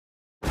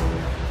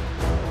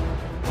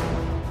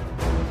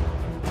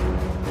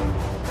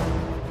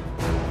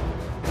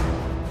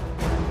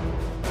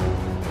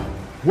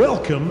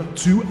Welcome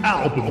to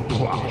Album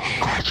Clash,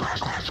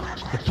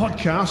 the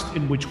podcast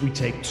in which we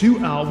take two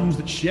albums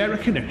that share a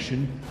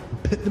connection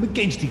and pit them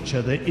against each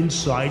other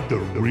inside the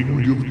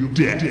ring of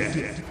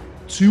death.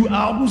 Two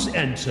albums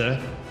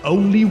enter,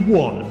 only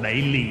one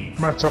may leave.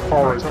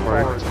 Metaphorically.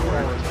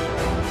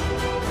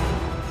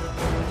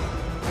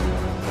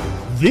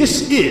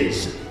 This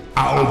is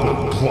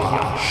Album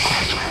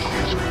Clash.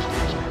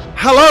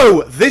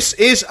 Hello, this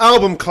is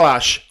Album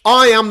Clash.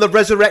 I am the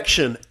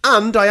resurrection,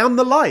 and I am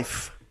the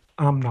life.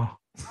 I'm not.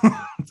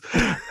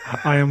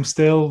 I am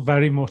still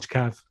very much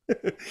Kev.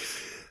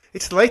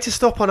 It's the latest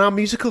stop on our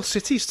Musical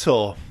Cities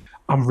tour.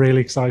 I'm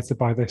really excited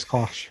by this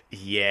clash.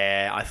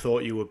 Yeah, I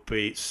thought you would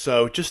be.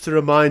 So, just a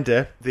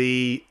reminder,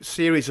 the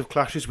series of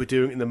clashes we're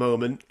doing at the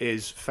moment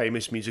is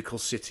Famous Musical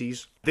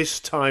Cities.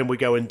 This time we're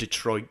going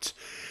Detroit.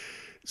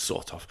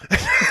 Sort of.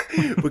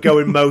 We're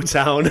going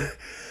Motown.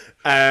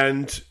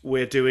 And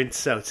we're doing,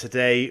 so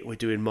today we're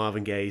doing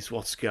Marvin Gaye's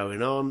What's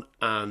Going On.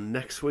 And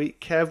next week,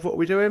 Kev, what are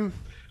we doing?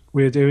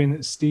 We're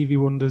doing Stevie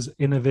Wonder's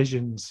Inner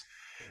Visions.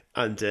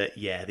 And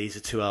these are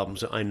two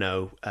albums that I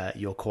know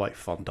you're quite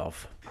fond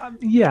of. I'm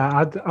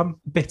a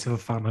bit of a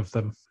fan of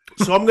them.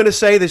 So I'm going to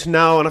say this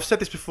now, and I've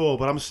said this before,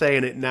 but I'm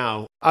saying it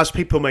now. As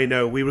people may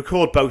know, we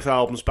record both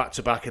albums back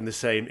to back in the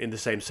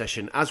same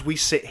session. As we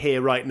sit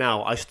here right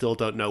now, I still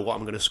don't know what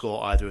I'm going to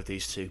score either of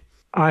these two.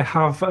 I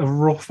have a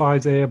rough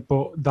idea,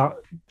 but that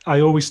I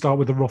always start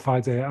with a rough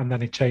idea and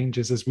then it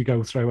changes as we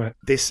go through it.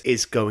 This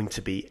is going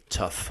to be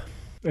tough.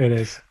 It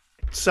is.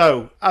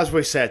 So, as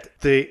we said,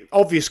 the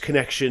obvious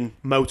connection,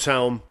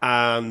 Motown,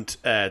 and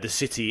the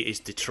city is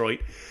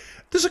Detroit.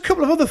 There's a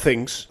couple of other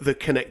things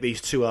that connect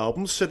these two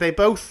albums. So they're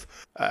both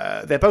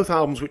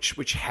albums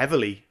which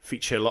heavily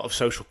feature a lot of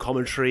social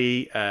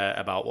commentary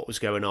about what was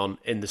going on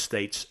in the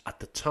States at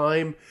the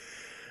time.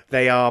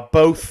 They are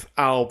both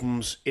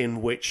albums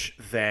in which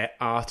their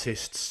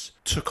artists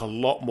took a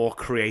lot more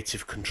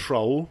creative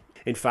control.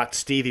 In fact,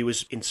 Stevie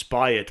was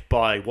inspired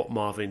by what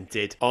Marvin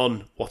did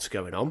on What's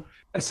Going On.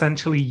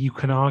 Essentially, you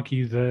can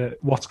argue that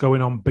What's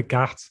Going On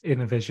begat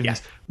Inner Visions. Yeah.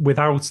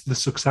 Without the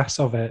success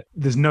of it,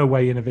 there's no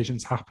way Inner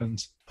Visions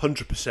happened.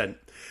 100%.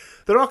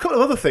 There are a couple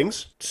of other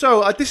things.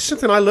 So this is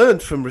something I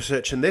learned from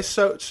researching this.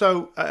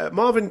 So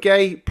Marvin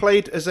Gaye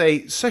played as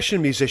a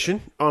session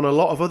musician on a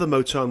lot of other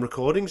Motown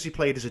recordings. He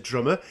played as a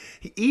drummer.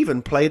 He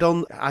even played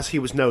on, as he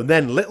was known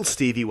then, Little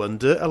Stevie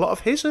Wonder, a lot of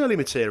his early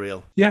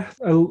material. Yeah,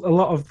 a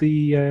lot of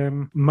the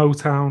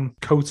Motown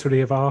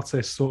coterie of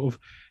artists sort of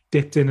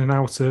dipped in and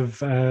out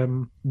of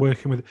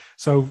working with.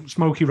 So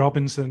Smokey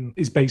Robinson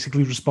is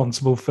basically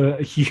responsible for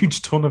a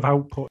huge ton of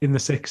output in the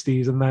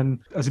 60s. And then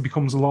as it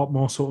becomes a lot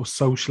more sort of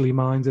socially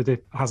minded,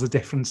 it has a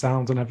different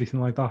sound and everything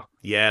like that.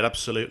 Yeah,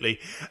 absolutely.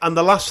 And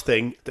the last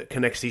thing that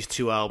connects these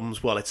two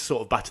albums, well, it's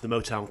sort of back to the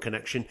Motown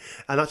connection.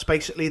 And that's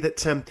basically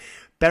that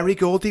Berry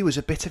Gordy was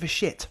a bit of a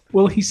shit.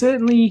 Well, he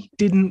certainly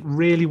didn't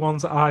really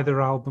want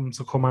either album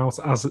to come out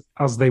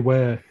as they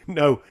were.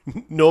 No,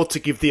 nor to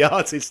give the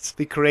artists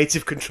the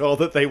creative control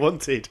that they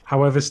wanted.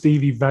 However,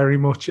 Stevie very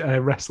much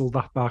wrestled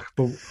that back,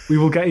 but we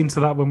will get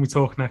into that when we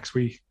talk next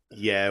week.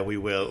 Yeah, we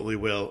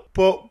will.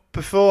 But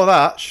before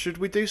that, should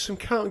we do some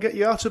Can't Get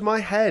You Out of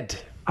My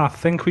Head? I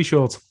think we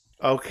should.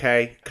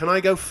 Okay, can I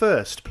go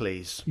first,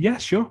 please? Yeah,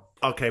 sure.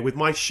 Okay, with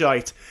my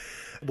shite.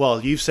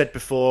 Well, you've said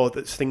before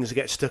that things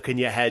get stuck in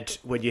your head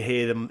when you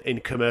hear them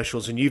in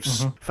commercials, and you've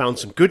found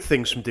some good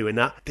things from doing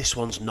that. This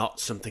one's not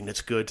something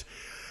that's good.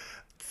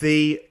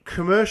 The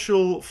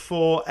commercial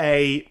for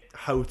a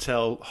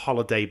hotel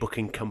holiday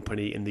booking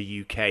company in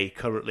the UK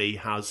currently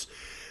has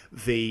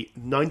the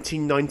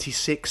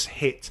 1996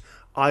 hit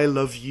I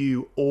Love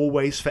You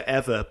Always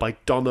Forever by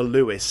Donna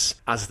Lewis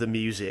as the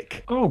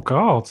music. Oh,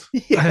 God.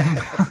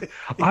 Yeah.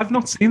 I've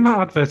not seen that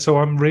advert, so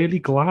I'm really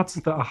glad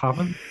that I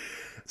haven't.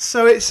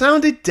 So it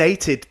sounded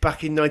dated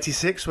back in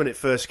 96 when it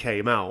first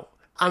came out,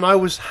 and I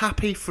was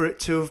happy for it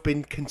to have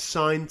been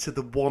consigned to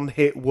the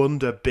one-hit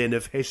wonder bin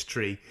of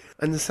history.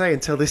 And say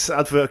until this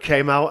advert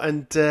came out,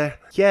 and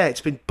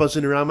it's been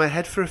buzzing around my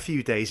head for a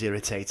few days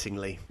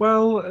irritatingly.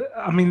 Well,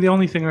 I mean, the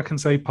only thing I can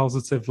say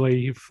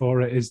positively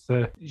for it is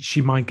that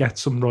she might get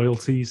some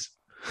royalties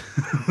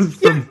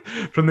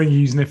from them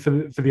using it for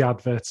the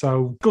advert.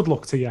 So good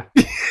luck to you.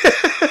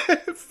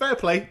 Fair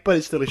play, but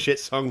it's still a shit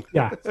song.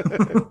 Yeah.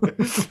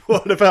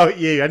 What about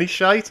you? Any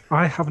shite?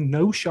 I have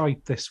no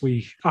shite this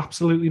week.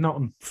 Absolutely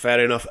nothing.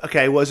 Fair enough.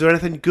 Okay, well, is there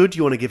anything good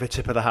you want to give a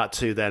tip of the hat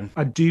to then?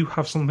 I do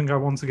have something I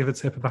want to give a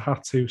tip of the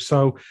hat to.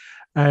 So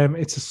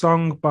it's a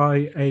song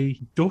by a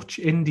Dutch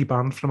indie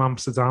band from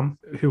Amsterdam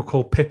who are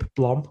called Pip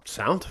Blom.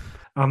 Sound.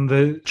 And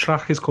the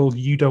track is called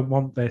You Don't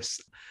Want This.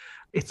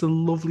 It's a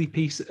lovely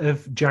piece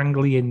of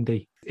jangly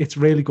indie. It's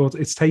really good.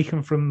 It's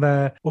taken from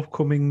their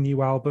upcoming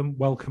new album,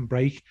 Welcome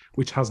Break,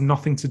 which has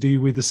nothing to do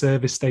with the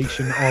service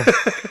station of...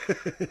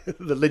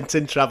 the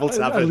Linton Travel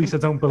Tavern. At least I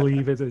don't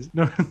believe it is.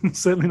 No,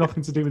 certainly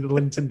nothing to do with the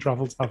Linton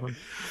Travel Tavern.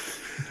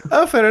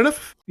 Oh, fair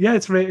enough. Yeah,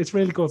 it's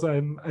really good.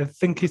 I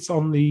think it's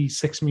on the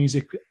Six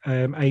Music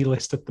A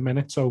list at the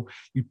minute, so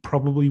you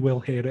probably will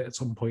hear it at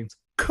some point.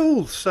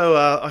 Cool. So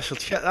I shall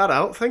check that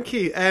out. Thank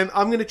you.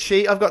 I'm going to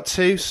cheat. I've got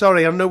two.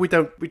 Sorry, I know we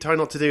try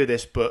not to do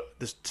this, but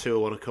there's two I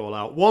want to call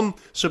out. One,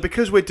 so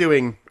because we're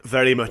doing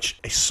very much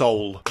a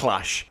soul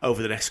clash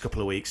over the next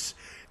couple of weeks,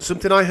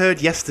 something I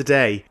heard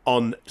yesterday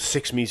on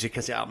Six Music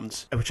as it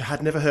happens, which I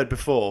had never heard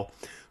before.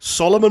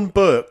 Solomon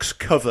Burke's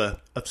cover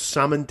of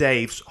Sam and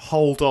Dave's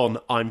 "Hold On,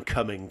 I'm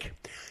Coming."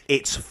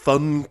 It's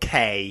fun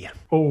K.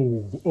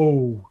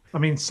 Oh. I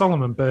mean,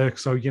 Solomon Burke,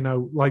 so,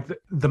 like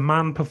the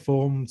man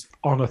performed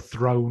on a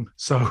throne.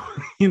 So,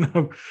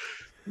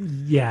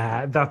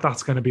 yeah,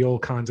 that's going to be all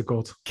kinds of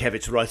good. Kev,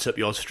 it's right up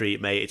your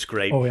street, mate. It's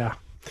great. Oh, yeah.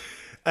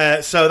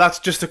 So that's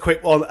just a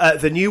quick one.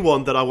 The new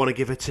one that I want to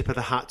give a tip of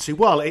the hat to.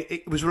 Well,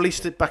 it was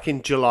released back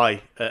in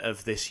July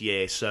of this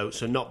year, so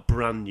not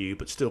brand new,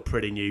 but still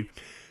pretty new.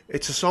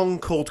 It's a song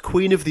called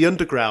Queen of the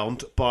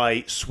Underground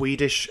by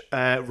Swedish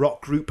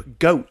rock group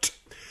Goat.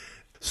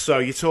 So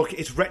you talk,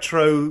 it's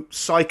retro,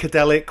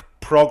 psychedelic,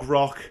 prog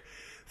rock.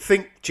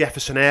 Think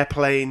Jefferson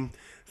Airplane,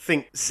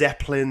 think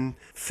Zeppelin,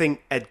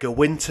 think Edgar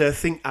Winter,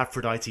 think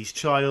Aphrodite's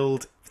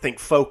Child, think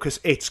Focus.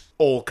 It's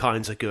all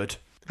kinds of good.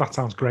 That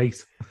sounds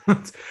great.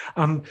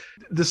 And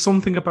there's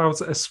something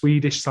about a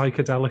Swedish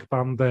psychedelic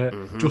band that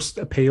just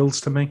appeals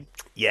to me.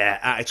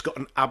 Yeah, it's got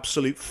an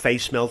absolute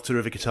face melter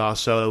of a guitar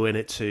solo in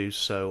it too.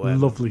 So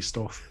lovely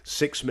stuff.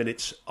 6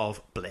 minutes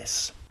of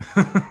bliss.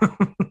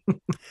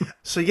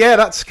 So yeah,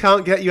 that's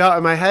Can't Get You Out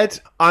of My Head.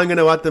 I'm going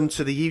to add them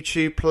to the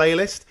YouTube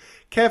playlist.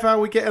 Kev, how are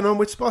we getting on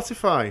with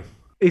Spotify?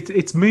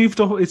 It's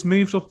moved up. It's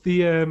moved up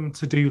the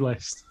to-do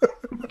list.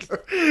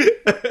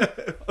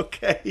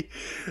 Okay,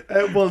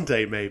 one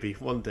day maybe.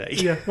 One day.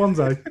 Yeah, one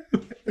day.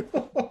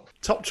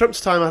 Top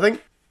Trumps time, I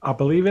think. I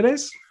believe it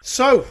is.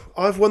 So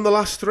I've won the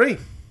last three.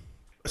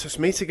 So it's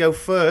me to go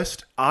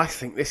first. I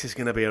think this is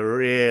going to be a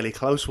really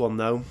close one,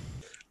 though.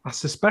 I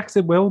suspect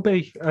it will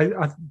be.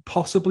 I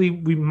possibly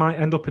we might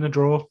end up in a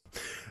draw.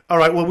 All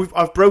right, well,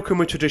 I've broken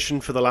with tradition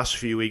for the last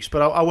few weeks,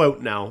 but I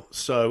won't now.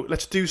 So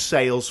let's do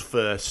sales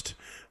first.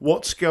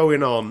 What's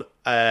going on?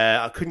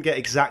 I couldn't get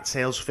exact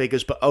sales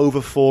figures, but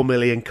over 4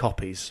 million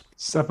copies.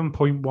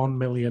 7.1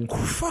 million. Oh,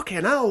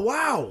 fucking hell,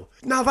 wow.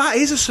 Now that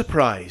is a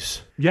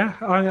surprise. Yeah,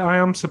 I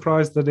am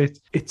surprised that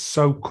it's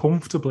so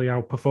comfortably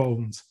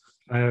outperformed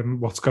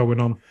what's going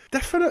on.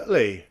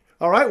 Definitely.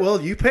 All right,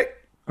 well, you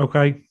pick.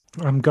 Okay,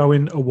 I'm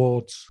going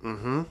awards.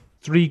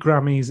 3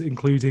 Grammys,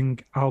 including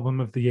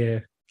Album of the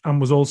Year, and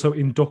was also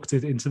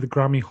inducted into the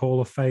Grammy Hall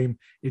of Fame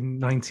in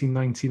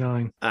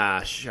 1999.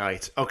 Ah,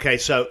 shite. Okay,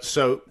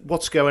 so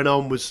What's Going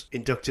On was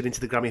inducted into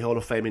the Grammy Hall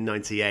of Fame in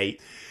 98,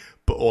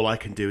 but all I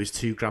can do is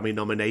 2 Grammy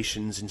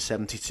nominations in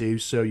 72,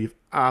 so you've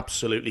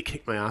absolutely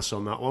kicked my ass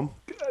on that one.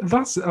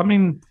 That's,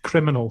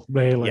 criminal,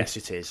 really. Yes,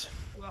 it is.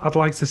 I'd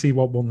like to see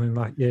what won in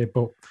that year,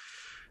 but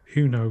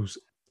who knows?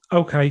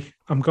 Okay,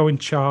 I'm going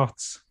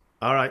charts.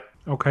 All right.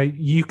 Okay,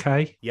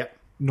 UK. Yep.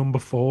 Number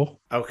 4.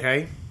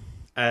 Okay.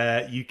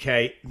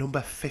 UK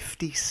number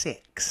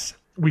 56.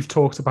 We've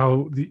talked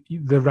about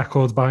the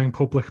record buying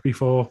public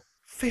before.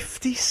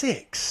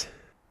 56?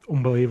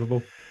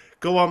 Unbelievable.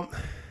 Go on.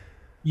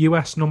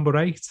 US number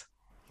 8.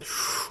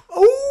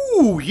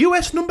 Oh,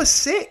 US number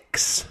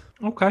 6.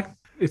 Okay,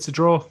 it's a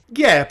draw.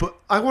 Yeah, but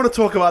I want to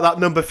talk about that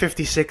number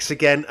 56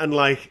 again and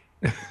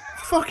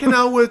fucking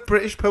hell, were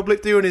British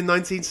public doing in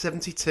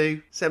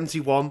 1972,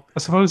 71? I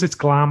suppose it's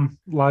glam,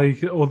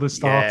 like other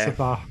starts of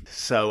that.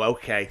 So,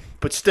 okay.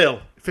 But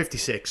still,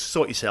 56.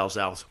 Sort yourselves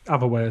out.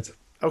 Have a word.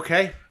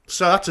 Okay,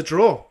 so that's a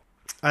draw.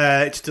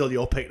 It's still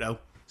your pick, though.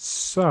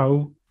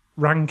 So,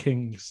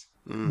 rankings,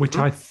 which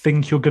I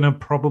think you're going to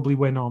probably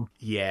win on.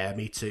 Yeah,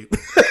 me too.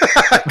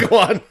 Go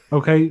on.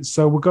 Okay,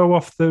 so we'll go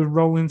off the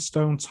Rolling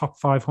Stone Top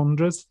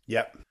 500.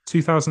 Yep.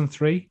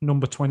 2003,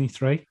 number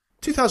 23.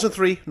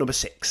 2003, number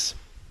 6.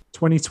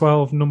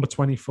 2012, number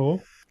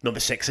 24. Number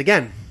 6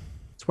 again.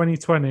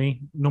 2020,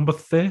 number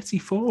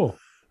 34.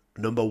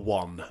 Number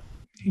 1.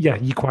 Yeah,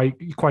 you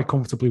quite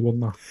comfortably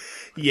won that.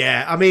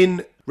 Yeah,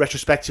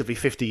 retrospectively,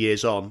 50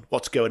 years on,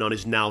 What's Going On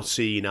is now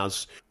seen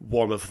as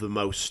one of the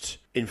most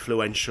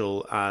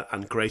influential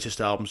and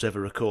greatest albums ever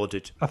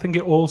recorded. I think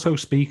it also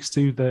speaks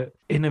to the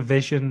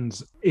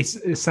Innervisions. It's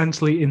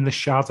essentially in the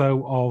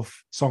shadow of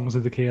Songs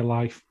of the Key of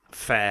Life.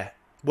 Fair.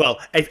 Well,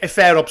 a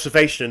fair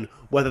observation.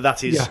 Whether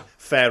that is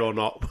fair or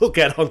not, we'll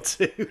get on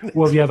to.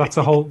 Well, yeah, that's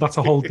a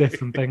whole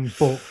different thing.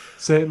 But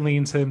certainly,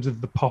 in terms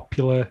of the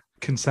popular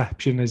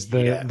conception,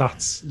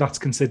 that's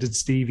considered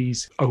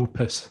Stevie's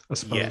opus, I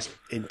suppose.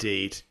 Yeah,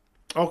 indeed.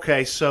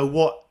 Okay, so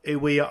what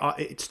we are?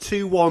 It's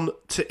 2-1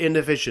 to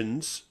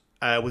Innervisions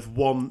with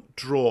 1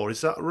 draw. Is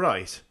that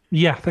right?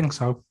 Yeah, I think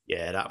so.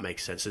 Yeah, that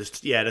makes sense.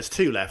 There's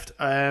 2 left.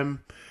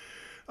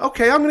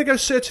 Okay, I'm going to go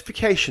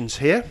certifications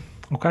here.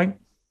 Okay.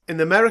 In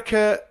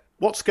America,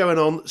 What's Going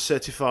On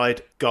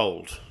certified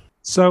gold.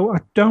 So I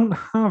don't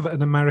have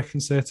an American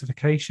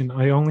certification.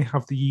 I only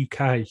have the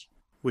UK.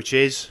 Which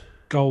is?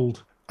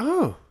 Gold.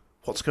 Oh,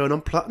 What's Going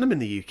On platinum in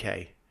the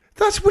UK.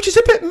 Which is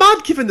a bit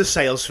mad given the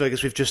sales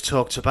figures we've just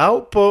talked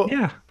about, but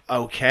yeah.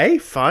 Okay,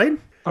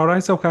 fine. All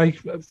right, okay.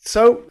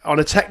 So, on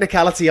a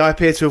technicality, I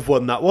appear to have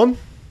won that one.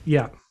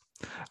 Yeah.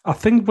 I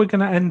think we're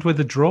going to end with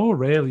a draw,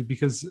 really,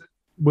 because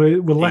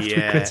we're left with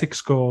Yeah. critic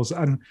scores.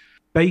 And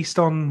based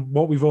on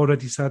what we've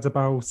already said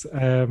about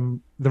the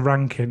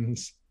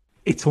rankings,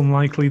 it's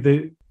unlikely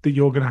that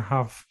you're going to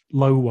have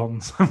low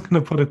ones. I'm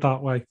going to put it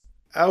that way.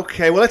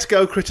 Okay, well, let's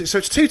go critics. So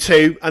it's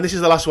 2-2, and this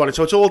is the last one.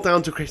 So it's all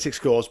down to critic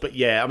scores. But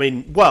yeah, I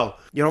mean, well,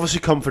 you're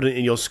obviously confident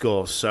in your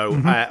scores. So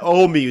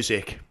All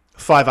Music,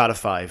 5 out of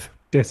 5.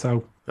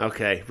 Ditto.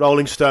 Okay,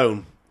 Rolling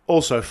Stone,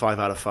 also 5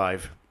 out of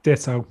 5.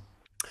 Ditto.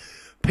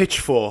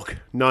 Pitchfork,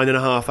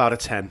 9.5 out of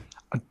 10.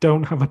 I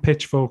don't have a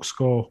Pitchfork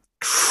score.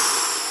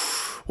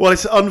 Well,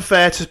 it's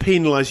unfair to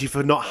penalise you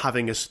for not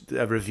having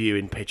a review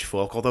in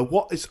Pitchfork. Although,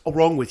 what is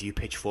wrong with you,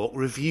 Pitchfork?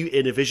 Review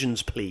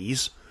Innovisions,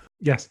 please.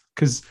 Yes,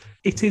 because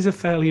it is a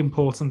fairly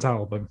important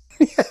album.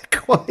 Yeah,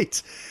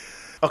 quite.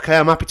 Okay,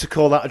 I'm happy to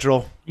call that a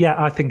draw.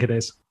 Yeah, I think it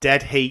is.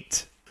 Dead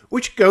Heat,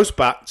 which goes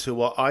back to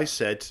what I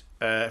said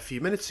a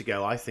few minutes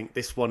ago. I think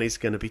this one is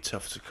going to be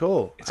tough to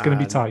call. It's going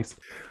to be tight.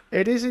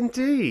 It is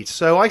indeed.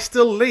 So I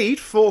still lead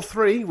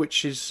 4-3,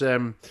 which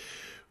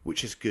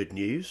is good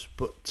news.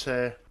 But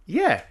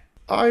yeah,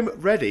 I'm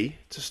ready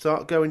to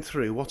start going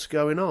through what's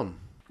going on.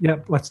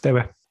 Yep, let's do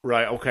it.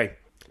 Right, okay.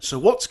 So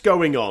what's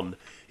going on?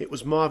 It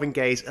was Marvin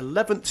Gaye's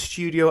 11th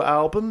studio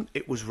album.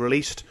 It was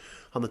released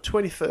on the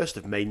 21st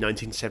of May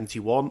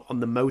 1971 on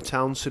the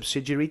Motown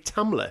subsidiary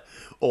Tamla,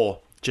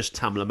 or just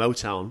Tamla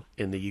Motown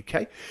in the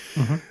UK.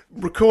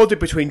 Recorded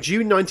between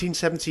June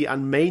 1970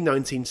 and May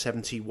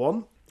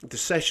 1971. The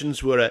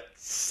sessions were at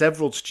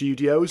several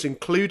studios,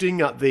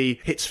 including at the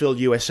Hitsville,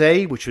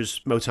 USA, which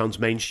was Motown's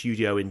main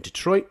studio in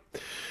Detroit,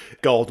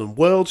 Golden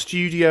World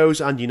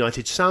Studios and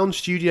United Sound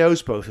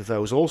Studios, both of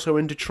those also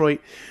in Detroit,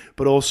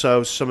 but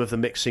also some of the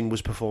mixing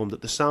was performed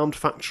at the Sound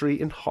Factory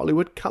in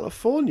Hollywood,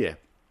 California.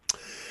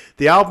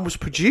 The album was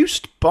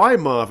produced by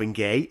Marvin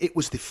Gaye. It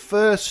was the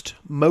first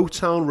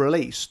Motown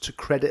release to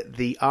credit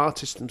the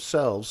artists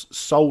themselves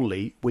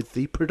solely with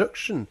the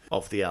production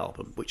of the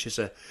album, which is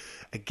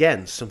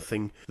again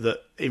something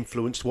that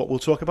influenced what we'll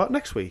talk about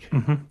next week.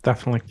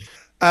 Definitely.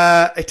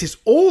 It is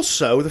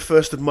also the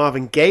first of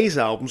Marvin Gaye's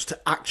albums to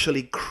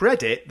actually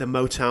credit the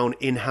Motown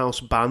in-house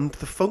band,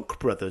 the Funk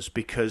Brothers,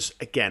 because,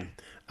 again,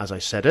 as I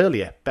said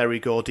earlier, Berry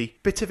Gordy,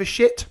 bit of a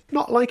shit,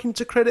 not liking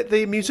to credit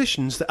the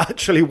musicians that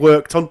actually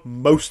worked on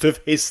most of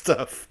his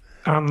stuff.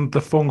 And the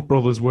Funk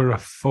Brothers were a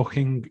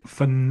fucking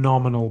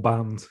phenomenal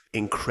band.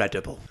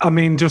 Incredible. I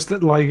mean, just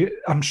like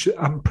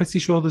I'm pretty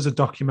sure there's a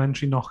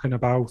documentary knocking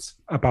about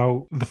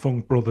the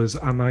Funk Brothers,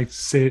 and I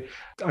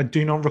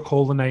do not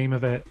recall the name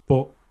of it,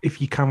 but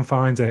if you can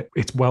find it,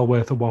 it's well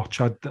worth a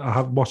watch. I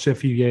have watched it a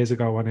few years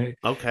ago, and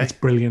it's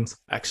brilliant.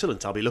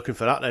 Excellent. I'll be looking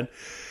for that then.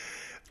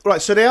 Right,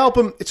 so the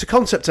album, it's a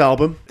concept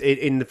album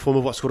in the form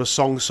of what's called a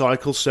song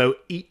cycle. So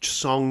each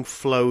song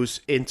flows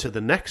into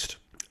the next.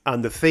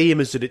 And the theme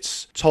is that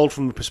it's told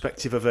from the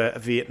perspective of a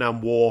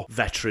Vietnam War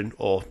veteran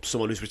or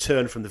someone who's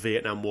returned from the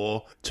Vietnam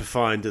War to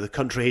find that the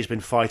country he's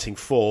been fighting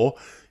for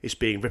is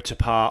being ripped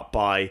apart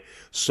by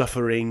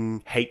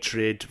suffering,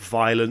 hatred,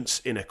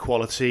 violence,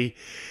 inequality.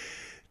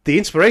 The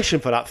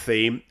inspiration for that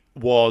theme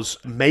was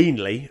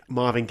mainly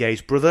Marvin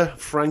Gaye's brother,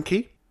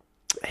 Frankie.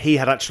 He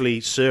had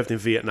actually served in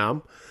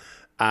Vietnam,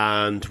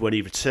 and when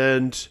he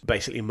returned,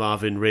 basically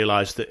Marvin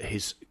realised that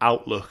his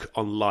outlook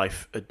on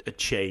life had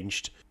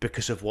changed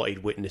because of what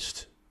he'd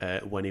witnessed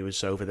when he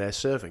was over there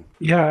serving.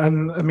 Yeah,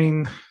 and I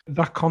mean,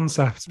 that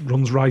concept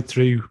runs right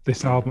through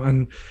this album,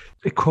 and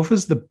it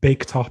covers the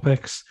big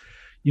topics.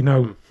 You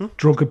know,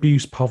 drug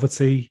abuse,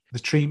 poverty, the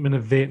treatment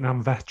of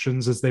Vietnam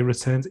veterans as they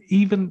returned,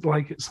 even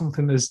like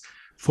something as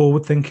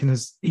forward-thinking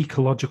as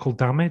ecological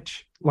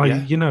damage.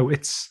 Like, you know,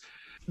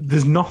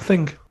 there's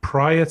nothing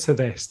prior to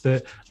this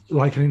that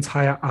like an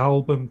entire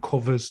album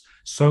covers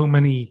so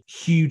many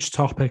huge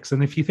topics.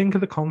 And if you think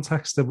of the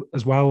context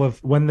as well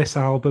of when this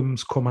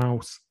album's come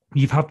out,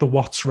 you've had the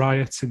Watts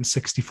riots in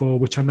 '64,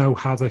 which I know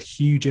had a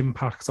huge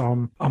impact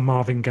on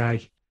Marvin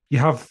Gaye. You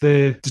have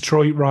the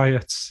Detroit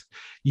riots.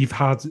 You've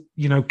had,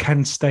 you know,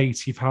 Kent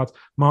State. You've had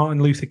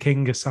Martin Luther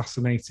King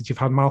assassinated. You've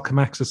had Malcolm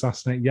X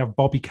assassinated. You have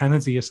Bobby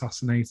Kennedy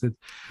assassinated.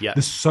 Yeah.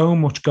 There's so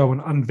much going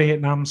on. And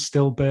Vietnam's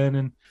still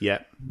burning. Yeah.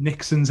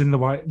 Nixon's in the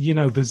White. You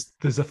know, there's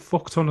a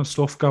fuck ton of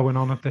stuff going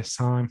on at this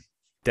time.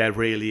 There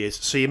really is.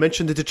 So you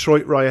mentioned the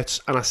Detroit riots,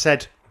 and I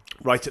said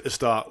right at the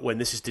start, when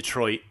this is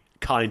Detroit,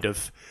 kind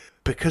of,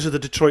 because of the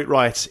Detroit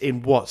riots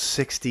in,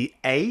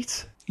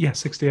 68? Yeah,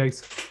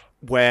 68.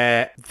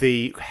 Where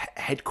the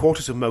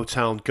headquarters of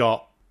Motown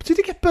got... Did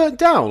it get burnt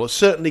down? It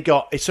certainly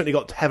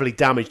got heavily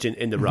damaged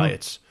in the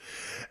riots.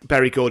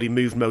 Berry Gordy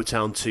moved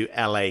Motown to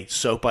LA.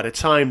 So by the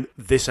time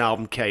this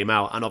album came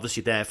out, and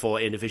obviously therefore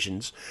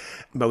Innovisions,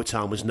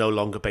 Motown was no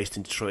longer based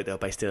in Detroit, they were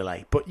based in LA.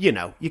 But, you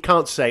know, you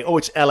can't say, oh,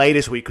 it's LA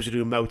this week because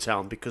we're doing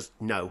Motown, because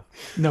no.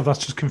 No, that's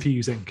just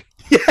confusing.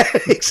 Yeah,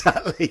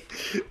 exactly.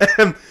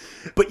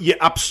 But you're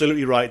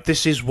absolutely right.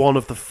 This is one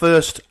of the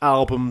first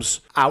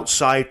albums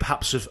outside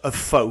perhaps of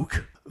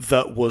folk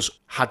that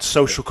had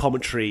social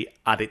commentary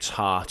at its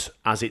heart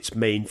as its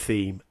main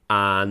theme,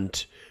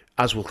 and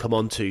as we'll come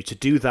on to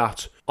do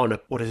that on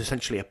what is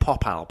essentially a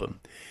pop album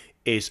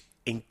is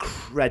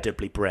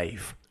incredibly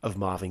brave of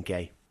Marvin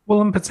Gaye.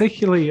 Well, and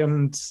particularly,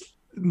 and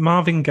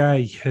Marvin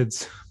Gaye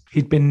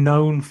he'd been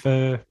known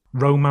for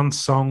romance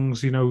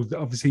songs,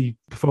 obviously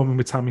performing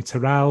with Tammy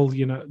Terrell,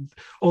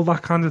 all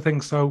that kind of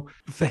thing. So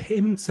for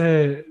him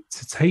to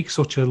take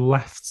such a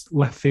left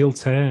field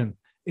turn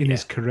in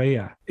his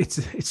career,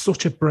 it's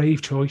such a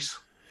brave choice.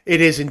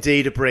 It is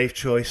indeed a brave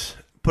choice,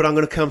 but I'm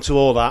going to come to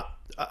all that.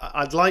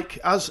 I'd like,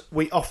 as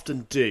we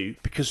often do,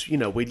 because,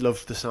 we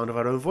love the sound of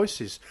our own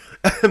voices,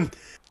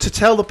 to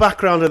tell the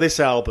background of this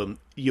album.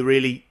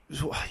 You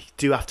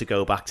do have to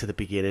go back to the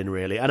beginning,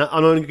 really. And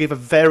I'm going to give a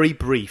very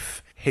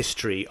brief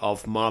history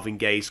of Marvin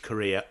Gaye's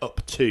career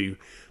up to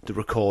the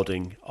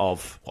recording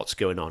of What's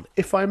Going On,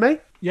 if I may.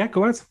 Yeah,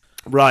 go ahead.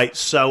 Right,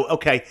 so,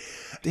 okay.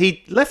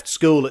 He left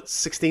school at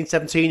 16,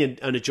 17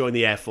 and had joined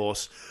the Air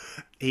Force.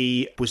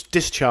 He was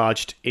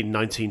discharged in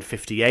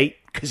 1958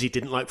 because he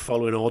didn't like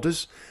following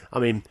orders. I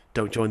mean,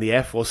 don't join the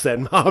Air Force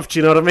then, Marv, do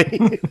you know what I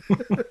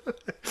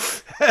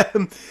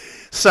mean?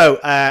 So,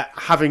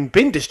 having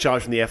been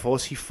discharged from the Air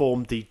Force, he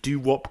formed the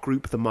doo-wop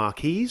group The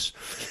Marquees.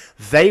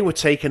 They were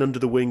taken under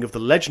the wing of the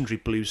legendary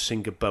blues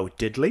singer Bo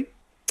Diddley.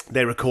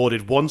 They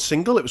recorded one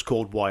single, it was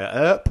called Wire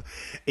Earp.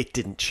 It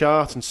didn't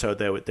chart, and so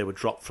they were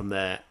dropped from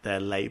their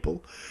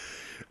label.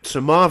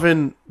 So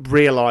Marvin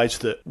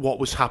realised that what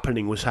was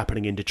happening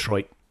in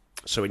Detroit.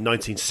 So in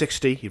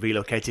 1960, he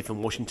relocated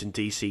from Washington,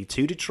 D.C.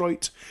 to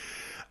Detroit.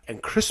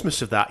 And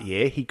Christmas of that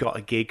year, he got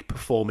a gig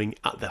performing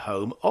at the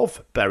home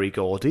of Berry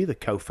Gordy, the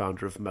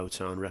co-founder of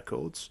Motown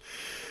Records.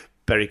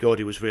 Berry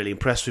Gordy was really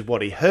impressed with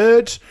what he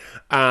heard,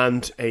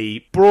 and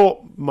he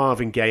brought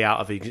Marvin Gaye out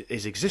of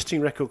his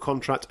existing record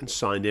contract and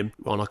signed him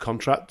on a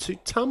contract to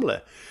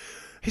Tamla.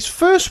 His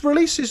first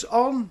releases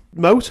on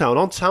Motown,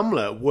 on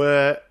Tamla,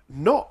 were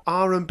not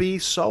R&B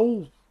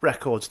soul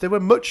records. They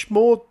were much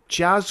more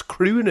jazz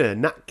crooner,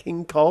 Nat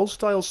King Cole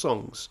style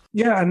songs.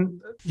 Yeah,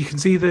 and you can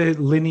see the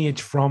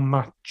lineage from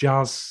that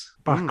jazz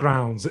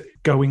background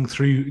going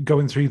through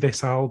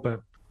this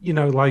album.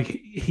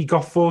 He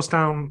got forced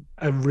down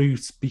a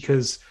route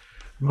because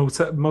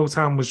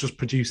Motown was just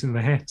producing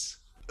the hits.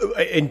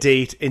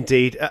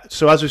 Indeed.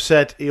 So as we've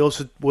said, he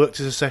also worked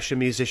as a session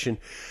musician.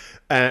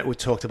 We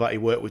talked about he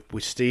worked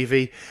with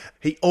Stevie.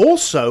 He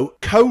also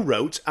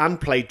co-wrote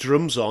and played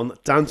drums on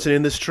Dancing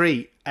in the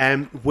Street,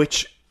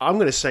 which I'm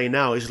going to say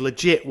now is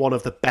legit one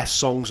of the best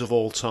songs of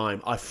all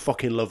time. I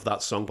fucking love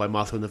that song by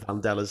Martha and the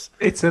Vandellas.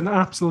 It's an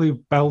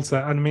absolute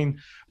belter. And I mean,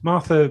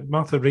 Martha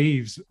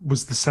Reeves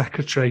was the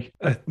secretary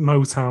at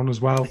Motown as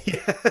well.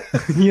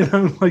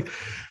 Yeah.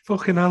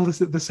 Fucking hell,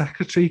 the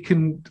secretary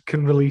can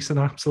release an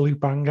absolute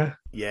banger.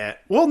 Yeah.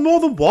 Well,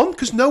 more than one,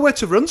 because Nowhere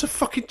to Run's a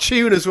fucking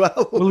tune as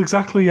well. Well,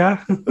 exactly,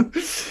 yeah.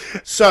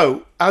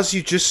 So, as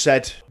you just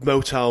said,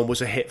 Motown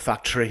was a hit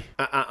factory,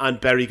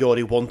 and Berry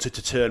Gordy wanted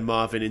to turn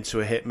Marvin into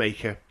a hit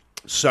maker.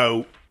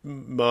 So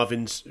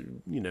Marvin's,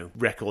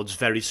 records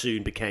very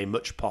soon became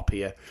much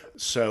poppier.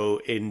 So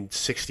in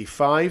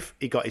 1965,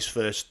 he got his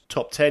first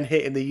top 10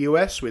 hit in the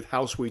US with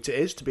How Sweet It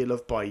Is to Be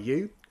Loved by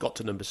You. Got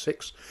to number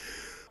 6.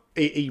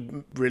 He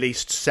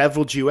released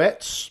several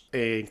duets,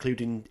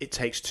 including It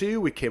Takes Two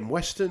with Kim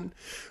Weston.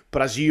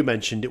 But as you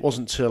mentioned, it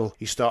wasn't until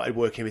he started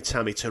working with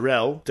Tammy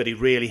Terrell that he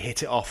really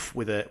hit it off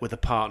with a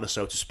partner,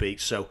 so to speak.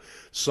 So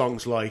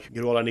songs like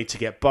You're All I Need to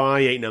Get By,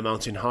 Ain't No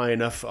Mountain High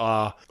Enough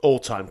are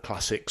all-time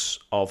classics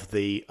of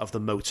the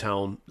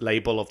Motown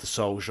label, of the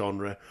soul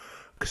genre,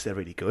 because they're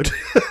really good.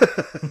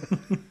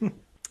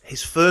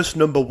 His first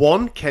number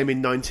one came in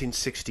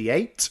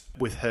 1968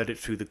 with Heard It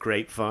Through the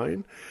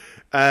Grapevine.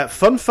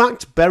 Fun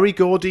fact, Berry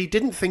Gordy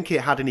didn't think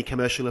it had any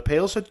commercial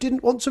appeal, so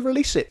didn't want to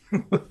release it.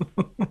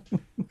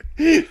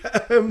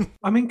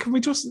 I mean, can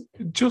we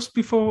just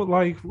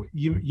before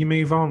you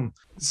move on?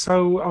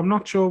 So I'm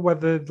not sure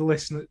whether the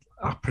listener,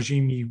 I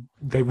presume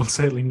they will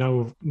certainly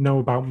know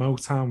about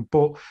Motown,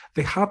 but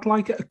they had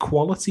a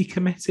quality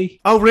committee.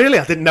 Oh, really?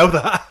 I didn't know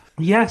that.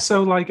 Yeah,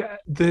 so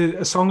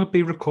a song would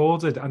be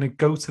recorded and it'd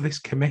go to this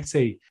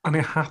committee and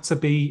it had to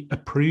be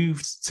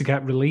approved to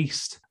get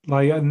released.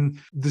 And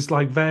there's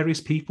various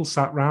people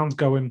sat round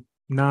going,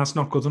 nah, it's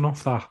not good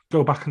enough, that.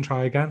 Go back and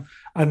try again.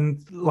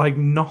 And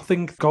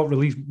nothing got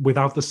released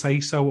without the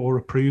say-so or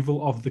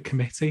approval of the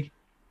committee.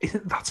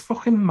 That's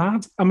fucking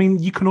mad. I mean,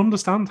 you can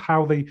understand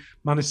how they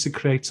managed to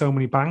create so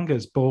many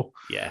bangers, but...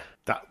 Yeah,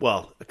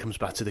 it comes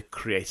back to the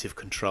creative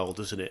control,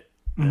 doesn't it?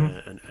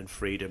 Mm-hmm. And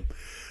freedom.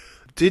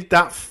 Did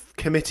that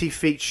committee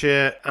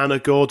feature Anna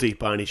Gordy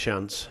by any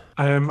chance?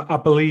 I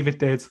believe it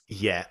did.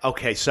 Yeah,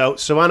 okay. So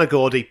Anna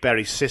Gordy,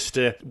 Berry's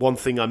sister, one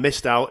thing I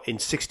missed out, in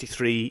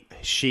 1963,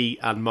 she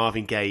and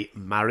Marvin Gaye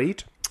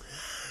married.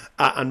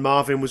 And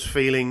Marvin was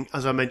feeling,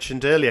 as I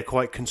mentioned earlier,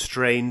 quite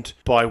constrained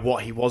by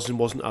what he was and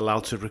wasn't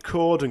allowed to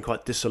record, and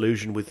quite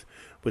disillusioned with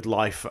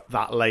life at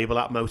that label,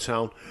 at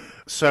Motown.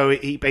 So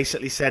he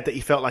basically said that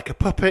he felt like a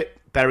puppet,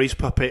 Berry's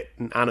puppet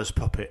and Anna's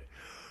puppet.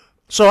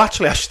 So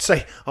actually, I should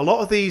say, a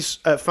lot of these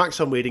facts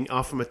I'm reading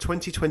are from a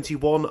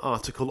 2021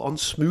 article on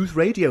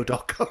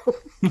smoothradio.com.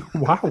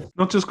 Wow.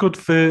 Not just good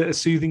for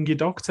soothing your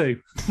dog too.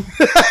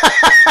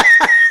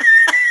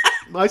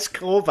 Nice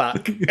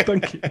callback.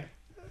 Thank you.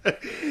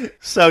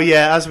 So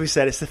yeah, as we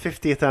said, it's the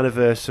 50th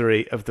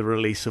anniversary of the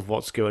release of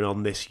What's Going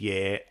On this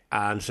year,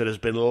 and so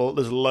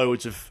there's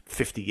loads of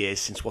 50 years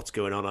since What's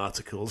Going On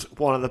articles.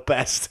 One of the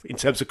best in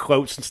terms of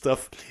quotes and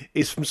stuff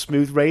is from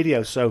Smooth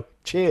Radio. So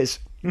cheers.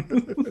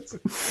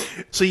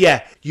 So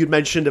yeah, you'd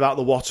mentioned about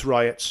the Watts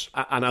riots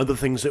and other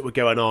things that were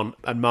going on,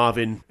 and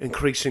Marvin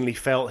increasingly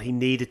felt he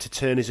needed to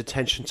turn his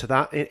attention to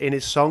that in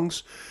his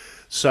songs.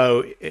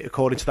 So,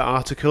 according to that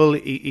article,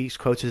 he's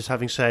quoted as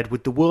having said,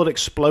 "With the world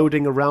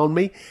exploding around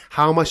me,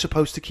 how am I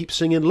supposed to keep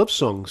singing love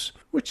songs?"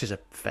 Which is a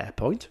fair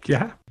point.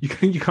 Yeah, you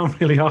can't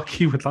really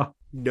argue with that.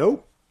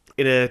 No.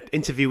 In an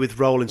interview with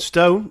Rolling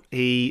Stone,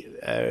 he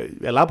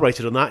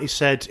elaborated on that. He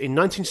said, "In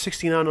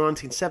 1969 and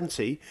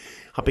 1970,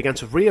 I began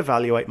to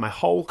reevaluate my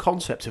whole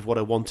concept of what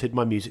I wanted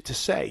my music to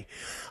say.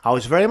 I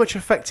was very much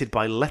affected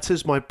by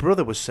letters my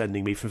brother was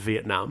sending me from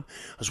Vietnam,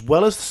 as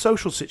well as the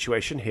social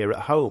situation here at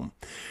home.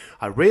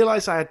 I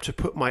realised I had to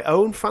put my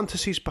own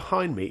fantasies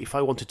behind me if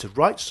I wanted to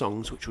write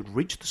songs which would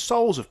reach the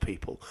souls of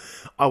people.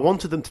 I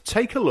wanted them to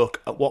take a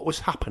look at what was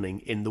happening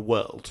in the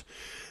world."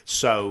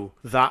 So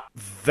that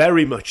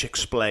very much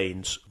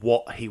explains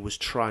what he was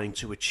trying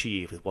to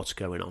achieve with What's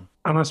Going On.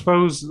 And I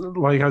suppose,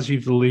 like, as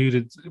you've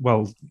alluded,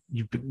 well,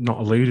 not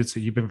alluded to,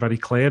 you've been very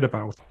clear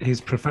about,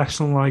 his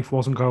professional life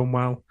wasn't going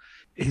well.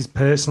 His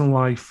personal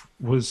life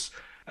was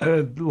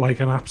like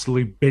an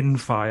absolute bin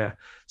fire.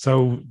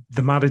 So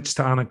the marriage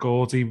to Anna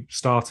Gordy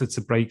started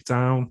to break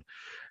down.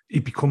 He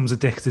becomes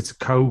addicted to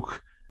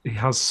coke. He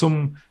has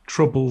some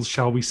troubles,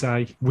 shall we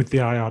say, with the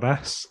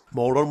IRS.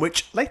 More on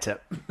which later.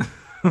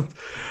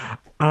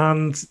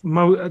 And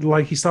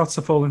like, he starts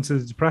to fall into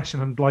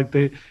depression, and like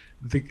the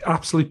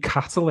absolute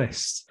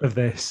catalyst of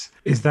this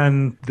is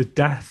then the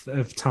death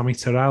of Tammy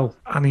Terrell,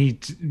 and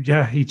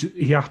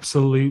he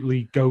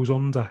absolutely goes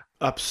under.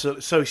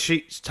 Absolutely. So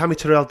Tammy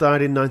Terrell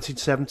died in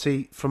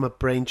 1970 from a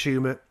brain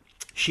tumour.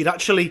 She'd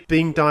actually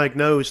been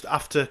diagnosed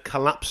after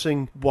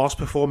collapsing whilst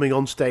performing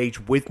on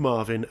stage with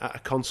Marvin at a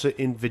concert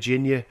in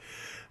Virginia.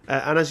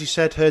 And as you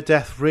said, her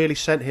death really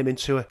sent him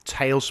into a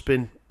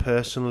tailspin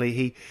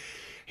personally.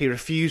 He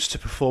refused to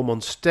perform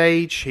on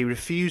stage. He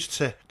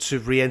refused to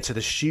re-enter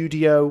the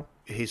studio.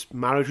 His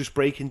marriage was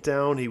breaking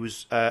down. He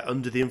was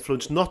under the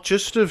influence not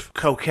just of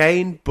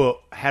cocaine, but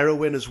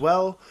heroin as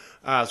well,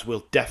 as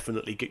we'll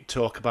definitely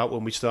talk about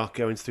when we start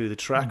going through the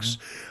tracks.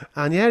 Mm-hmm.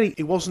 And yeah,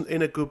 he wasn't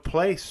in a good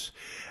place.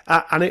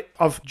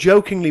 I've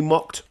jokingly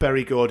mocked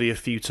Berry Gordy a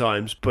few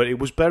times, but it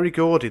was Berry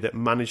Gordy that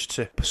managed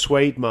to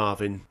persuade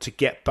Marvin to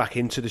get back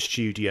into the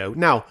studio.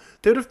 Now,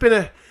 there would have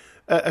been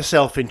a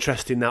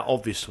self-interest in that,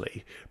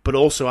 obviously, but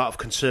also out of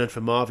concern for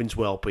Marvin's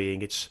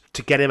well-being. It's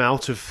to get him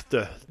out of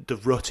the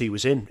rut he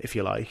was in, if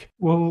you like.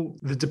 Well,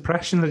 the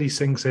depression that he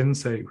sinks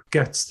into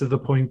gets to the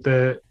point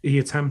that he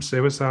attempts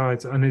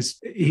suicide, and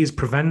he is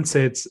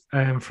prevented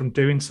from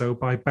doing so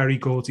by Berry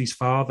Gordy's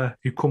father,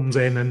 who comes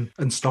in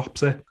and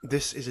stops it.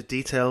 This is a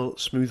detail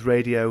Smooth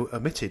Radio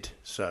omitted,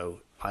 so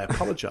I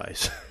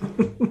apologise.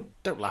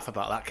 Don't laugh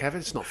about that,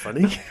 Kevin. It's not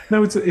funny.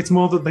 No, it's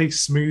more that they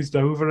smoothed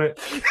over it.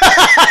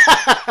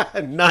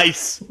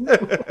 Nice. And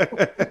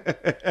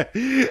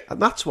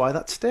that's why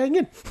that's staying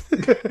in.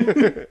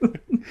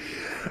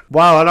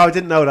 Wow, and I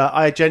didn't know that.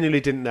 I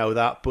genuinely didn't know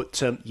that. But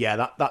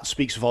that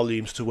speaks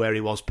volumes to where he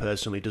was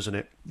personally, doesn't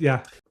it?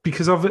 Yeah,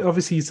 because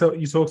obviously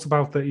you talked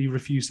about that he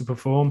refused to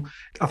perform.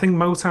 I think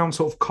Motown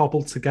sort of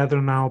cobbled together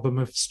an album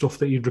of stuff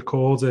that he'd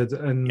recorded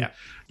and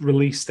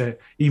released it.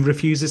 He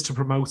refuses to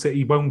promote it.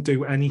 He won't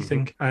do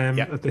anything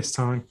at this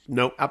time.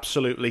 No,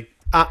 absolutely.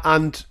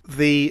 And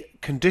the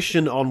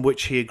condition on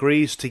which he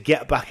agrees to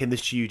get back in the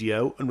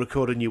studio and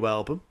record a new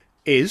album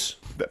is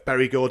that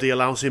Berry Gordy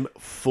allows him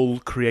full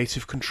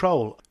creative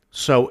control.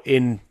 So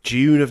in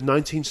June of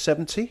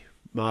 1970,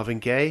 Marvin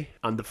Gaye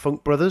and the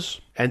Funk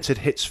Brothers entered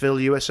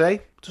Hitsville,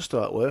 USA to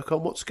start work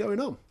on What's Going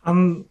On.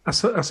 And I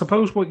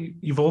suppose what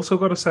you've also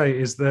got to say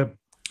is that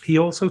he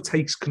also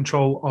takes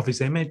control of his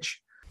image.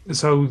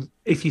 So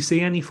if you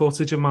see any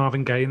footage of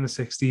Marvin Gaye in the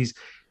 60s,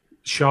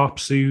 sharp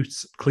suit,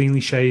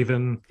 cleanly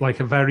shaven, like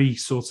a very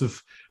sort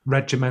of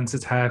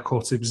regimented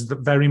haircut. It was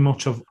very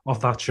much of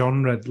that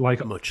genre,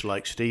 like much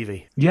like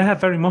Stevie. Yeah,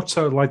 very much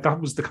so. Like that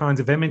was the kind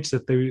of image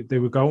that they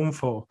were going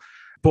for.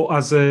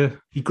 But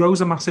he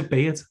grows a massive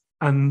beard,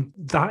 and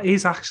that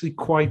is actually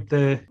quite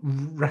the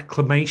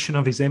reclamation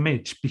of his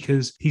image,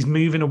 because he's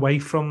moving away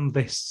from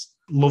this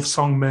love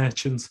song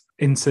merchant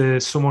into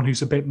someone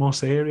who's a bit more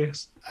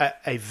serious.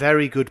 A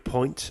very good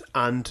point,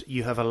 and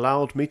you have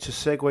allowed me to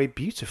segue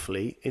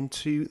beautifully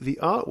into the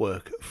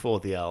artwork for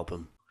the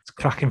album. It's a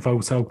cracking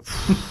photo.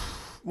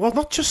 Well,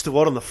 not just the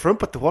one on the front,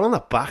 but the one on the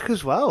back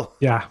as well.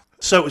 Yeah.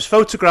 So it was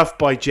photographed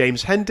by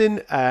James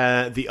Hendon.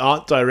 The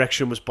art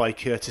direction was by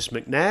Curtis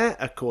McNair,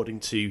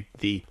 according to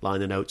the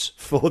liner notes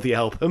for the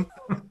album.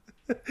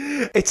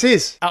 It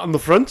is, out on the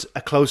front,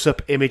 a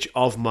close-up image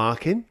of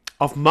Markin.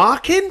 Of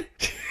Markin?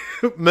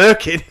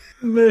 Merkin.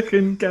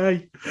 Merkin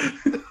Gaye.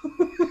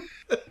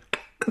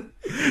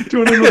 Do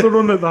you want another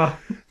run at that?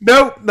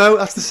 No,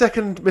 that's the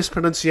second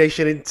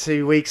mispronunciation in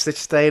 2 weeks that's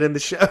staying in the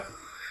show.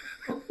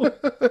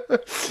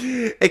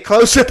 A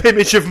close-up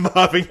image of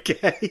Marvin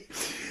Gaye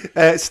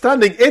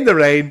standing in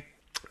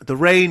the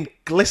rain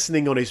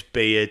glistening on his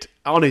beard,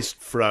 on his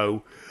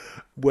fro,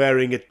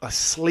 wearing a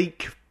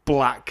sleek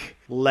black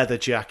leather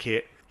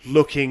jacket,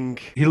 looking...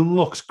 He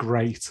looks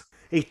great.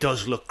 He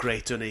does look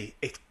great, doesn't he?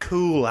 It's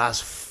cool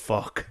as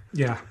fuck.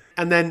 Yeah.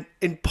 And then,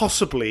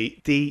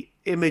 impossibly, the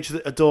image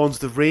that adorns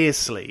the rear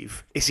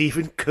sleeve is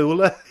even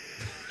cooler.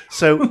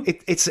 So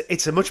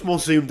it's a much more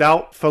zoomed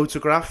out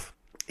photograph.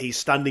 He's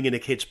standing in a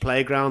kid's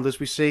playground, as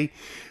we see.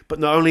 But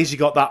not only has he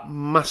got that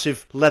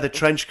massive leather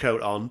trench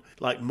coat on,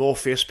 like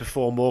Morpheus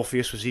before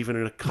Morpheus was even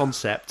in a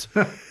concept,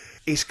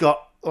 he's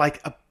got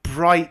like a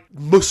bright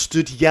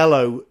mustard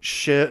yellow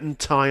shirt and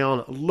tie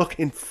on,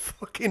 looking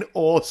fucking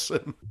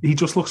awesome. He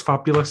just looks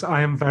fabulous.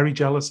 I am very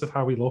jealous of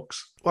how he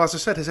looks. Well, as I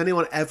said, has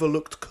anyone ever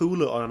looked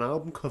cooler on an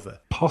album cover?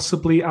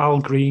 Possibly Al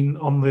Green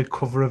on the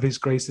cover of his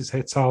Greatest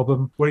Hits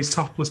album, where he's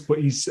topless, but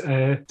he's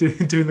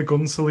doing the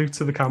gun salute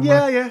to the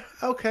camera. Yeah,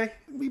 okay.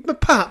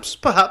 Perhaps.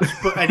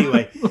 But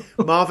anyway,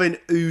 Marvin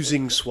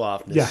oozing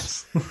suaveness.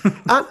 Yes.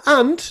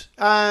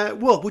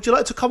 Well, would you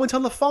like to comment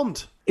on the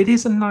font? It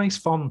is a nice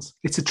font.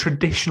 It's a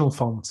traditional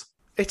font.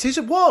 It is.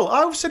 Well,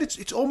 I would say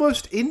it's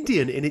almost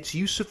Indian in its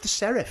use of the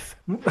serif.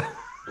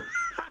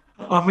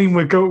 I mean,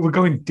 we're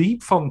going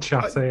deep font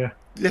chat here.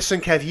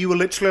 Listen, Kev, you were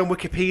literally on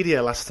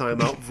Wikipedia last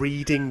time out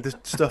reading the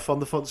stuff on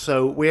the font,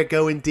 so we're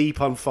going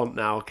deep on font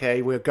now,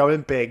 okay? We're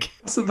going big.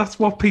 So that's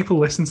what people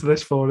listen to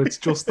this for. It's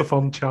just the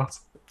font chat.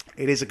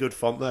 It is a good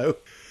font, though.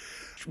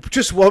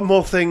 Just one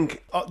more thing,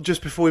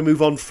 just before we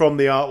move on from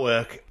the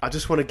artwork, I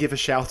just want to give a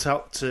shout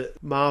out to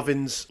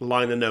Marvin's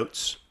liner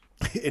notes,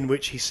 in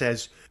which he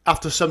says,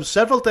 after some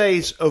several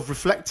days of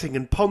reflecting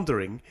and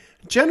pondering,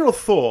 general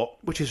thought,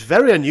 which is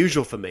very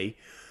unusual for me,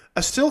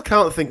 I still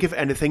can't think of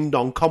anything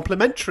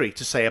non-complimentary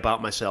to say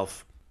about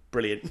myself.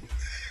 Brilliant.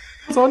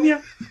 What's on you?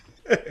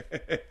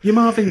 You're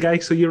Marvin Gaye,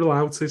 so you're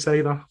allowed to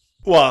say that.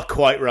 Well,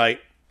 quite right.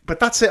 But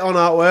that's it on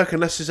artwork,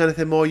 unless there's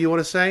anything more you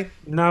want to say?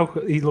 No,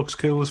 he looks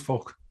cool as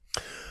fuck.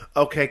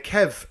 Okay,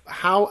 Kev,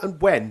 how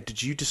and when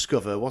did you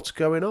discover what's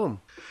going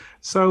on?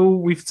 So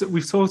we've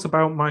talked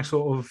about my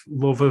sort of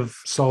love of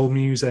soul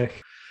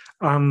music,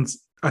 and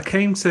I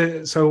came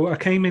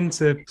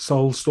into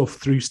soul stuff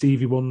through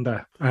Stevie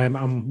Wonder, and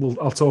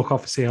I'll talk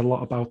obviously a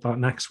lot about that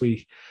next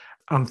week.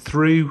 And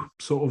through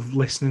sort of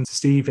listening to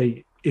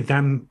Stevie, it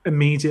then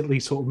immediately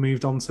sort of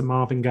moved on to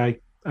Marvin Gaye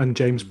and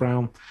James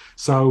Brown.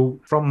 So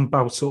from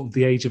about sort of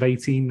the age of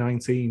 18,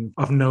 19,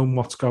 I've known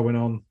what's going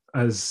on,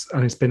 and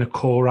it's been a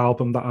core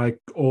album that I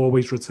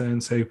always return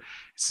to.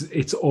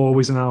 It's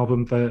always an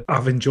album that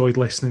I've enjoyed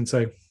listening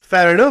to.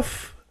 Fair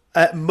enough.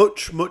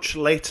 Much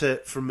later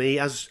from me,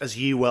 as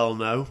you well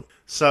know.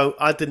 So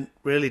I didn't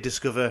really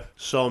discover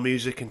soul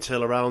music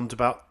until around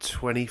about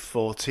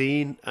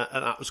 2014, and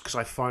that was because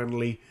I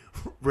finally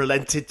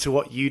relented to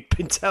what you'd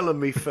been telling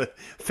me for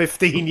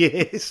 15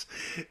 years.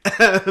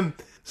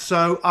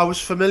 So I was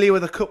familiar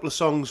with a couple of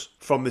songs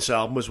from this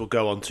album, as we'll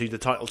go on to, the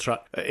title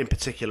track in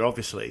particular,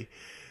 obviously.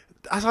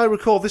 As I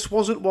recall, this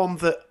wasn't one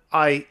that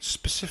I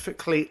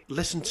specifically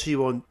listened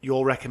to on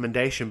your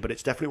recommendation, but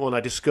it's definitely one I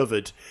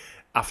discovered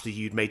after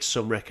you'd made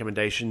some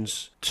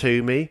recommendations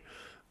to me.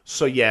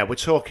 So yeah, we're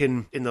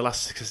talking in the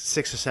last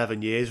six or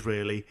 7 years,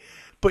 really.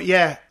 But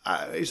yeah,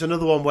 it's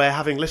another one where,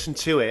 having listened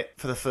to it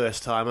for the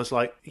first time, I was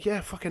like,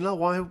 yeah, fucking hell,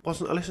 why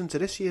wasn't I listening to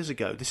this years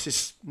ago? This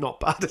is not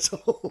bad at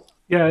all.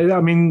 Yeah,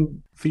 I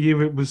mean, for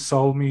you it was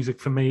soul music.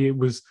 For me, it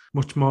was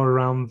much more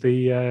around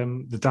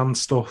the dance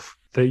stuff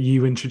that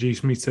you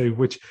introduced me to,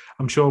 which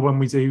I'm sure when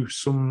we do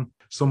some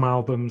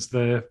albums,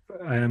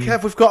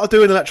 Kev, we've got to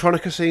do an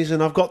electronica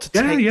season. I've got to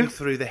take you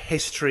through the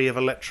history of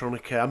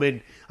electronica. I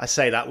mean, I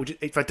say that,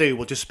 if I do,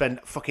 we'll just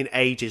spend fucking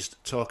ages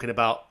talking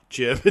about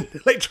German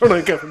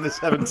electronica from the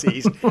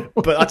 70s,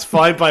 but that's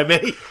fine by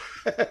me.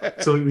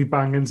 Absolutely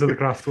bang into the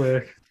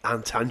Kraftwerk.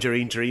 And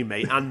Tangerine Dream,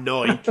 mate, and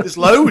Noi. There's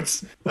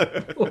loads.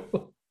 Moog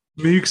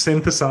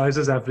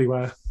synthesizers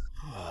everywhere.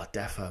 Oh,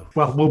 defo.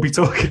 Well, we'll be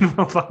talking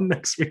about that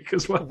next week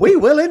as well. We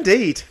will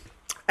indeed.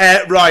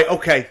 Right,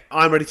 okay.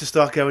 I'm ready to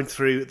start going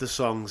through the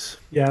songs.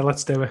 Yeah,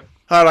 let's do it.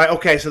 All right,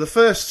 okay. So the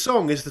first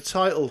song is the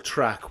title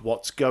track,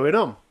 What's Going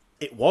On.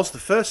 It was the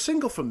first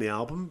single from the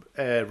album,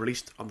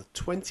 released on the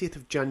 20th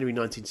of January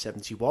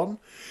 1971.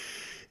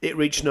 It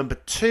reached number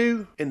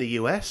 2 in the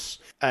US.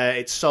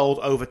 It sold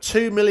over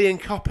 2 million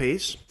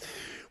copies.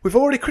 We've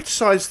already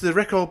criticised the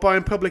record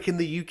buying public in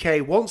the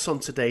UK once on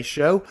today's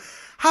show.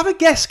 Have a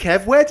guess,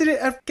 Kev. Where did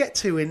it get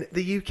to in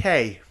the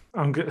UK?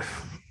 I'm good.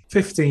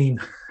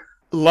 15.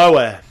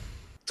 Lower.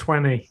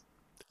 20.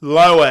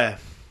 Lower.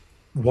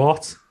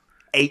 What?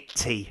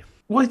 80.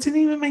 Well, it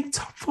didn't even make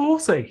top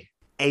 40.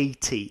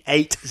 80.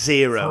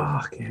 80.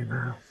 Fucking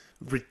hell.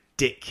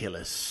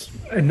 Ridiculous.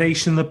 A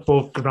Nation That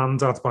Bugged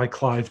Grandad by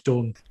Clive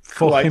Dunn.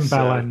 Fucking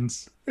bell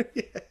ends.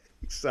 Yeah,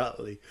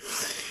 exactly.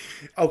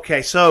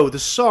 Okay, so the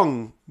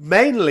song,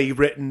 mainly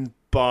written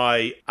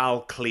by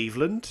Al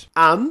Cleveland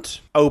and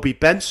Obie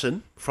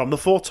Benson from the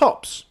Four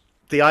Tops.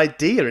 The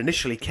idea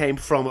initially came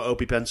from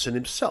Obie Benson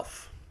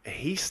himself.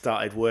 He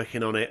started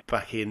working on it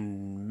back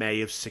in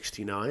May of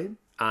 '69,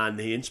 and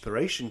the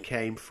inspiration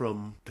came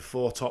from the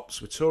Four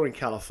Tops were touring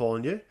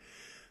California.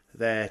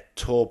 Their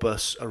tour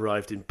bus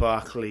arrived in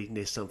Berkeley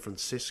near San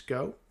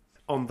Francisco.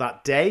 On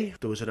that day,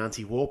 there was an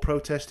anti-war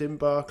protest in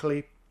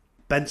Berkeley.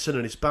 Benson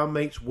and his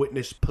bandmates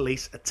witnessed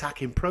police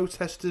attacking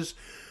protesters.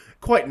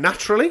 Quite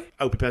naturally,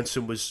 Obie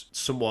Benson was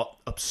somewhat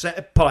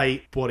upset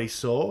by what he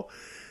saw,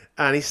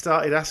 and he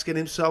started asking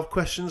himself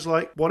questions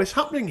like, what is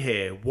happening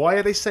here? Why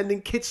are they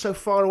sending kids so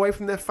far away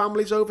from their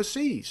families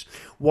overseas?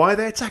 Why are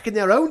they attacking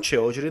their own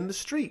children in the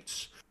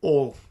streets?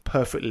 All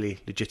perfectly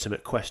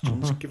legitimate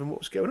questions, given what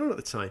was going on at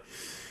the time.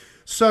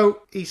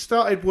 So he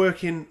started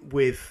working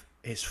with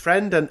his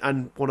friend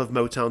and one of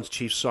Motown's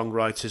chief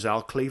songwriters,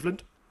 Al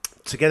Cleveland.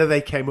 Together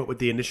they came up with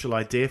the initial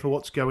idea for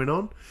what's going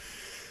on.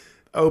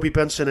 Obie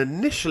Benson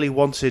initially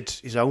wanted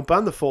his own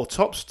band, the Four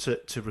Tops,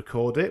 to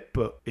record it,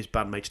 but his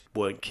bandmates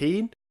weren't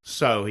keen.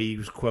 So he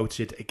was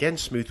quoted, again,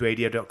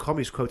 smoothradio.com, he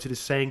was quoted as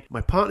saying,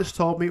 "My partners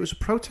told me it was a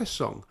protest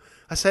song.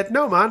 I said,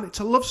 no man, it's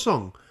a love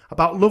song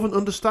about love and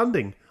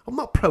understanding. I'm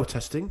not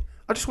protesting.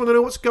 I just want to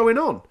know what's going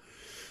on."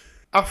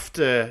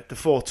 After the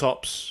Four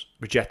Tops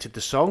rejected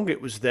the song, it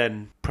was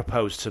then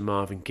proposed to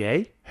Marvin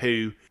Gaye,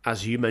 who,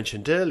 as you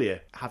mentioned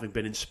earlier, having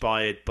been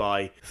inspired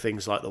by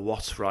things like the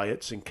Watts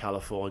riots in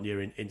California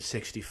in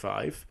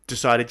 '65,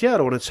 decided, I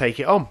want to take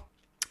it on.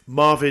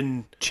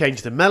 Marvin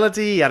changed the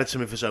melody, he added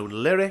some of his own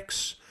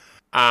lyrics,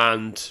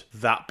 and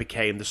that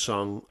became the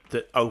song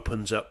that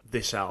opens up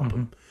this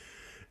album.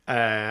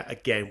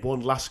 Again,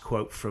 one last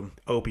quote from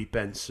Obie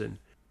Benson.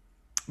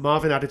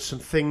 Marvin added some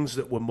things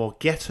that were more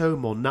ghetto,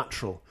 more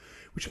natural,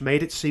 which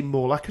made it seem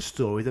more like a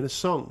story than a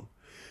song.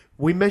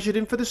 We measured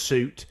him for the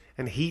suit,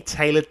 and he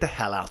tailored the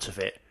hell out of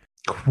it.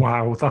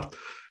 Wow,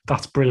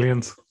 that's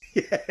brilliant.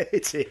 Yeah,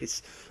 it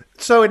is.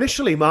 So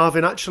initially,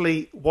 Marvin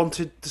actually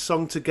wanted the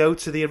song to go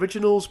to the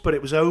originals, but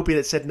it was Obie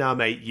that said, "No,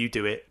 mate, you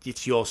do it.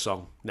 It's your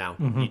song now.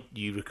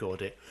 You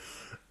record it."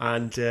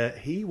 And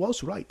he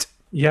was right.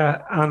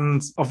 Yeah,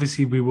 and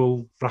obviously we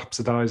will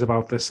rhapsodize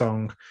about this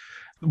song.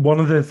 One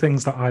of the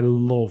things that I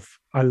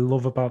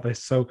love about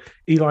this, so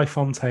Eli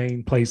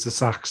Fontaine plays the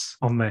sax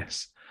on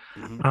this,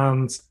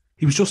 and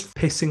he was just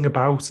pissing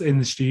about in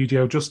the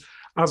studio, just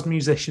as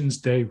musicians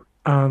do,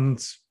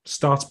 and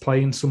starts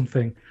playing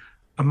something,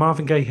 and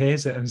Marvin Gaye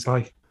hears it and he's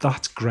like,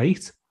 "That's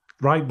great,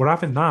 right, we're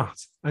having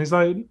that." And he's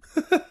like,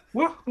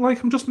 "What?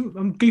 Like, I'm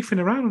goofing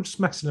around, I'm just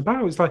messing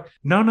about." He's like,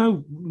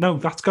 no,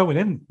 that's going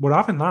in, we're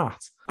having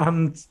that."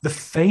 And the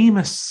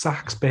famous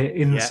sax bit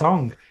in the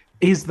song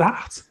is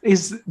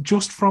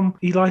just from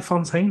Eli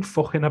Fontaine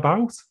fucking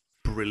about.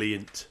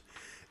 Brilliant.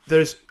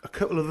 There's a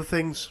couple of other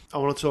things I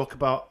want to talk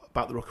about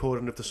the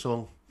recording of the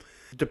song.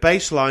 The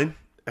bass line,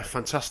 a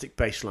fantastic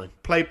bass line,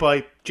 played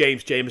by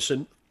James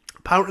Jamerson.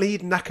 Apparently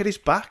he'd knackered his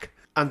back,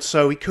 and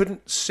so he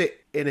couldn't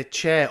sit in a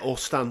chair or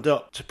stand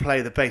up to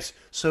play the bass.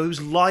 So he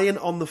was lying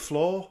on the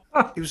floor.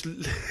 He was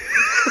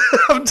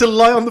having to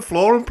lie on the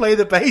floor and play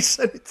the bass,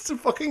 and it's a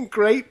fucking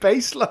great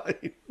bass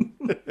line.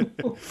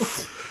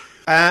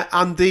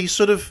 And the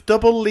sort of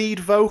double lead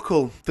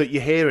vocal that you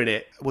hear in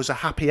it was a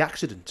happy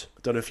accident.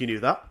 I don't know if you knew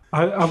that.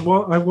 I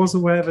was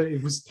aware that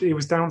it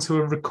was down to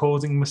a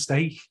recording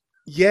mistake.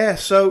 Yeah,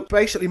 so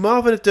basically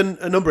Marvin had done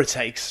a number of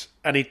takes,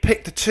 and he'd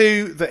picked the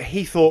two that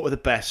he thought were the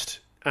best,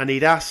 and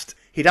he'd asked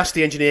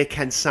the engineer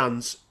Ken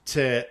Sands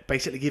to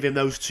basically give him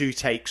those two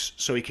takes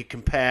so he could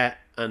compare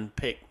and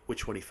pick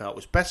which one he felt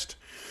was best.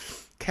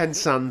 Ken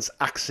Sands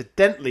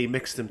accidentally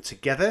mixed them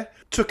together,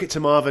 took it to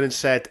Marvin and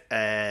said,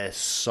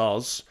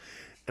 soz.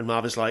 And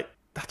Marvin's like,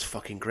 "That's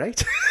fucking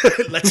great.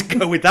 Let's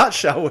go with that,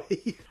 shall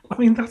we?" I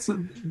mean, that's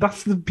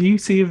the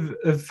beauty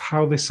of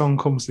how this song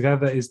comes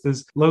together, is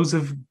there's loads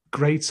of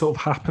great sort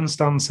of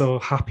happenstance or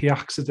happy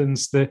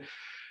accidents that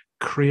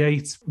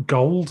create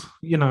gold.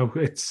 You know,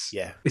 it's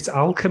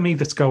alchemy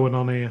that's going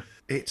on here.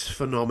 It's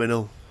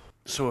phenomenal.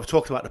 So we've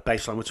talked about the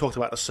bass line, we've talked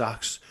about the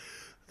sax,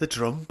 the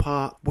drum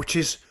part, which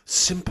is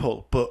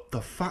simple, but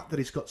the fact that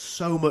it's got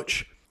so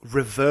much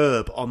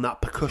reverb on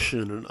that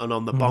percussion and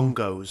on the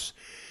bongos,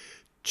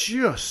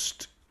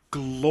 just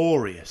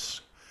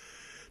glorious.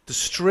 The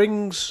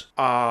strings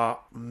are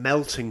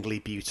meltingly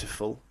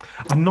beautiful.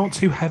 And not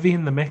too heavy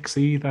in the mix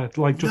either.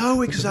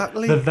 No,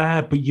 exactly. They're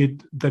there, but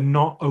they're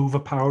not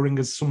overpowering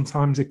as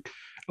sometimes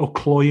or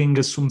cloying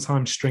as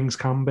sometimes strings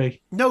can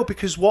be. No,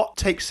 because what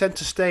takes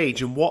centre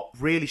stage and what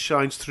really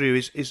shines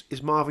through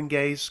is Marvin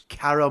Gaye's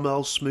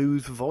caramel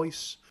smooth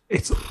voice.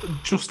 It's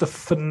just a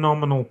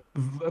phenomenal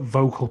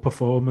vocal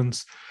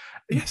performance.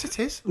 Yes, it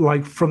is.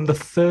 Like, from the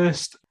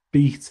first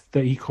beat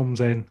that he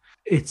comes in,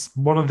 it's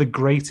one of the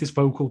greatest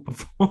vocal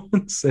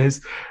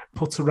performances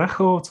put to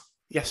record.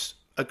 Yes,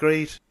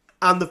 agreed.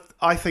 And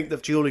I think the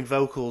dueling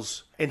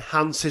vocals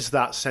enhances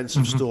that sense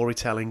of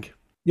storytelling.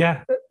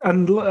 Yeah,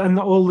 and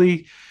all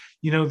the,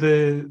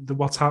 the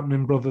what's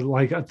happening, brother,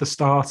 like at the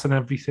start and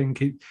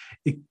everything,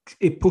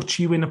 it puts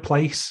you in a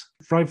place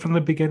right from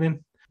the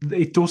beginning.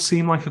 It does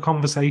seem like a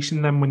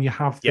conversation then when you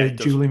have the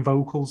dueling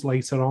vocals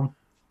later on.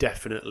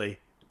 Definitely.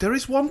 There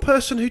is one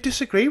person who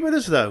disagreed with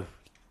us, though.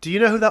 Do you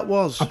know who that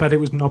was? I bet it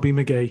was Nobby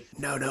McGee.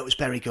 No, it was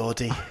Berry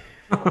Gordy.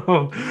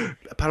 Oh,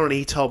 Apparently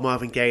he told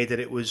Marvin Gaye that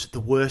it was the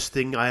worst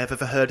thing I have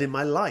ever heard in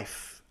my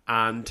life,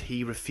 and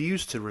he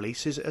refused to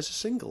release it as a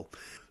single.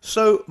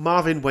 So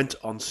Marvin went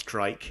on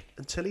strike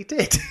until he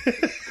did,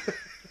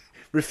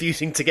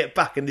 refusing to get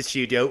back in the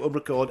studio and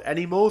record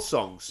any more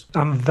songs.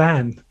 and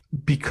then,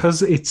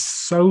 because it's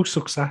so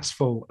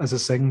successful as a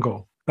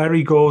single,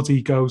 Berry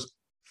Gordy goes,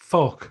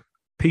 fuck,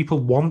 people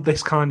want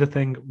this kind of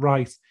thing,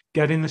 right,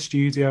 get in the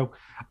studio,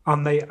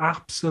 and they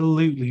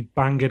absolutely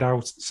bang it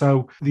out.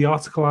 So the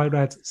article I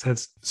read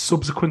says,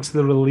 subsequent to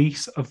the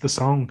release of the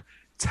song,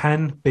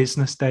 10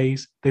 business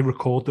days, they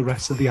record the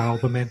rest of the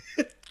album in.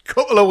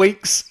 Couple of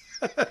weeks.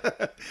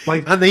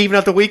 Like, And they even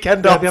had the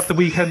weekend yeah, off. they have the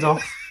weekend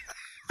off.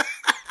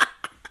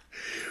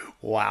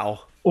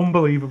 Wow.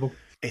 Unbelievable.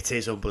 It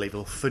is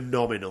unbelievable.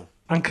 Phenomenal.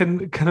 And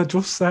can I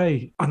just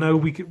say, I know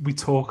we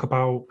talk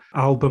about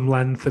album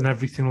length and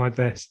everything like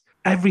this.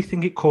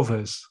 Everything it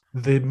covers,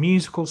 the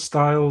musical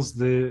styles,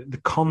 the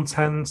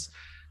content,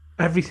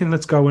 everything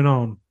that's going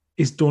on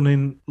is done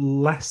in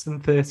less than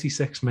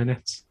 36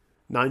 minutes.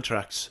 9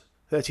 tracks,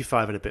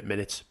 35 and a bit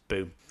minutes.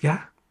 Boom.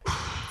 Yeah.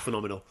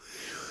 Phenomenal.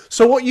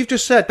 So what you've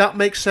just said, that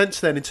makes sense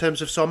then in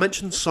terms of... So I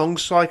mentioned song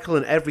cycle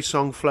and every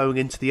song flowing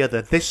into the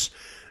other. This,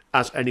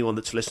 as anyone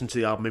that's listened to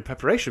the album in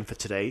preparation for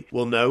today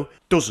will know,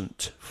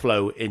 doesn't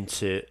flow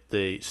into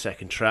the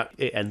second track.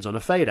 It ends on a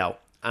fade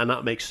out. And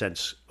that makes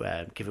sense,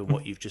 given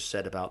what you've just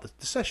said about the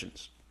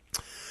sessions.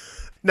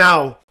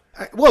 Now,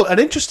 well, an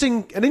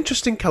interesting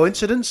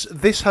coincidence.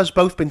 This has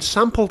both been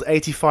sampled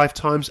 85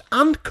 times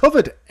and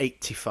covered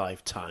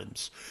 85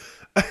 times.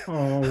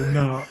 Oh,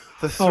 no.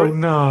 The Oh,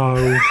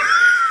 no.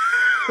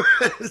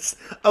 There's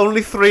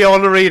only 3 I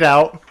want to read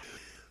out.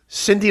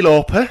 Cyndi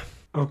Lauper.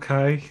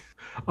 Okay.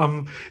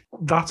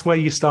 That's where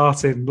you're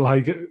starting.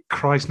 Like,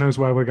 Christ knows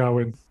where we're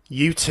going.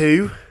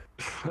 U2.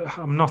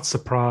 I'm not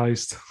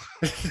surprised.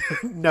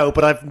 No,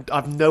 but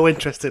I've no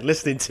interest in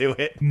listening to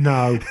it.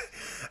 No.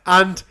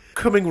 And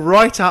coming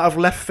right out of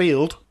left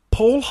field,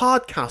 Paul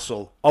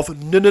Hardcastle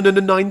of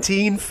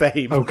 19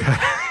 fame. Okay.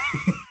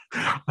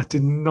 I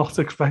did not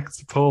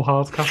expect Paul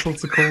Hardcastle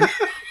to come.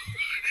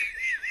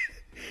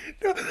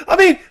 I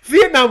mean,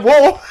 Vietnam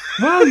War.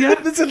 Well, yeah.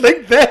 There's a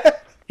link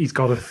there. He's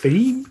got a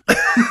theme.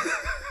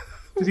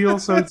 Did he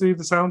also do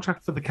the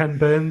soundtrack for the Ken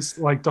Burns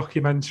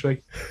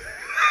documentary?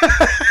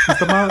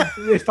 The man,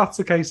 if that's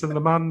the case, then the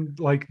man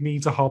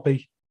needs a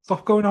hobby.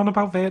 Stop going on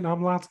about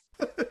Vietnam, lad.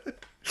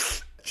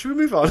 Should we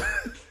move on?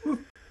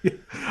 Yeah,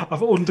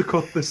 I've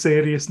undercut the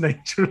serious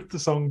nature of the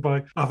song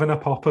by having a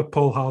pop at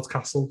Paul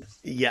Hardcastle.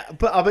 Yeah,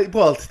 but I mean,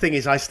 well, the thing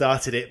is, I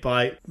started it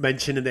by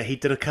mentioning that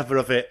he'd done a cover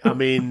of it. I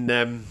mean,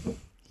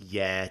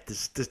 yeah,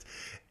 there's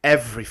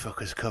every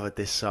fucker's covered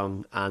this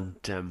song, and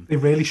They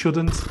really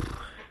shouldn't.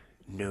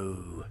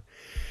 no,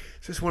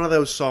 it's just one of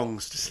those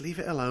songs. Just leave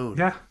it alone.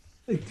 Yeah,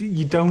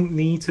 you don't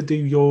need to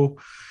do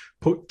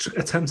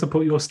attempt to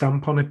put your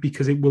stamp on it,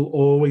 because it will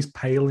always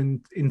pale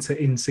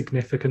into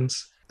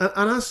insignificance.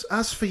 And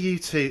as for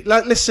U2,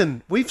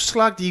 listen, we've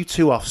slagged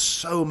U2 off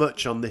so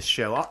much on this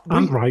show.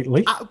 And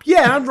rightly.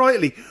 Yeah, and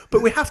rightly.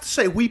 But we have to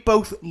say, we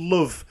both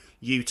love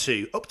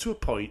U2 up to a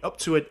point, up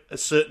to a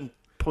certain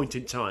point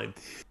in time.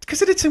 Because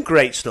they did some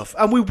great stuff.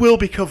 And we will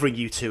be covering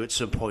U2 at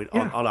some point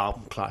on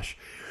Album Clash.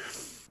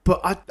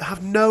 But I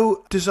have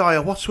no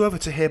desire whatsoever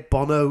to hear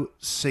Bono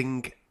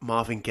sing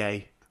Marvin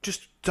Gaye.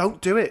 Just don't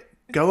do it.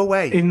 Go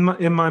away. In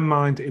my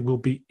mind, it will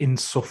be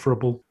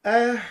insufferable.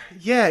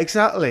 Yeah,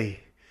 exactly.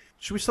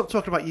 Should we stop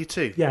talking about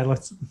U2? Yeah,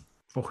 let's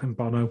fucking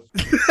Bono.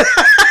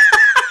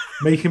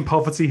 Making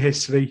poverty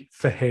history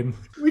for him.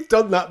 We've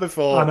done that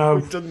before. I know.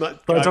 We've done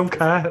that. But I don't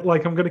care. I'm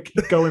going to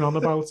keep going on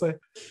about it.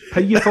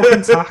 Pay your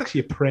fucking tax,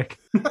 you prick.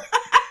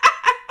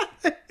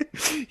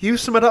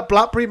 Use some of that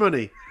BlackBerry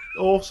money.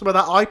 Or some of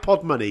that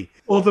iPod money.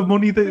 Or the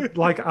money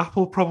that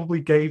Apple probably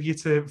gave you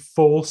to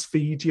force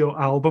feed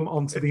your album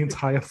onto the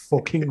entire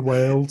fucking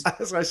world.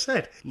 As I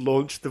said,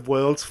 launch the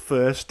world's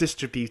first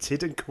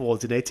distributed and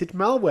coordinated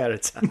malware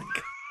attack.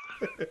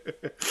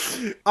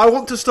 I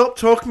want to stop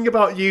talking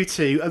about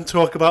U2 and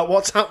talk about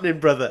What's Happening,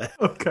 Brother.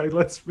 Okay,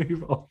 let's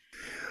move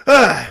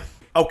on.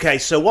 Okay,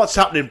 so What's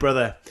Happening,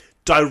 Brother?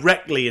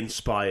 Directly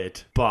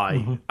inspired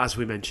by, as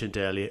we mentioned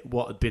earlier,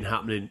 what had been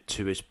happening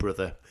to his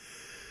brother.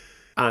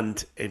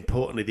 And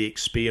importantly, the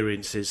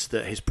experiences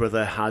that his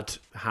brother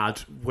had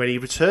when he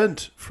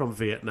returned from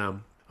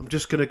Vietnam. I'm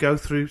just going to go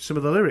through some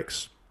of the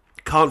lyrics.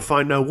 Can't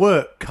find no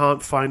work,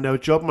 can't find no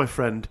job, my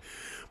friend.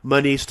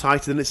 Money's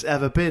tighter than it's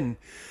ever been.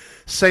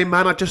 Say,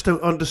 man, I just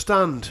don't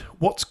understand.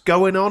 What's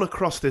going on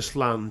across this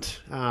land?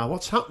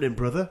 What's happening,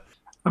 brother?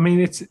 I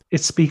mean,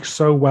 it speaks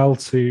so well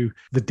to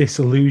the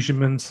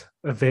disillusionment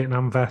of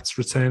Vietnam vets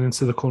returning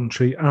to the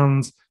country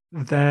and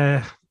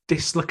their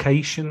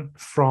dislocation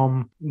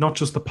from not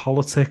just the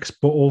politics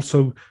but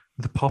also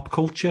the pop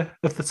culture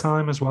of the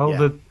time as well.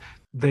 Yeah.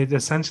 They'd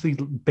essentially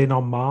been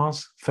on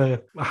Mars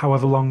for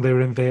however long they were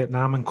in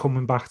Vietnam and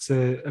coming back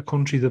to a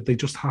country that they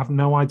just have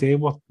no idea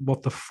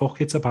what the fuck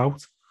it's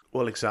about.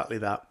 Well, exactly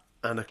that.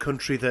 and a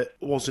country that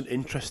wasn't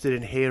interested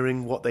in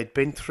hearing what they'd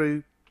been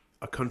through,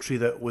 a country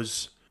that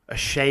was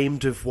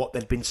ashamed of what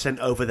they'd been sent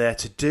over there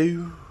to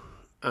do,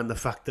 and the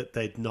fact that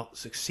they'd not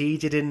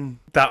succeeded in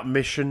that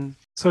mission.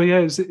 So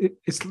yeah,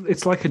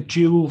 it's like a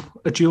dual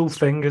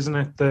thing, isn't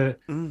it?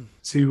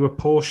 To a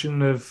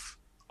portion of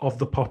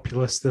the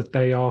populace that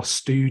they are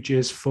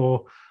stooges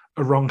for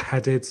a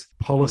wrong-headed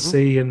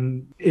policy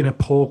and in a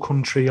poor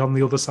country on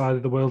the other side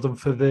of the world, and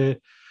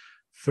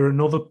for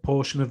another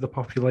portion of the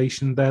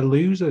population, they're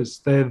losers.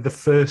 They're the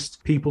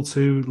first people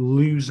to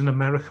lose an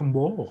American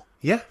war.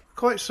 Yeah,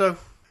 quite so.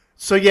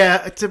 So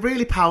yeah, it's a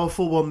really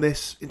powerful one,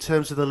 this, in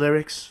terms of the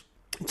lyrics.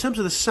 In terms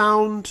of the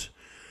sound,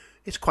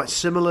 it's quite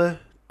similar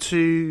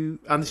to,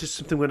 and this is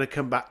something we're going to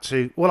come back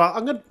to.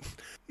 Well,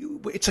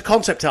 it's a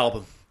concept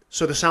album,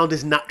 so the sound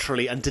is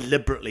naturally and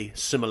deliberately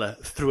similar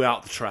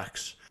throughout the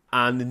tracks.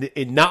 And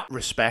in that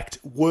respect,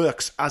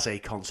 works as a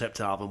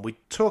concept album. We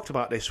talked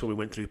about this when we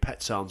went through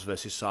Pet Sounds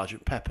versus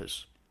Sgt.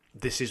 Pepper's.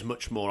 This is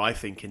much more, I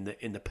think, in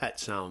the Pet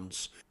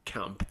Sounds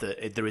camp,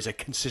 that there is a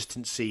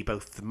consistency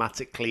both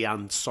thematically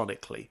and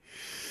sonically.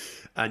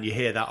 And you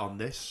hear that on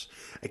this.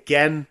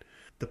 Again,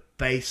 the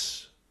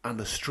bass and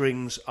the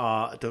strings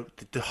are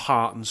the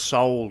heart and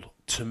soul,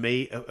 to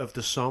me, of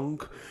the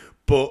song,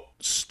 but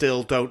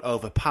still don't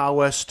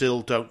overpower,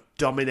 still don't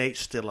dominate,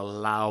 still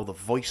allow the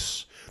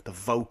voice, the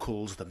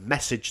vocals, the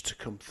message to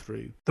come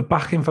through. The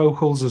backing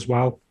vocals as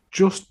well,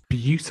 just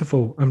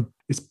beautiful, and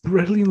it's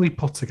brilliantly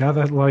put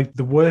together. Like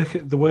the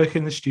work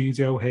in the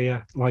studio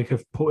here, like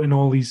of putting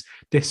all these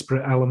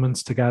disparate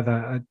elements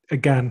together.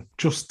 Again,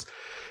 just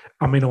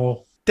I'm in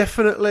awe.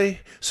 Definitely.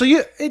 So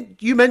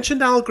you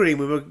mentioned Al Green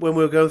when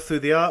we were going through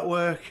the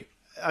artwork,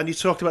 and you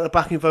talked about the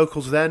backing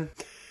vocals then.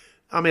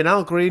 I mean,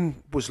 Al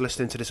Green was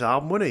listening to this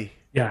album, wasn't he?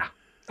 Yeah.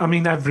 I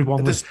mean,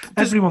 everyone listened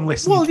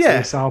to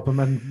this album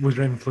and was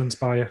influenced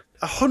by it.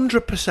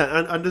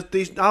 100%.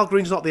 And Al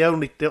Green's not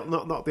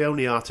the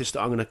only artist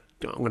that I'm gonna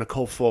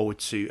call forward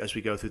to as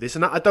we go through this.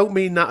 And I don't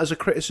mean that as a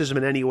criticism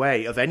in any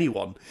way of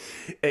anyone.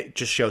 It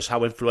just shows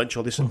how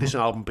influential this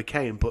album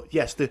became. But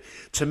yes,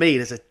 to me,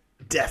 there's a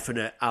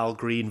definite Al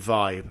Green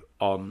vibe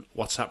on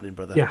What's Happening,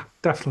 Brother. Yeah,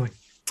 definitely.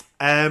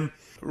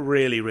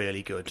 Really,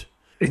 really good.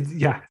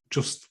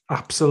 Just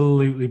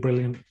absolutely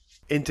brilliant.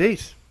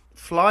 Indeed.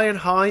 Flying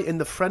high in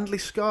the friendly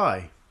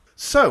sky.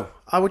 So,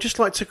 I would just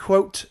like to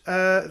quote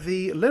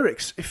the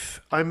lyrics,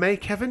 if I may,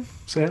 Kevin.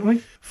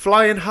 Certainly.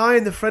 Flying high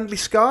in the friendly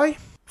sky,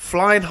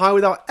 flying high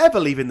without ever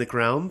leaving the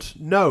ground.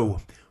 No,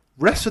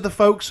 rest of the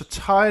folks are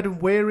tired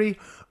and weary,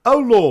 oh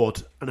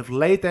Lord, and have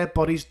laid their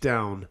bodies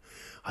down.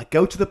 I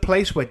go to the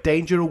place where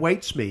danger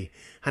awaits me,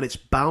 and it's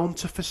bound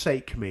to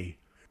forsake me.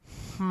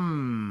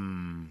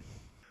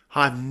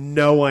 I have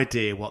no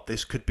idea what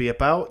this could be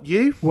about.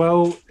 You?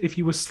 Well, if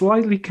you were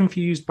slightly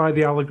confused by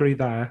the allegory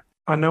there,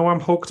 I know I'm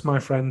hooked, my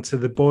friend, to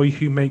the boy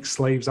who makes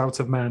slaves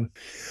out of men.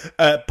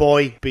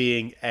 Boy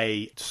being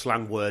a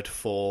slang word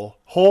for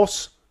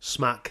horse,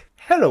 smack,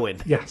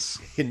 heroin. Yes.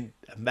 In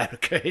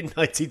America in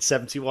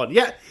 1971.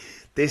 Yeah,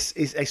 this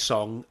is a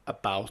song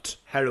about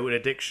heroin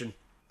addiction.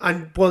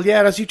 And, well,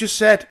 yeah, as you just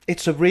said,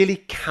 it's a really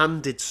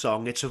candid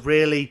song. It's a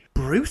really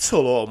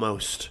brutal,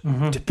 almost,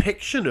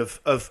 depiction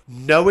of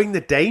knowing the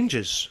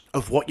dangers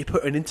of what you're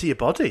putting into your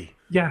body.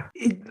 Yeah.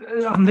 We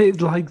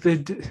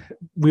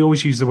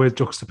always use the word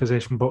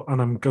juxtaposition,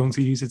 and I'm going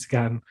to use it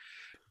again,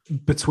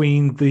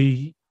 between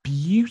the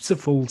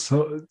beautiful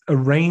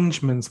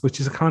arrangements,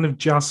 which is a kind of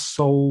jazz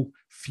soul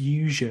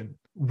fusion,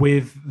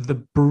 with the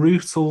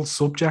brutal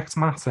subject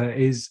matter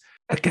is,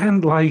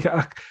 again, like...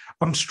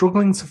 I'm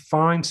struggling to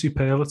find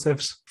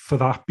superlatives for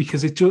that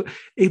because it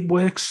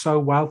works so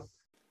well.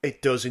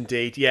 It does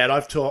indeed, yeah. And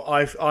I've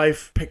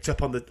picked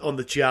up on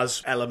the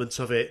jazz elements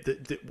of it.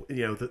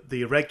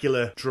 The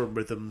irregular drum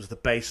rhythms, the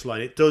bass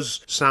line. It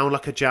does sound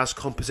like a jazz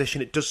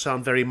composition. It does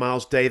sound very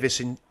Miles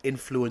Davis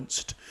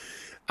influenced,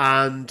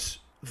 and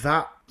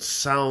that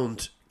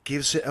sound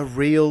gives it a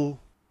real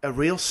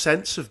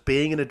sense of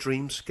being in a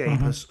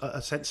dreamscape,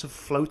 a sense of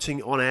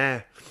floating on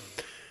air.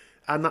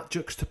 And that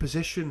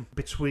juxtaposition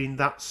between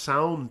that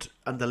sound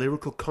and the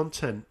lyrical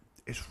content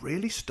is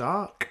really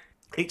stark.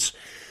 It's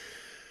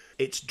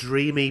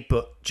dreamy,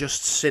 but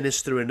just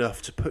sinister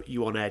enough to put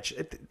you on edge.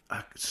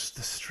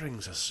 The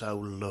strings are so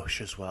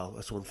lush as well.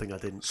 That's one thing I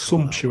didn't.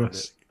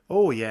 Sumptuous.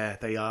 Oh yeah,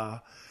 they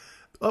are.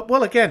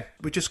 Well, again,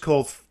 we just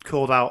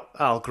called out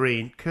Al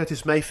Green,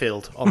 Curtis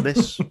Mayfield on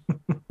this.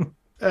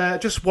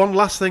 Just one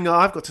last thing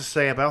I've got to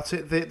say about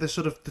it: the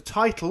sort of the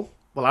title,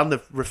 and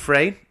the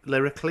refrain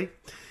lyrically,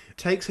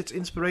 takes its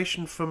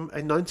inspiration from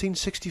a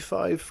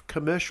 1965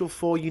 commercial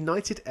for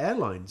United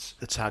Airlines,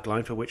 the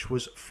tagline for which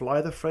was "Fly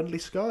the Friendly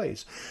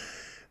Skies,"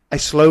 a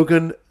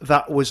slogan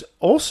that was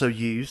also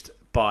used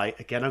by,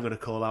 again, I'm going to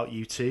call out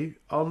U2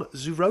 on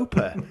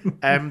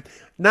Zooropa.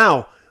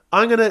 Now,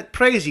 I'm going to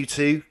praise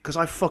U2 because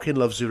I fucking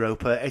love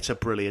Zooropa. It's a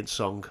brilliant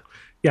song.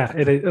 Yeah,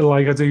 it is.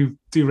 Like, I do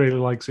really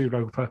like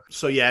Zooropa.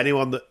 So yeah,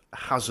 anyone that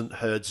hasn't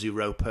heard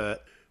Zooropa,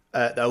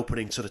 The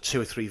opening sort of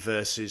 2 or 3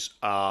 verses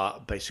are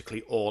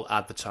basically all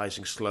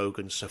advertising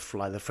slogans. So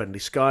Fly the Friendly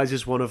Skies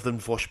is one of them.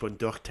 Vorsprung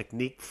durch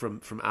Technik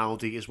from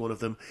Audi is one of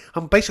them.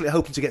 I'm basically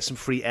hoping to get some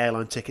free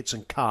airline tickets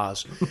and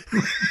cars.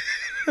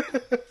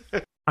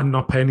 And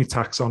not pay any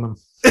tax on them.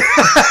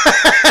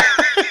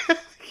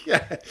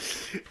 Yeah.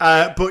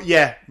 But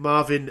yeah,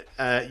 Marvin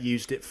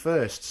used it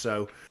first.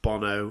 So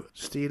Bono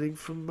stealing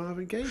from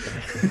Marvin Gaye.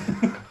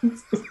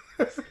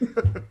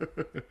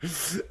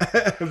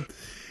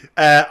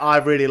 I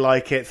really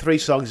like it. 3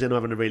 songs in, I'm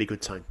having a really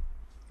good time.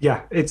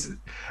 Yeah, it's.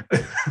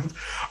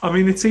 I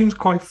mean, it seems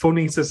quite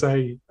funny to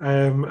say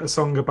a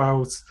song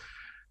about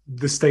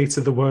the state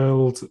of the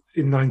world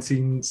in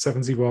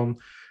 1971,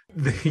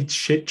 the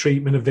shit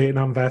treatment of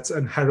Vietnam vets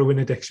and heroin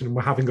addiction, and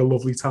we're having a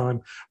lovely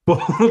time.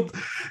 But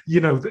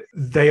you know,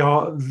 they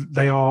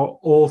are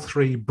all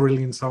 3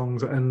 brilliant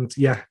songs, and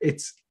yeah,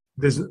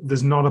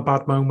 there's not a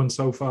bad moment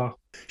so far.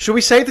 Shall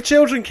we save the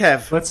children,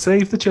 Kev? Let's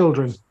save the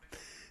children.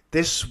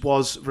 This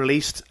was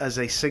released as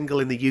a single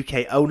in the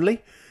UK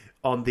only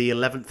on the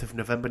 11th of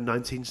November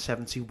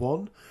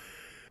 1971.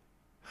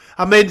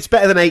 I mean, it's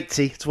better than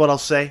 80, it's what I'll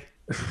say.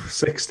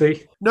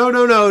 60?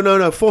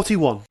 No,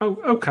 41. Oh,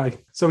 okay.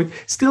 So it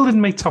still didn't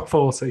make top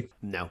 40?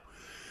 No.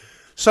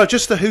 So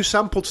just the Who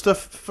sampled stuff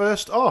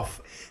first off.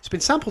 It's been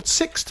sampled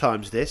 6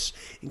 times, this,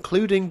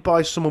 including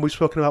by someone we've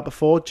spoken about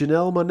before,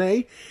 Janelle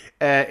Monáe,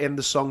 in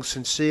the song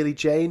Sincerely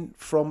Jane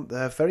from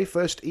their very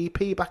first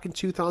EP back in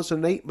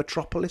 2008,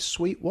 Metropolis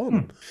Suite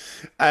 1.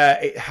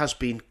 It has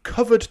been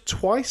covered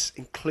twice,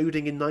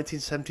 including in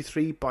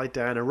 1973 by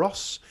Diana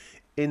Ross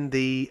in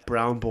the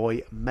Brown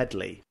Boy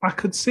medley. I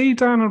could see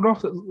Diana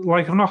Ross,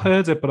 like I've not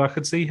heard it, but I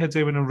could see her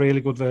doing a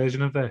really good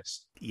version of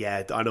this.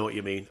 Yeah, I know what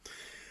you mean.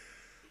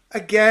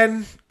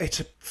 Again,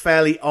 it's a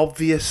fairly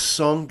obvious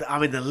song. I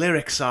mean, the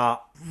lyrics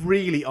are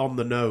really on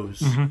the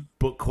nose,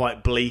 but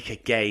quite bleak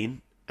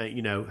again.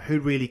 You know, who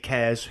really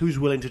cares? Who's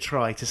willing to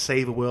try to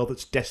save a world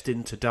that's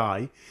destined to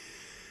die?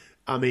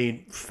 I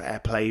mean, fair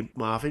play,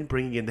 Marvin,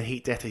 bringing in the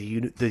heat death of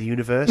the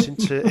universe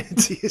into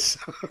your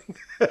song.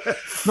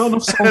 Not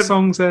enough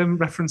songs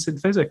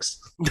referencing physics.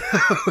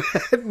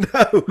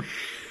 No.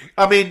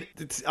 I mean,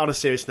 on a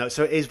serious note,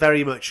 so it is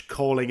very much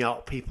calling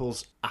out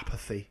people's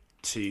apathy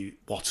to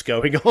what's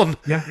going on.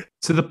 Yeah,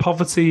 to the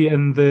poverty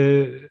and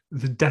the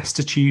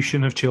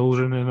destitution of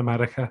children in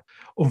America.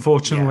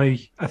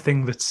 Unfortunately, a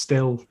thing that's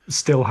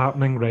still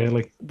happening,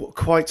 really.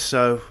 Quite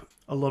so.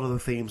 A lot of the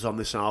themes on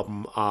this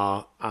album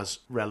are as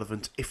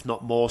relevant, if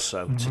not more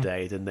so,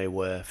 today than they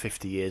were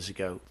 50 years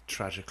ago,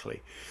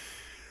 tragically.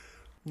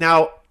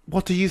 Now,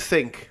 what do you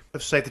think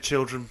of Save the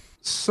Children?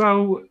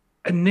 So,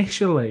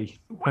 initially,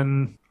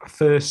 when I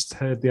first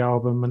heard the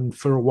album, and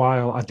for a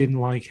while I didn't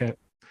like it,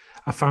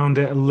 I found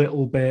it a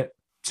little bit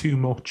too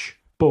much.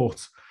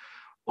 But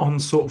on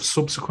sort of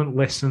subsequent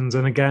listens,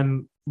 and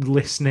again,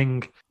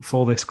 listening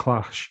for this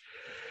clash,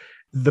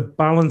 the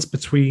balance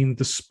between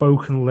the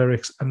spoken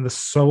lyrics and the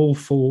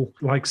soulful,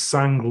 like,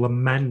 sang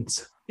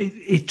lament,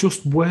 it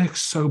just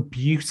works so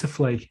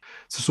beautifully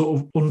to sort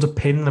of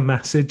underpin the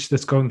message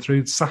that's going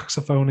through. The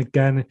saxophone,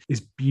 again,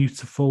 is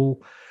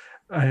beautiful.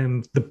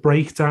 The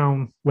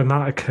breakdown, when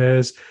that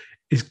occurs,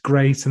 is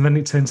great, and then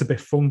it turns a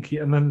bit funky,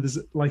 and then there's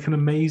like an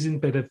amazing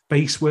bit of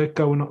bass work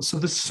going on. So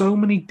there's so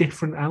many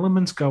different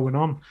elements going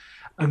on,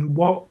 and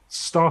what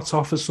starts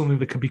off as something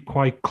that can be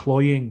quite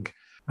cloying,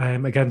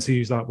 again, to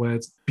use that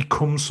word,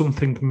 becomes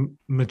something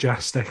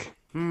majestic.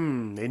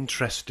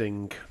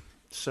 Interesting.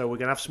 So we're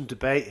going to have some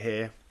debate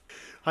here.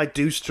 I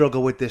do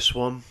struggle with this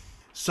one.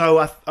 So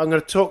I'm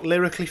going to talk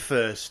lyrically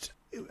first.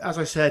 As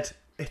I said,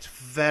 it's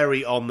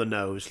very on the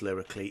nose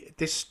lyrically.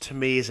 This, to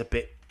me, is a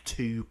bit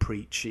too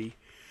preachy.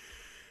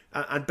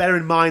 And bear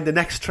in mind, the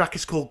next track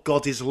is called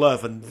God is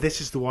Love, and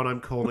this is the one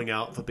I'm calling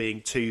out for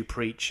being too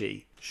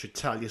preachy. Should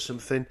tell you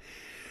something.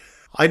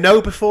 I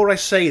know before I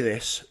say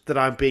this that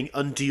I'm being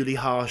unduly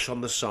harsh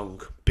on the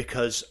song,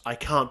 because I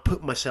can't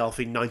put myself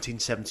in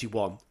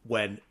 1971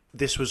 when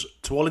this was,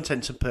 to all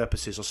intents and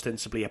purposes,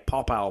 ostensibly a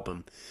pop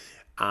album,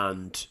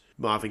 and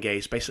Marvin Gaye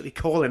is basically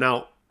calling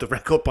out the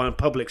record buying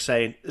public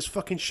saying, there's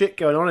fucking shit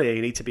going on here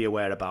you need to be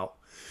aware about.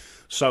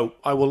 So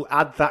I will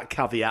add that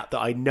caveat that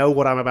I know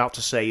what I'm about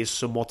to say is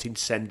somewhat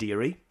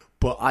incendiary,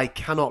 but I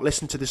cannot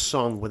listen to this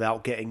song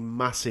without getting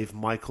massive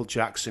Michael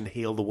Jackson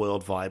Heal the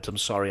World vibes. I'm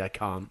sorry, I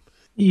can't.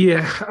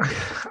 Yeah,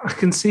 I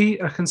can see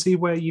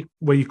where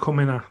you're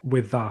coming at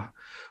with that,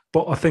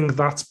 but I think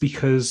that's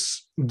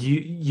because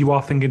you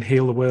are thinking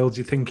Heal the World,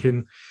 you're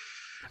thinking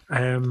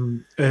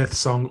Earth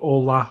Song,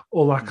 all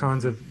that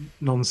kind of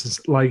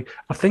nonsense. Like,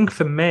 I think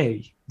for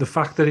me, the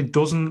fact that it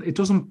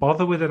doesn't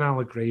bother with an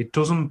allegory, it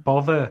doesn't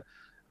bother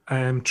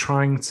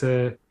trying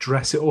to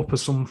dress it up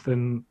as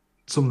something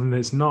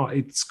that's not.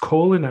 It's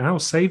calling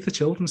out, save the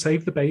children,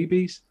 save the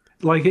babies.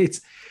 Like,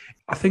 it's,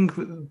 I think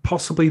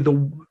possibly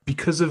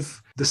because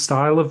of the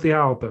style of the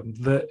album,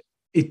 that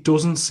it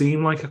doesn't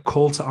seem like a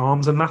call to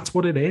arms, and that's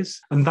what it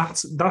is. And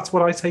that's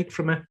what I take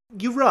from it.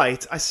 You're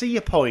right. I see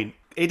your point.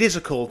 It is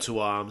a call to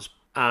arms,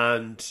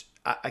 and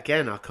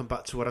again, I'll come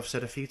back to what I've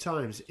said a few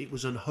times. It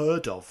was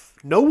unheard of.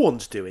 No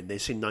one's doing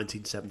this in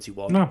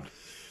 1971. No.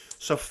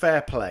 So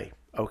fair play.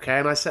 Okay,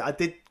 and I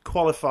did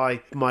qualify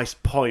my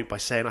point by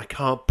saying I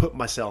can't put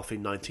myself in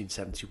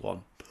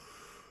 1971.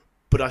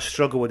 But I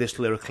struggle with this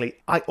lyrically.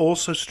 I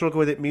also struggle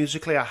with it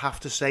musically, I have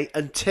to say,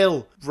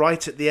 until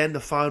right at the end, the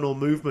final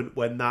movement,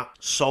 when that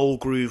soul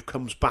groove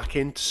comes back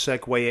in to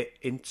segue it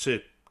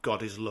into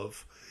God is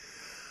Love.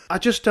 I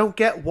just don't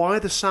get why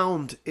the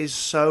sound is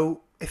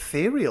so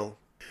ethereal.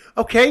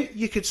 Okay,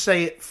 you could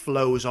say it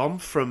flows on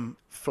from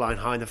Flying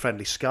High in the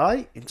Friendly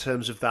Sky in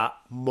terms of that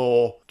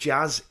more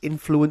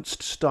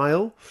jazz-influenced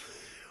style,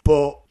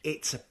 but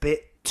it's a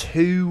bit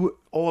too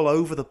all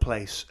over the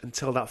place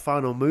until that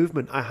final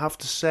movement. I have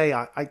to say,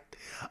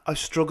 I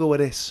struggle with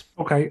this.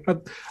 Okay,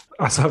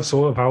 as I've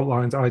sort of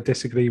outlined, I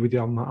disagree with you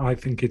on that. I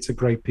think it's a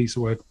great piece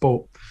of work,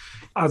 but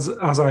as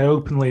I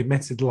openly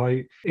admitted,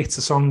 like, it's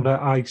a song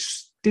that I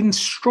didn't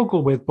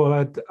struggle with,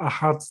 but I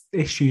had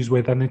issues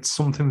with, and it's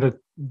something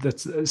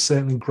that's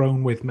certainly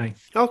grown with me.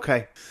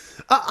 Okay,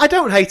 I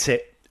don't hate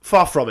it.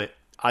 Far from it.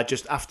 I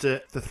just,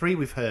 after the three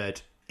we've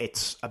heard,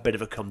 it's a bit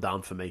of a come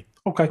down for me.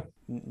 Okay.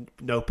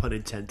 No pun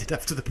intended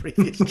after the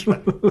previous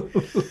track.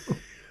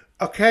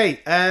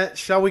 Okay,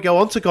 shall we go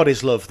on to God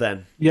is Love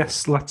then?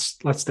 Yes, let's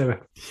do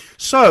it.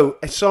 So,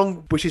 a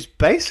song which is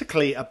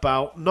basically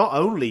about not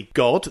only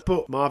God,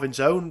 but Marvin's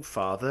own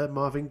father,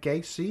 Marvin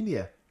Gaye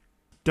Sr.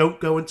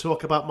 Don't go and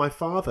talk about my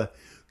father.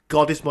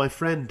 God is my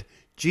friend.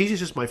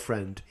 Jesus is my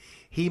friend.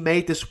 He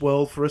made this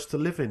world for us to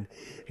live in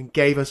and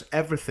gave us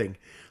everything.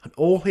 And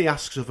all he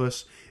asks of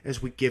us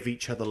is we give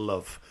each other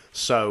love.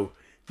 So,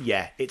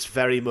 yeah, it's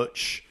very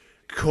much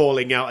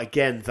calling out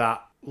again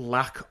that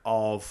lack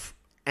of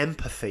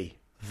empathy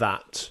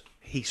that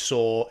he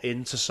saw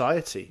in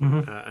society.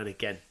 And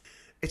again,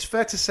 it's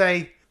fair to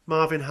say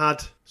Marvin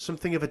had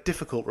something of a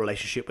difficult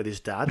relationship with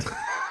his dad.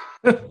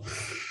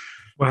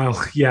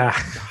 Well, yeah.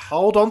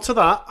 Hold on to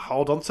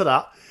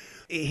that.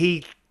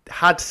 He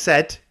had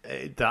said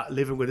that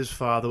living with his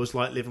father was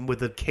like living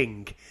with a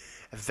king.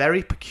 A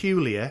very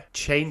peculiar,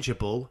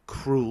 changeable,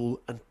 cruel,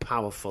 and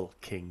powerful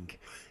king.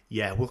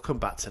 Yeah, we'll come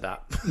back to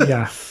that.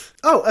 Yeah.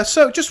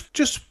 So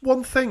just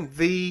one thing.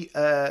 The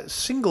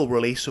single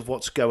release of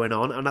What's Going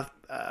On, and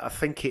I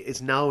think it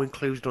is now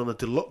included on the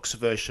deluxe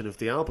version of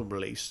the album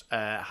release,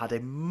 had a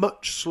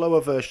much slower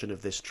version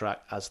of this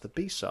track as the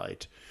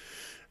B-side.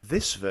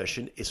 This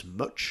version is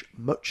much,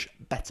 much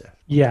better.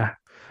 Yeah.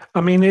 I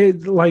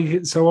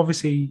mean, so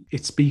obviously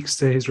it speaks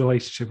to his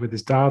relationship with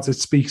his dad. It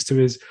speaks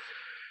to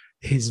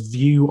his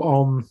view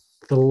on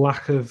the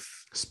lack of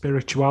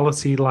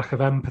spirituality, lack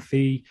of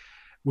empathy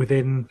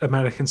within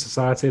American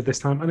society at this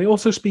time. And it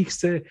also speaks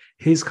to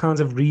his kind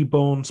of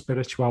reborn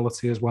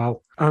spirituality as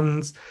well.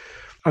 And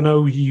I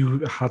know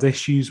you had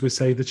issues with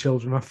Save the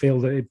Children. I feel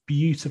that it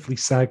beautifully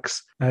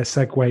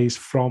segues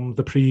from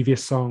the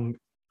previous song,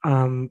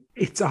 and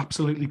it's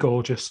absolutely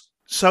gorgeous.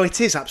 So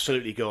it is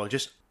absolutely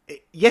gorgeous.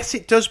 Yes,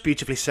 it does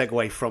beautifully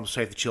segue from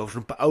Save the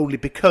Children, but only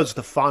because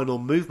the final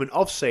movement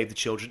of Save the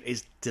Children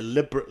is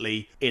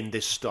deliberately in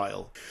this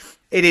style.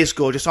 It is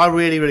gorgeous. I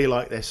really, really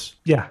like this.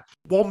 Yeah.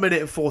 1 minute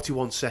and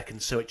 41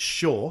 seconds, so it's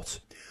short.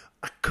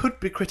 I could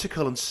be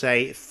critical and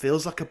say it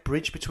feels like a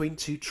bridge between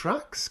two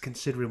tracks,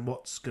 considering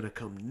what's going to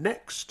come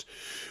next.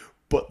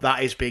 But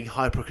that is being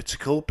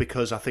hypercritical,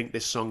 because I think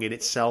this song in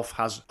itself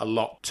has a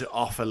lot to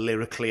offer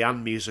lyrically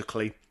and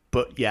musically.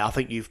 But yeah, I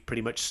think you've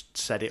pretty much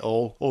said it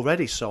all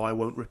already, so I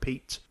won't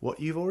repeat what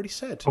you've already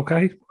said.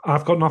 Okay,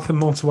 I've got nothing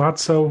more to add,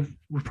 so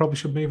we probably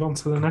should move on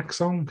to the next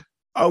song.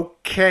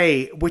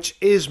 Okay, which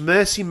is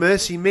Mercy,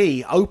 Mercy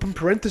Me, open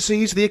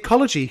parentheses, the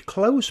ecology,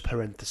 close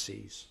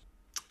parentheses.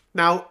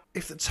 Now,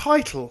 if the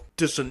title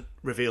doesn't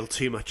reveal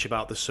too much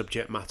about the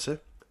subject matter,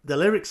 the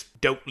lyrics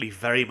don't leave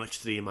very much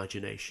to the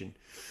imagination.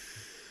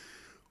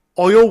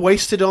 Oil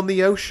wasted on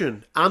the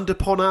ocean and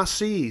upon our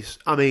seas.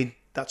 I mean,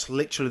 that's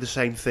literally the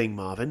same thing,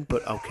 Marvin,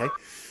 but okay.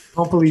 I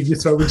can't believe you're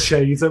throwing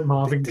shades at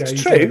Marvin Gaye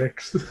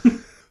lyrics.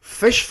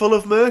 Fish full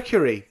of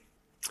mercury.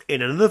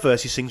 In another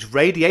verse, he sings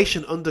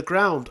radiation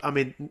underground. I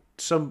mean,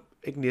 some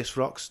igneous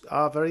rocks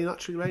are very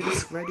naturally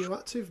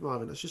radioactive,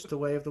 Marvin. That's just the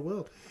way of the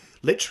world.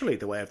 Literally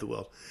the way of the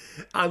world.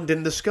 And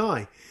in the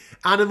sky.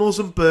 Animals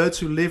and birds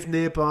who live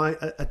nearby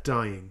are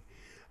dying.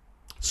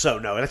 So,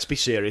 no, let's be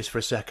serious for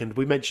a second.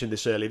 We mentioned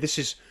this earlier. This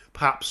is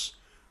perhaps...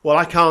 Well,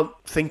 I can't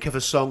think of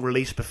a song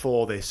released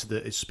before this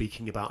that is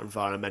speaking about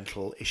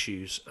environmental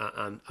issues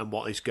and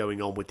what is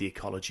going on with the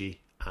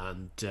ecology.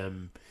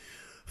 And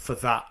for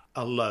that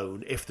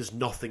alone, if there's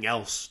nothing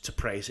else to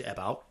praise it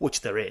about,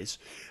 which there is,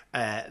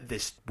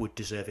 this would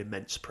deserve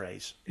immense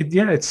praise.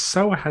 It's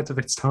so ahead of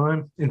its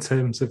time in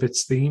terms of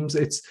its themes.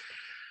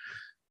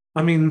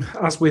 I mean,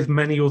 as with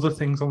many other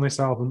things on this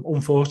album,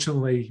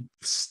 unfortunately,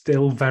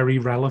 still very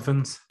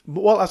relevant.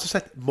 Well, as I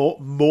said,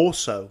 more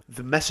so.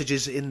 The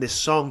messages in this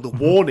song, the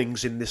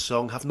warnings in this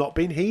song have not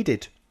been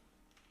heeded.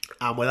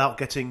 And without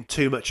getting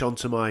too much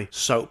onto my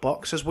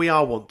soapbox, as we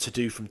are wont to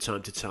do from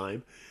time to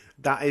time,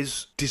 that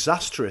is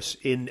disastrous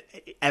in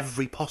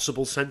every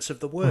possible sense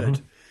of the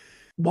word.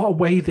 what a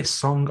way this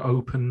song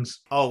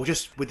opens. Oh,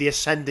 just with the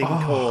ascending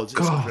chords.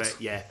 God. It's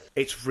great. Yeah,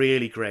 it's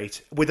really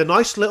great. With a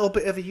nice little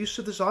bit of a use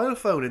of the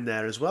xylophone in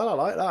there as well. I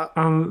like that.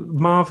 And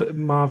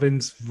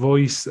Marvin's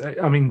voice,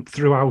 I mean,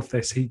 throughout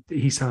this,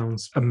 he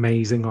sounds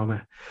amazing on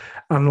it.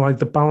 And like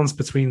the balance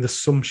between the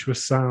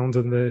sumptuous sound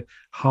and the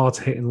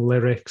hard-hitting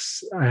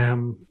lyrics.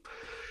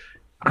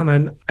 And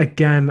then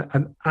again,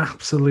 an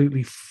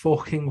absolutely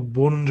fucking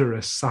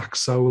wondrous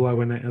sax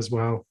solo in it as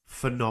well.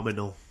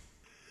 Phenomenal.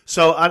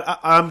 So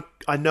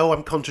I know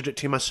I'm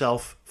contradicting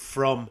myself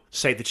from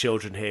Save the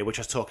Children here, which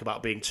I talk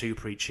about being too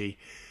preachy.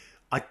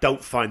 I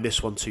don't find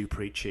this one too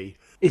preachy.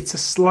 It's a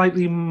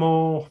slightly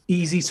more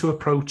easy to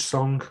approach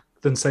song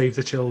than Save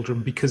the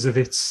Children because of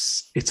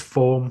its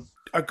form.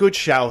 A good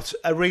shout.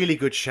 A really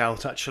good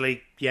shout,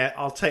 actually. Yeah,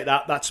 I'll take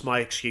that. That's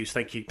my excuse.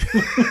 Thank you.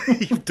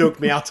 You've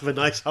dug me out of a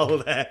nice hole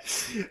there.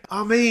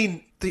 I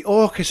mean, the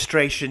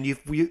orchestration,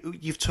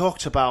 you've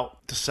talked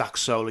about the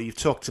sax solo, you've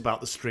talked about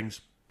the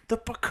strings. The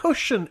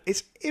percussion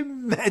is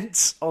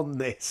immense on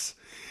this.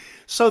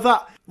 So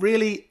that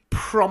really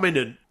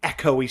prominent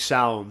echoey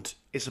sound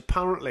is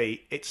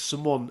apparently it's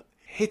someone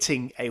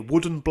hitting a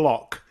wooden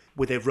block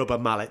with a rubber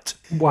mallet.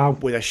 Wow.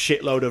 With a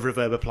shitload of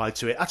reverb applied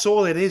to it. That's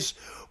all it is.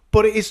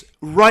 But it is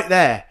right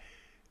there.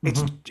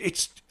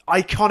 It's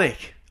iconic.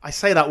 I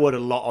say that word a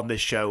lot on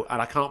this show,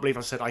 and I can't believe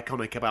I said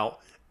iconic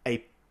about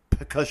a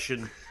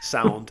percussion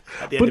sound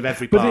at the end of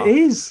every part. But it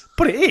is.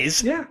 But it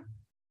is. Yeah.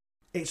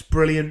 It's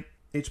brilliant.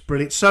 It's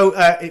brilliant. So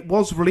it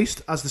was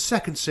released as the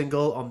second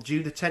single on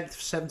June the 10th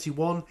of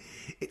 71.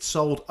 It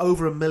sold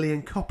over 1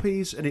 million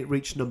copies, and it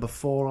reached number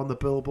 4 on the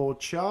Billboard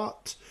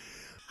chart.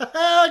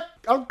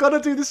 I'm going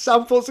to do the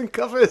samples and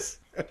covers.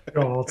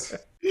 God.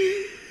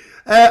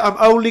 I'm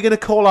only going to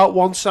call out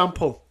one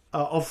sample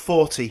of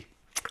 40,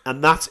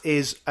 and that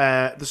is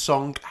the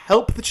song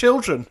Help the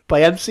Children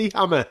by MC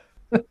Hammer.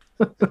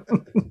 At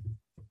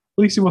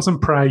least it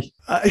wasn't Prey.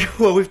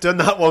 Well, we've done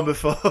that one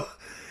before.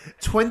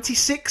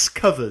 26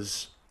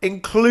 covers,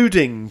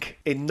 including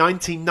in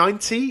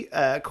 1990,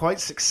 quite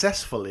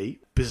successly,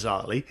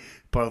 bizarrely,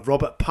 by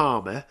Robert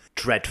Palmer,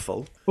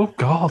 Dreadful. Oh,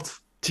 God.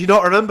 Do you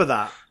not remember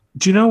that?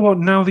 Do you know what?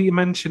 Now that you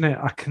mention it,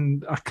 I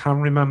can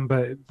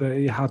remember that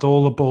he had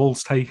all the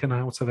balls taken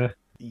out of it.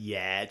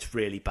 Yeah, it's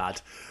really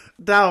bad.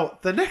 Now,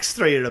 the next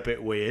 3 are a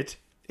bit weird.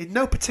 In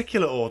no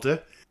particular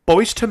order.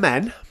 Boys to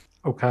Men.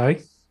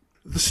 Okay.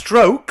 The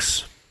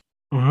Strokes.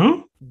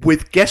 Uh-huh.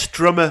 With guest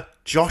drummer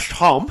Josh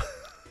Homme.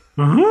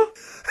 Uh-huh.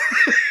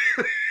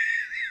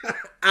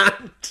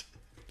 And,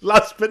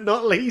 last but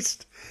not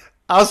least,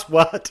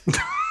 Aswad.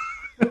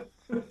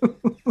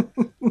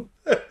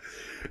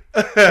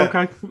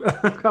 Okay.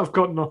 I've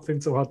got nothing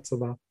to add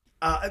to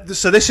that.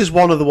 So this is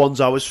one of the ones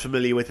I was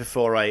familiar with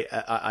before I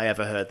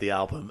ever heard the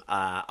album.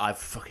 I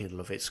fucking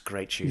love it. It's a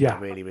great tune. Yeah. I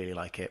really, really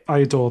like it. I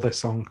adore this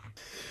song.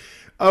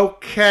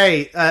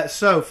 Okay,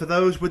 so for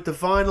those with the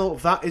vinyl,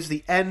 that is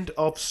the end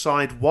of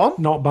side 1.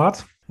 Not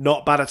bad.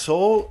 Not bad at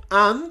all.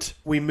 And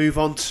we move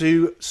on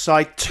to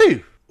side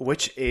 2,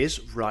 which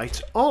is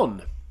Right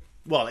On.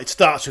 Well, it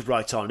starts with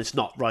Right On. It's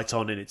not Right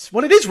On in its...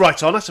 Well, it is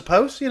Right On, I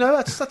suppose. You know,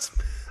 that's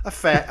a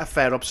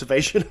fair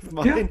observation of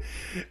mine.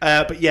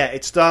 Yeah. But yeah,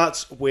 it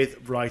starts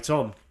with Right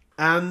On.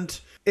 And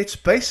it's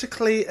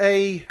basically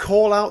a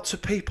call out to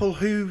people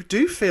who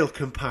do feel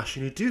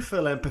compassion, who do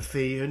feel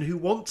empathy, and who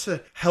want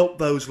to help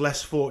those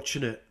less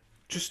fortunate.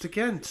 Just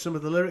again, some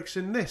of the lyrics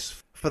in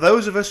this. For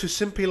those of us who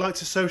simply like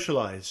to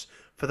socialise,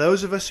 for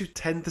those of us who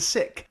tend the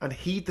sick and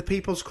heed the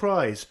people's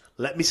cries,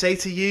 let me say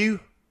to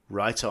you,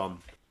 right on.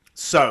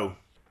 So,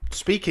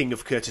 speaking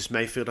of Curtis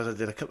Mayfield, as I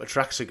did a couple of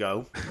tracks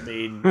ago, I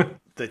mean,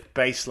 the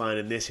bass line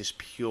in this is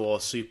pure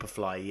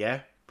Superfly,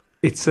 yeah?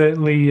 It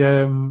certainly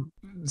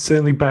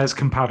bears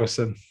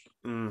comparison.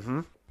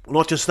 Mm-hmm.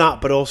 Not just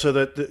that, but also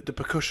the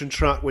percussion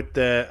track with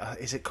the,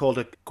 is it called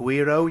a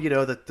guiro? You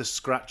know, the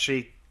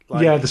scratchy...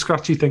 Yeah, the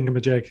scratchy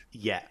thingamajig.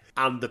 Yeah,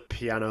 and the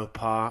piano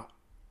part.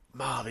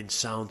 Marvin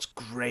sounds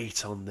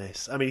great on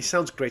this. I mean, he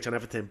sounds great on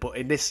everything, but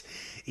in this,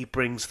 he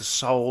brings the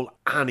soul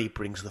and he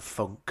brings the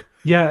funk.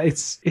 Yeah,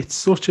 it's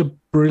such a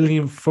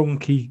brilliant,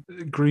 funky,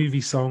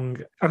 groovy song.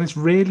 And it's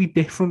really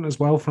different as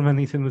well from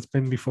anything that's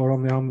been before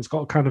on the album. It's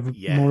got kind of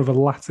more of a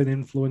Latin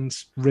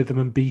influence, rhythm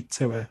and beat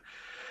to it.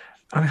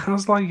 And it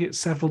has like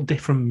several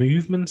different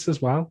movements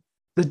as well.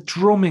 The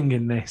drumming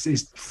in this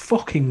is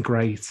fucking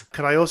great.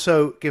 Can I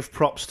also give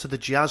props to the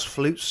jazz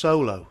flute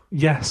solo?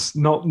 Yes,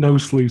 not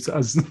nose flute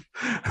as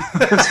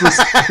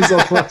was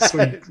on last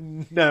week.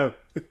 No.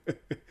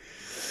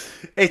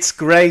 It's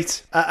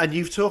great. And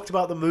you've talked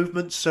about the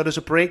movements. So there's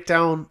a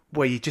breakdown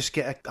where you just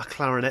get a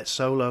clarinet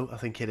solo, I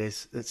think it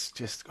is. It's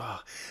just...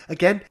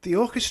 Again, the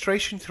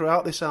orchestration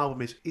throughout this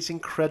album is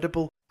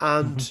incredible.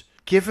 And...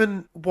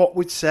 Given what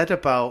we'd said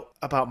about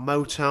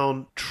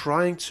Motown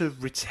trying to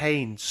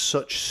retain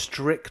such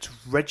strict,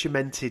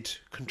 regimented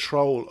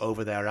control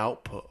over their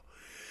output,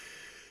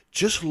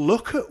 just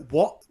look at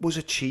what was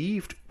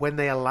achieved when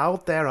they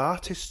allowed their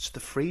artists the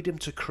freedom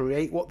to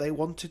create what they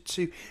wanted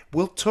to.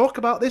 We'll talk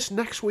about this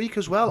next week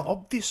as well,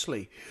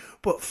 obviously.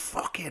 But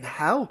fucking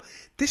hell,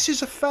 this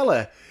is a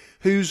fella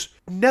who's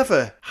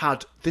never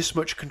had this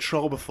much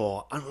control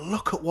before, and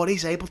look at what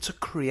he's able to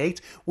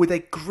create with a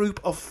group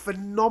of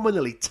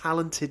phenomenally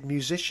talented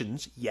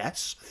musicians,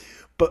 yes,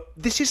 but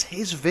this is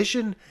his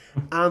vision,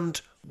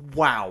 and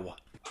wow.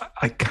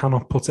 I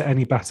cannot put it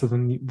any better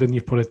than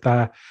you put it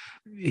there.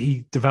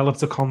 He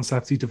developed a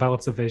concept, he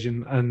developed a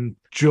vision, and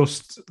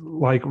just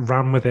like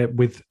ran with it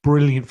with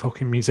brilliant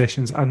fucking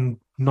musicians and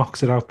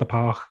knocks it out the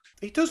park.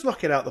 He does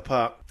knock it out the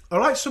park. All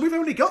right, so we've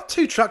only got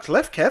 2 tracks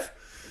left, Kev.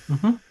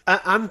 Mm-hmm.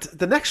 And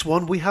the next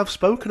one we have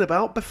spoken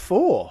about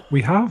before.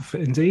 We have,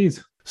 indeed.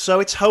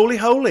 So it's Holy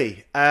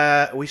Holy.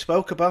 We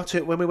spoke about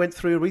it when we went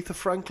through Aretha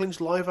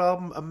Franklin's live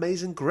album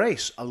Amazing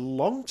Grace a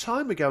long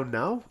time ago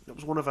now. It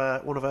was one of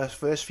our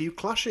first few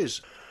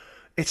clashes.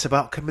 It's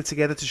about coming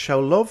together to show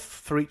love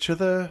for each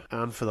other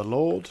and for the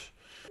Lord.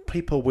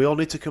 People, we all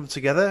need to come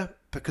together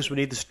because we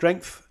need the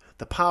strength,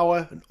 the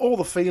power, and all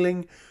the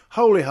feeling.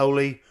 Holy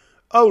Holy,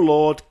 oh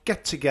Lord,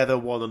 get together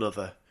one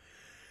another.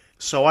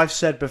 So I've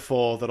said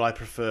before that I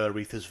prefer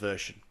Aretha's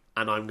version,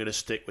 and I'm going to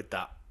stick with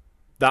that.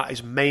 That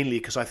is mainly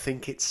because I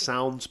think it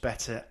sounds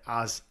better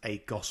as a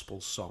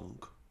gospel song.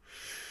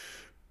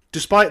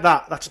 Despite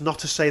that, that's not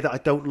to say that I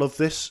don't love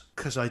this,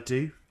 because I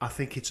do. I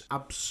think it's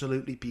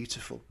absolutely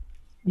beautiful.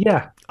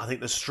 Yeah. I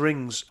think the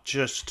strings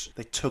just,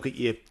 they tug at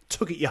your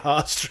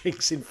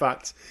heartstrings, in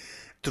fact.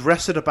 The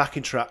rest of the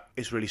backing track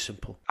is really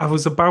simple. I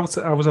was about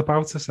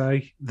to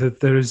say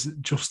that there is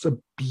just a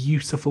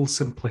beautiful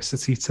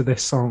simplicity to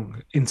this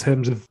song in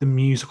terms of the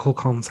musical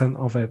content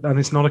of it. And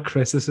it's not a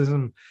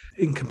criticism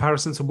in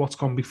comparison to what's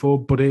gone before,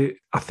 but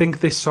I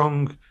think this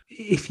song,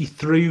 if you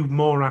threw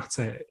more at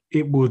it,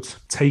 it would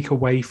take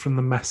away from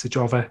the message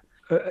of it.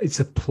 It's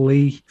a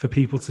plea for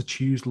people to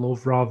choose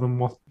love rather than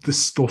what the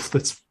stuff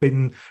that's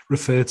been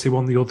referred to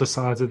on the other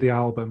side of the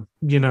album.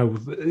 You know,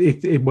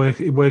 it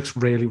works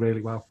really,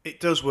 really well.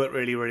 It does work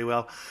really, really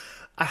well.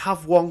 I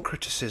have one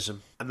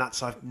criticism, and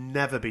that's I've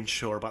never been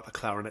sure about the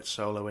clarinet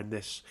solo in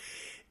this.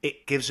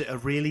 It gives it a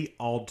really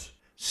odd,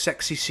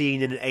 sexy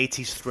scene in an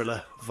 80s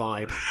thriller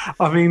vibe.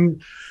 I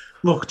mean,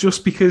 look,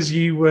 just because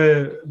you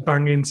were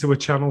banging to a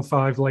Channel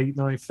 5 late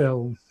night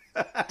film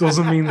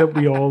doesn't mean that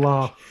we all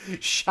are.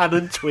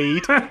 Shannon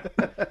Tweed.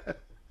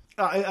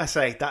 I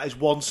say that is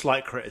one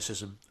slight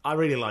criticism. I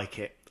really like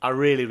it. I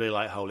really, really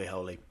like Holy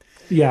Holy.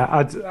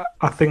 Yeah,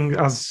 I think,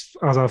 as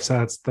I've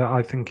said, that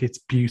I think it's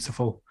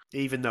beautiful.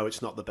 Even though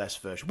it's not the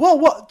best version.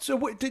 Well,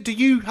 do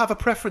you have a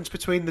preference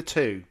between the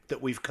two that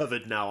we've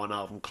covered now on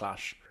Album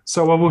Clash?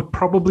 So I would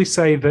probably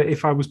say that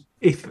if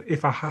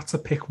I had to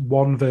pick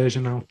one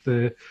version out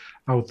the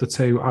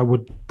two, I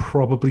would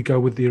probably go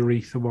with the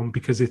Aretha one,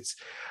 because it's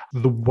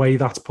the way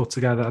that's put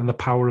together and the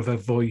power of her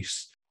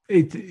voice.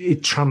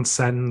 It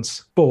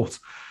transcends. But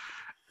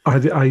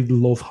I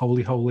love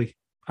Holy Holy,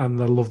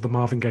 and I love the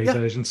Marvin Gaye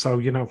version. So,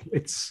 you know,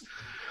 it's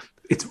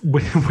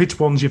which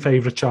one's your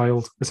favourite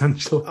child,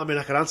 essentially? I mean,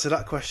 I can answer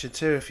that question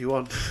too if you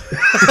want.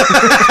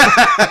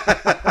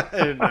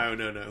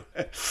 No.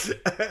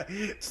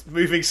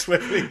 Moving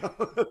swiftly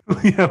on.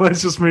 Yeah,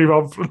 let's just move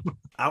on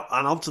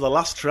And on to the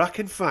last track,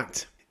 in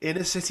fact.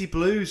 Inner City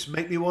Blues,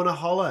 Make Me Wanna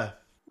Holler.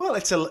 Well,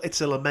 it's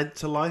a lament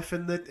to life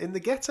in the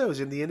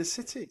ghettos, in the inner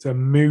city. It's a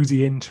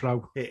moody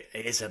intro. It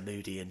is a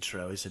moody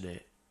intro, isn't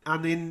it?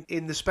 And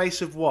in the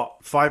space of,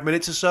 5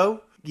 minutes or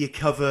so, you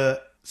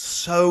cover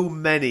so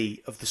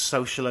many of the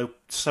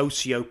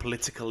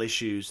socio-political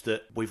issues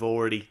that we've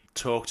already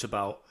talked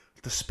about.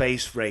 The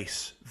space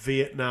race,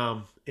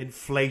 Vietnam,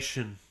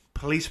 inflation,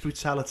 police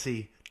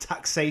brutality,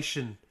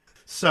 taxation.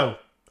 So,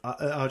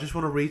 I just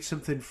want to read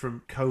something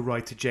from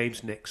co-writer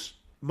James Nix.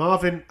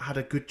 Marvin had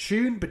a good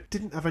tune, but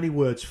didn't have any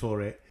words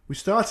for it. We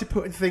started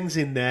putting things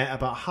in there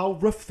about how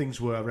rough things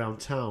were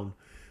around town.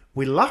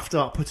 We laughed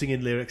at putting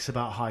in lyrics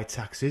about high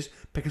taxes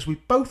because we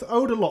both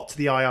owed a lot to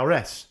the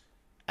IRS.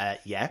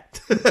 Yeah.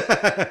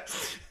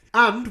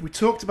 And we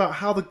talked about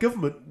how the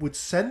government would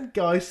send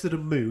guys to the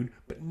moon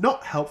but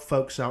not help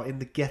folks out in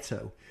the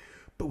ghetto.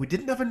 But we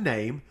didn't have a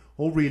name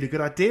or really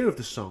good idea of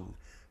the song.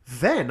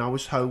 Then I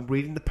was home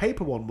reading the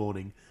paper one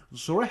morning and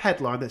saw a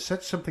headline that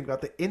said something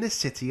about the inner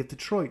city of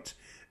Detroit.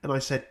 And I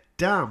said,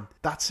 damn,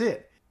 that's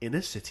it.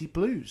 Inner City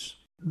Blues.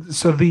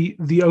 So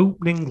the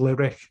opening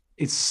lyric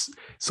is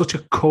such a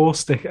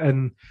caustic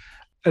and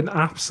an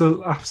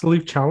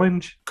absolute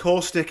challenge.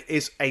 Caustic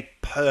is a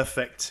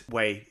perfect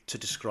way to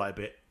describe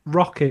it.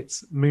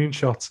 Rockets,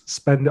 moonshots,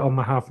 spend it on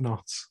the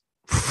have-nots.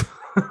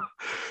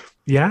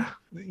 Yeah,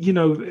 you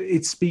know,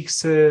 it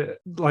speaks to,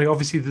 like,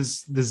 obviously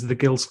there's the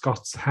Gil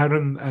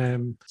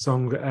Scott-Heron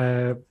song,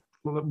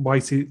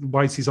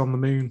 Whitey's on the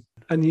Moon.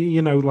 And,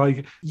 you know,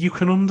 like, you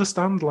can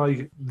understand,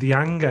 like, the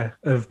anger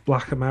of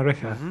Black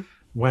America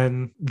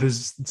when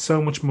there's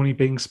so much money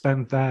being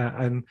spent there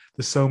and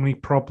there's so many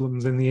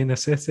problems in the inner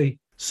city.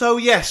 So,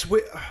 yes,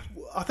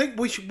 I think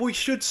we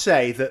should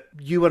say that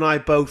you and I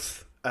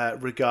both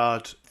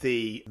regard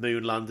the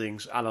moon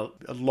landings and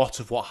a lot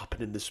of what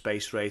happened in the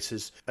space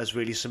race as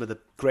really some of the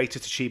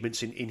greatest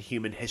achievements in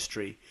human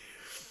history.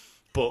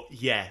 But,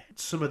 yeah,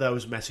 some of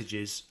those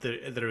messages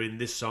that are in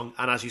this song,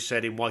 and as you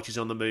said, in Whitey's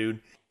on the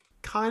Moon,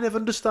 kind of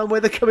understand where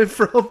they're coming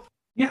from.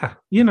 Yeah,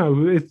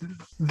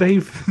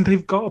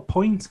 they've got a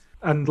point.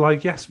 And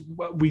like, yes,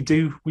 we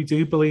do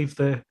believe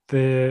the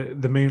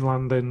moon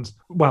landings.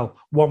 Well,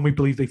 one, we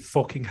believe they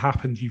fucking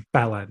happened. You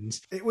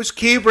bellends. It was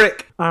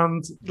Kubrick,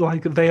 and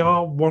like they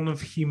are one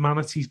of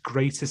humanity's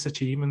greatest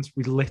achievements.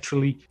 We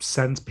literally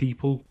sent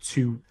people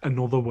to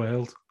another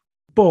world.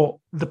 But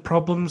the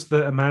problems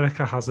that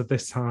America has at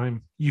this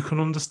time, you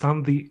can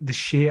understand the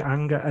sheer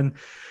anger and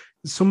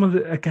some of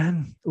the,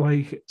 again,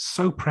 like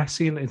so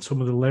prescient in some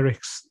of the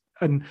lyrics.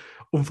 And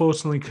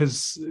unfortunately,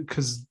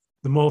 because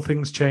the more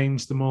things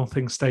change, the more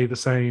things stay the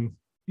same.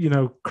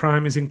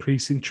 Crime is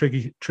increasing,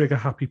 trigger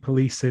happy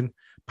policing,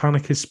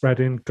 panic is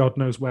spreading, God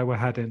knows where we're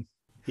heading.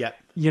 Yeah.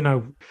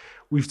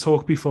 We've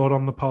talked before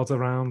on the pod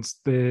around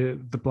the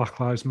Black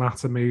Lives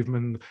Matter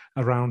movement,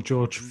 around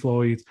George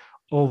Floyd,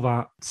 all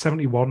that.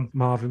 71,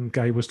 Marvin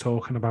Gaye was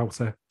talking about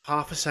it.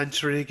 Half a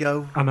century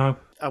ago. I know.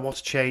 And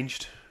what's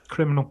changed?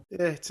 Criminal.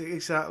 Yeah,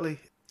 exactly.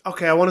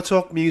 Okay, I want to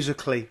talk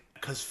musically,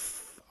 because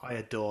I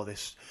adore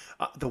this.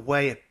 The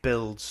way it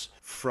builds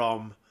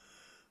from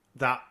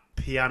that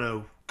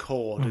piano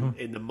chord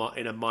in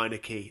a minor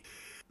key,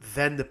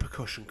 then the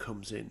percussion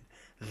comes in,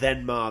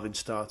 then Marvin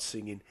starts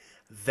singing,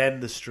 then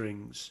the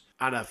strings,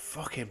 and a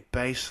fucking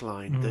bass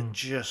line that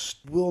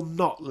just will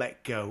not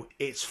let go.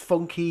 It's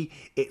funky,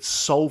 it's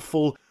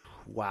soulful.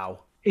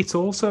 Wow. It's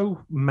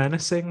also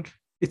menacing.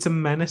 It's a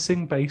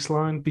menacing bass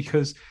line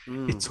because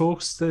it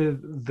talks to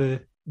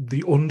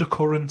the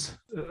undercurrent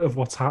of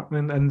what's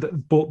happening,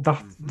 but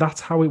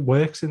that's how it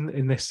works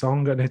in this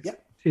song, and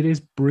it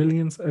is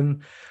brilliant.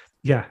 And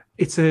yeah,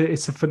 it's a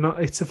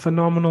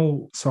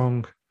phenomenal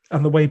song,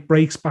 and the way it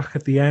breaks back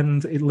at the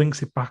end, it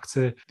links it back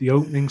to the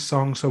opening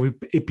song, so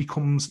it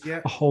becomes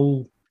a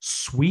whole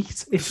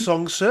suite.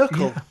 Song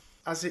circle,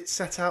 as it's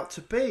set out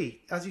to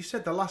be. As you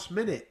said, the last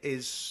minute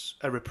is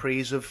a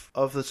reprise of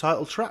the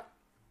title track.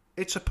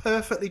 It's a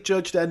perfectly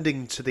judged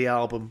ending to the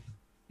album.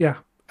 Yeah.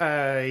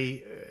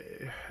 A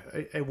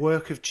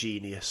work of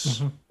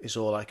genius is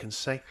all I can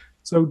say.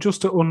 So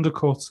just to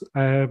undercut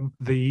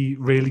the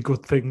really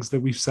good things that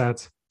we've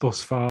said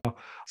thus far.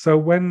 So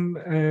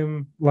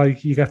when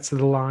you get to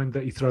the line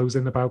that he throws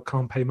in about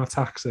can't pay my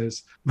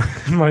taxes,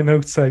 my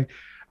notes say,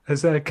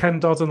 has Ken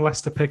Dodd and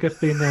Lester Pickett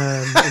been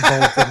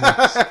involved in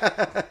this?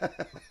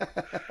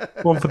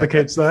 One for the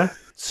kids there.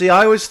 See,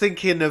 I was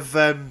thinking of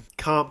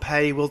can't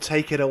pay, we'll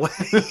take it away.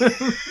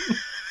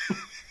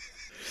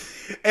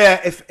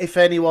 If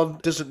anyone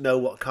doesn't know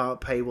what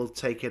Can't Pay, Will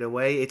Take It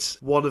Away, it's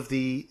one of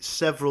the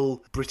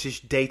several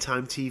British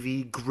daytime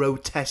TV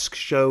grotesque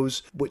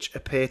shows which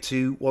appear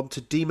to want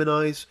to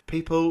demonise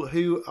people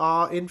who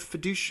are in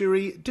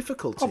fiduciary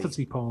difficulty.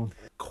 Poverty porn.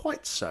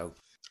 Quite so.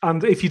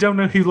 And if you don't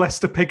know who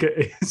Lester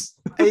Pickett is...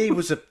 he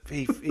was a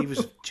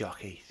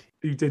jockey.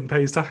 Who didn't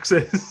pay his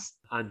taxes.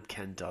 And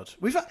Ken Dodd.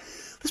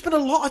 There's been a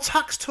lot of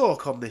tax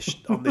talk on this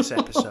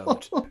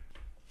episode.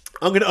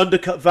 I'm going to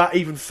undercut that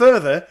even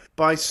further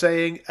by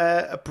saying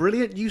a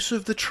brilliant use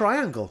of the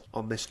triangle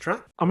on this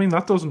track. I mean,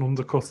 that doesn't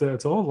undercut it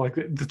at all. Like,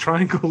 the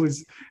triangle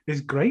is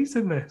great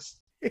in this.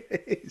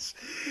 It is.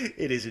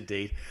 It is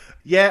indeed.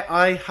 Yeah,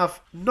 I have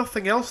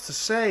nothing else to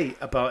say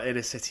about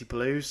Inner City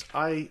Blues.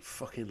 I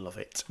fucking love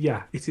it.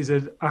 Yeah, it is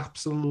an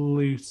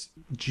absolute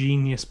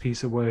genius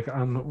piece of work,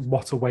 and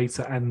what a way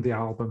to end the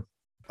album.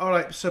 All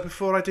right, so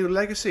before I do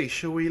Legacy,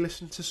 shall we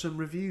listen to some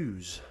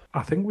reviews?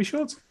 I think we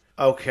should.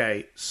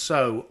 Okay,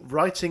 so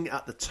writing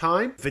at the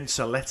time, Vince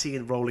Aletti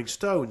in Rolling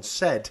Stone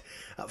said,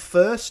 at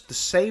first, the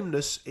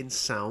sameness in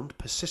sound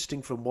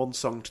persisting from one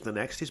song to the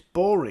next is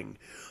boring,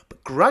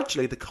 but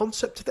gradually the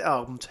concept of the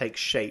album takes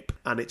shape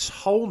and its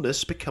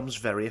wholeness becomes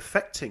very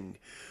affecting.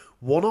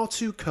 One or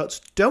two cuts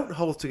don't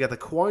hold together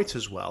quite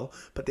as well,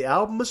 but the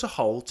album as a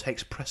whole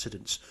takes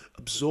precedence,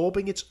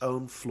 absorbing its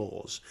own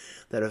flaws.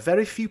 There are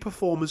very few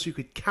performers who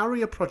could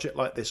carry a project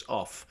like this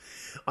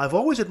off. I've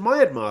always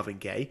admired Marvin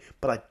Gaye,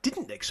 but I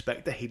didn't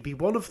expect that he'd be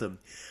one of them.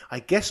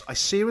 I guess I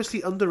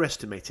seriously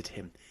underestimated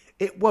him.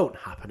 It won't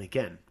happen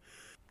again.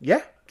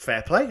 Yeah,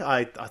 fair play.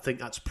 I think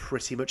that's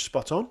pretty much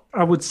spot on.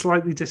 I would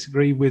slightly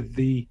disagree with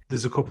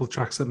there's a couple of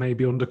tracks that may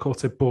be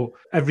undercut it, but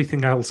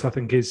everything else I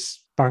think is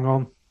bang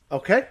on.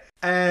 Okay.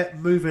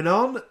 Moving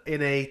on,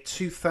 in a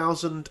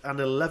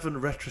 2011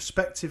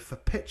 retrospective for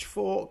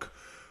Pitchfork,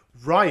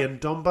 Ryan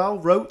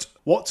Dombal wrote,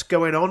 What's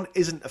Going On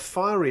isn't a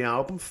fiery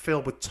album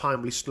filled with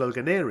timely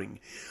sloganeering.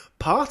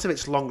 Part of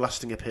its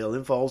long-lasting appeal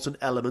involves an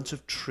element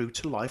of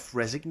true-to-life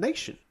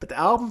resignation. But the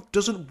album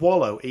doesn't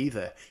wallow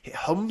either. It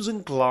hums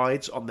and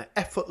glides on the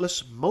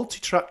effortless,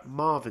 multi-track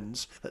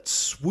Marvins that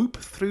swoop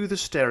through the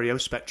stereo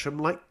spectrum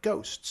like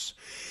ghosts.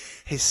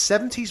 His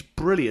 70s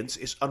brilliance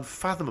is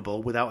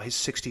unfathomable without his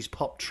 60s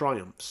pop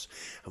triumphs.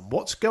 And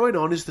What's Going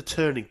On is the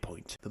turning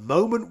point. The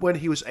moment when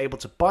he was able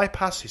to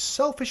bypass his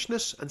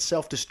selfishness and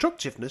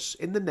self-destructiveness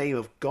in the name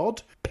of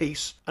God,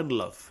 peace and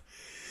love.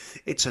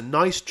 It's a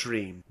nice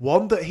dream,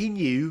 one that he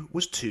knew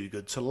was too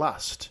good to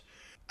last.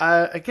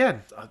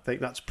 Again, I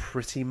think that's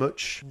pretty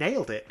much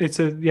nailed it.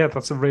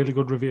 That's a really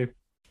good review.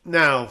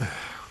 Now,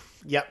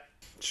 yep.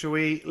 Shall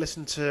we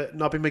listen to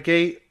Nobby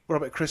McGee What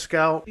about Chris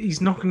Gow?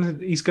 He's not gonna.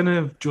 He's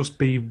gonna just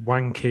be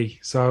wanky.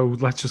 So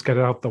let's just get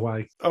it out the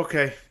way.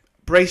 Okay,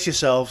 brace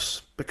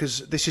yourselves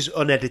because this is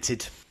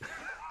unedited.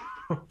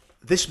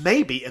 This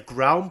may be a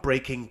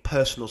groundbreaking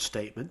personal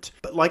statement,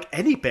 but like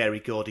any Berry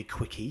Gordy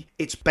quickie,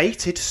 it's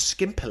baited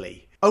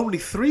skimpily. Only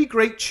 3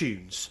 great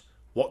tunes,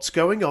 What's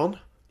Going On,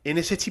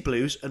 Inner City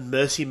Blues and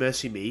Mercy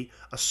Mercy Me,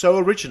 are so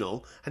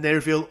original, and they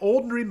reveal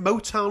ordinary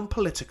Motown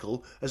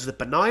political as the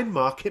benign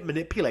market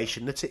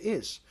manipulation that it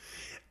is.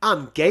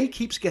 And Gaye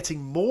keeps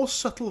getting more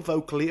subtle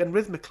vocally and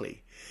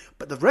rhythmically,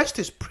 but the rest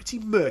is pretty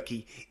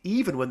murky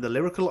even when the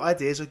lyrical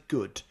ideas are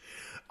good.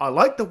 I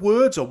like the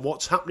words on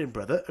What's Happening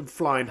Brother and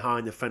Flying High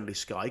in the Friendly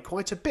Sky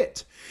quite a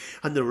bit,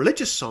 and the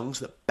religious songs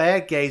that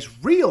bear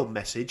Gaye's real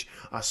message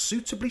are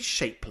suitably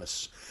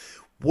shapeless.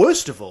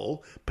 Worst of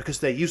all, because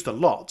they're used a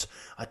lot,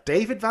 are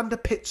David Van Der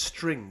Pitt's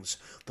strings,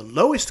 the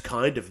lowest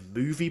kind of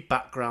movie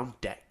background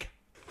deck.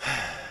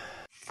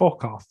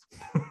 Fuck off.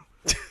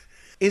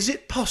 Is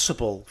it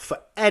possible for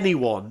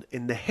anyone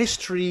in the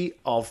history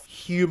of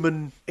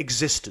human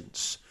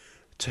existence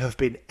to have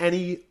been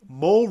any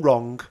more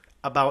wrong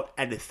about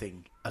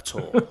anything at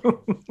all?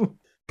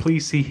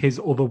 Please see his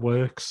other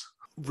works.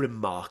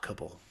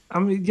 Remarkable. I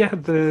mean, yeah,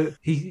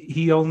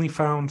 he only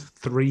found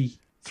three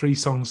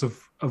songs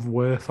of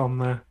worth on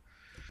there.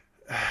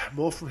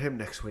 More from him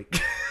next week.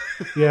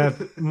 Yeah,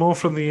 more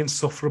from the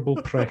insufferable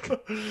prick.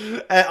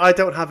 I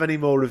don't have any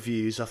more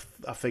reviews.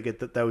 I figured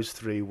that those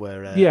 3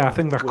 were... yeah, I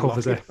think that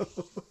covers it.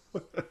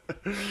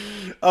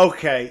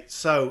 Okay,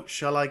 so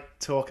shall I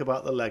talk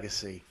about the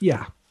legacy?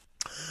 Yeah.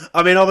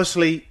 I mean,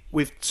 obviously,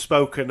 we've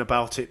spoken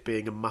about it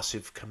being a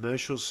massive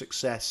commercial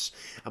success,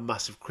 a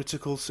massive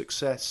critical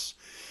success.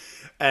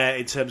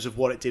 In terms of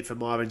what it did for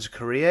Marvin's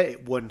career,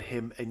 it won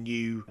him a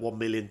new $1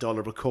 million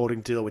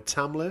recording deal with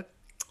Tamla.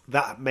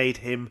 That made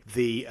him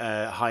the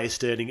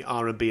highest earning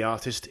R&B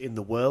artist in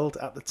the world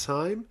at the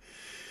time.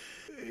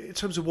 In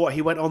terms of what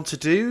he went on to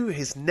do,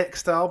 his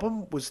next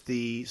album was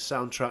the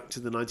soundtrack to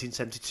the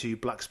 1972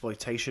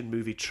 blaxploitation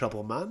movie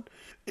Trouble Man.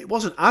 It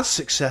wasn't as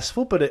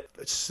successful, but it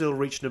still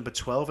reached number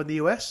 12 in the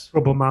US.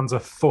 Trouble Man's a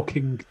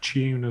fucking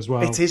tune as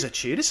well. It is a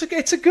tune. It's a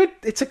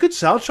good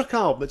soundtrack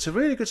album. It's a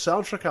really good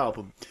soundtrack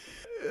album.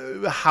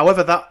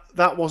 However,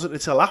 that wasn't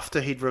until after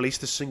he'd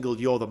released the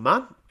single You're the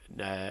Man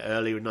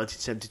earlier in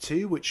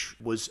 1972, which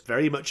was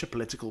very much a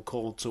political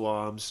call to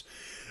arms,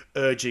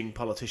 urging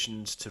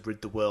politicians to rid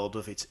the world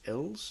of its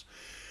ills.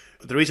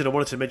 The reason I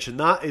wanted to mention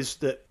that is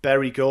that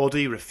Berry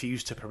Gordy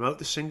refused to promote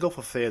the single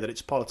for fear that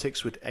its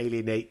politics would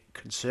alienate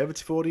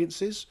conservative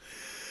audiences.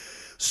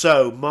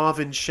 So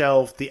Marvin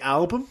shelved the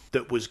album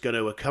that was going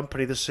to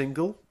accompany the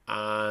single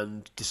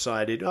and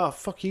decided, oh,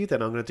 fuck you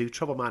then, I'm going to do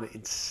Trouble Man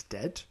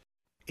instead.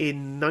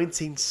 In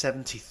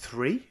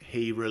 1973,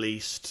 he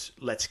released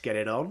Let's Get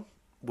It On,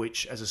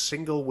 which as a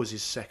single was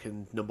his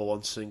second number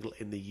 1 single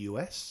in the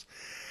US.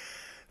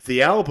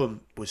 The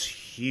album was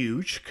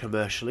huge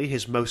commercially,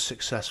 his most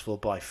successful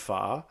by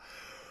far.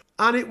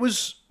 And it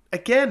was,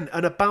 again,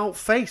 an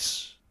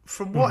about-face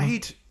from what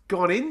he'd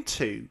gone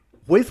into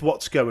with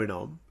What's Going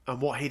On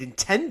and what he'd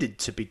intended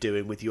to be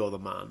doing with You're the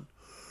Man.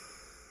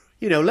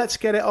 You know, Let's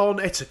Get It On,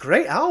 it's a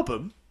great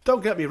album.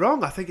 Don't get me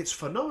wrong, I think it's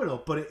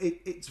phenomenal, but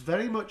it's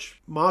very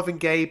much Marvin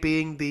Gaye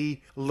being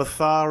the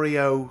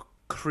Lothario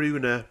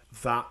crooner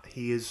that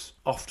he is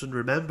often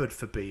remembered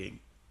for being.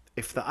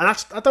 If that, and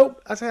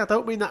I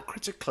don't mean that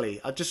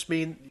critically. I just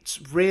mean it's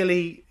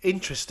really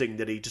interesting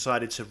that he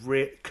decided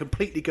to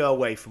completely go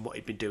away from what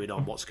he'd been doing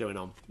on What's Going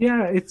On.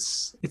 Yeah,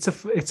 it's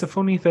a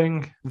funny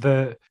thing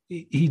that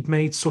he'd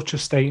made such a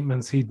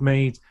statement, he'd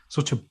made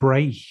such a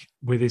break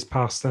with his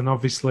past, and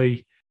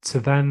obviously to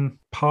then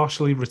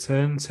partially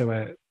return to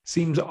it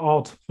seems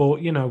odd.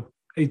 But you know,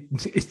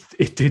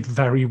 it did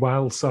very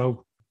well.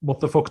 So what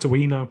the fuck do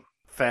we know?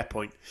 Fair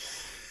point.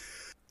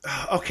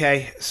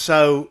 Okay,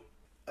 so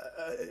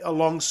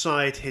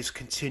alongside his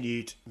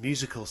continued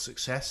musical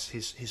success,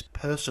 his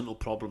personal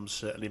problems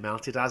certainly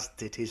mounted, as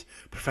did his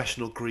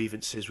professional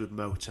grievances with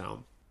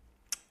Motown.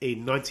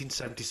 In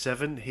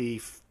 1977,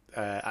 he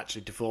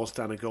actually divorced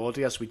Anna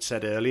Gordy. As we'd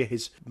said earlier,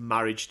 his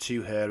marriage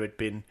to her had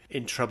been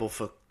in trouble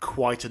for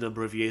quite a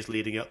number of years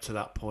leading up to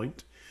that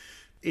point.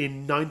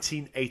 In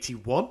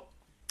 1981,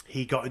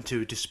 he got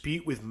into a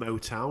dispute with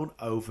Motown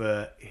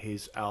over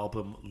his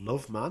album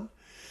Love Man.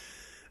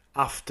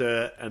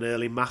 After an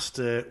early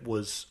master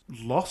was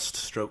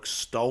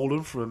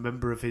stolen from a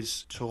member of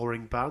his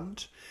touring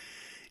band,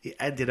 it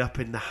ended up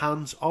in the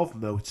hands of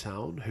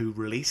Motown, who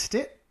released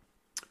it.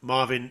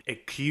 Marvin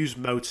accused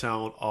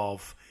Motown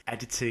of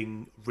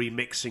editing,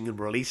 remixing and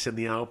releasing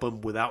the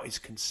album without his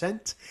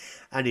consent,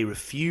 and he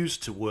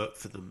refused to work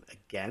for them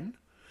again.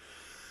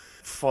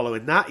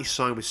 Following that, he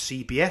signed with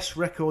CBS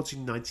Records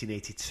in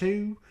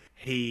 1982.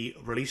 He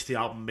released the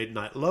album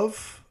Midnight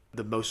Love.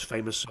 The most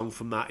famous song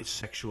from that is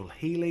Sexual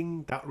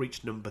Healing. That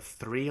reached number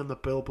 3 on the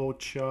Billboard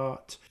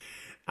chart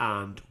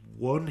and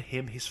won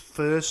him his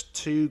first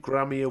 2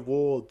 Grammy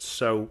Awards.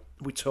 So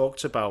we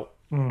talked about,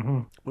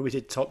 when we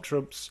did Top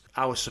Trumps,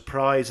 our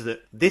surprise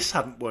that this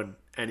hadn't won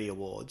any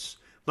awards.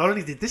 Not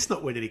only did this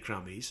not win any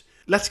Grammys,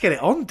 Let's Get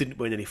It On didn't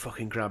win any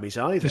fucking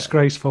Grammys either.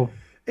 Disgraceful.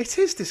 It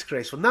is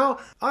disgraceful. Now,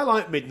 I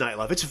like Midnight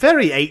Love. It's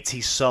very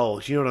 80s soul,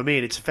 do you know what I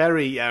mean? It's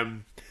very,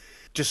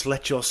 just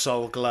let your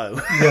soul glow.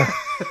 Yeah.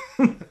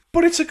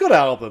 But it's a good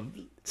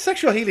album.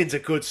 Sexual Healing's a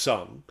good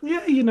song.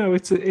 Yeah,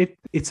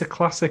 it's a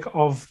classic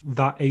of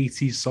that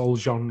 80s soul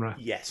genre.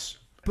 Yes.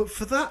 But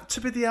for that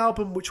to be the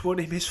album which won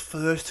him his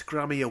first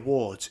Grammy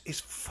Awards is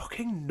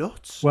fucking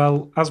nuts.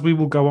 Well, as we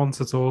will go on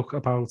to talk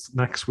about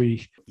next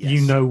week, Yes.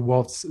 you know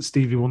what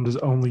Stevie Wonder's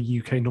only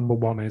UK number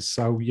one is,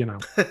 so,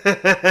 Indeed.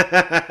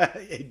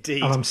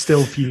 And I'm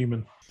still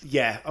fuming.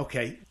 Yeah,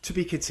 okay. To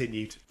be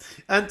continued.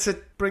 And to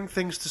bring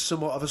things to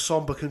somewhat of a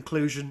sombre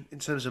conclusion in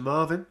terms of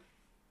Marvin,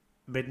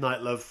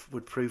 Midnight Love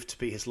would prove to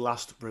be his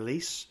last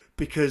release,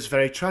 because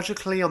very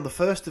tragically on the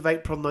 1st of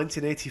April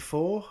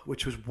 1984,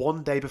 which was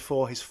one day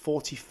before his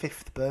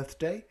 45th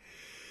birthday,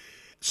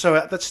 so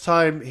at that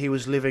time he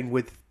was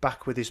living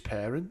back with his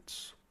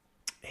parents.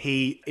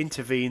 He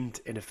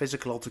intervened in a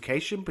physical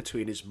altercation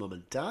between his mum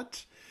and dad,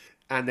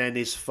 and then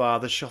his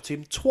father shot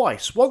him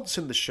twice, once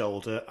in the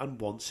shoulder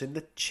and once in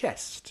the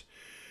chest.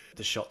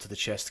 The shot to the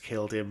chest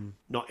killed him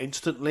not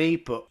instantly,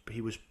 but he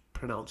was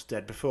pronounced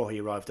dead before he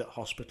arrived at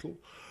hospital.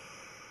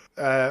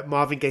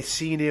 Marvin Gaye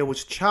Sr.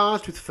 was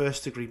charged with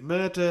first-degree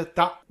murder.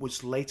 That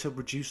was later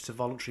reduced to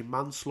voluntary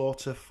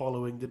manslaughter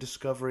following the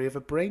discovery of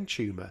a brain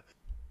tumour.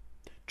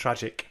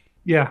 Tragic.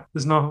 Yeah,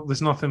 there's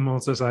nothing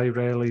more to say,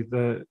 really.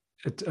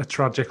 A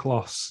tragic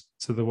loss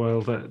to the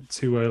world at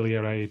too early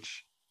an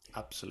age.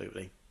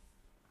 Absolutely.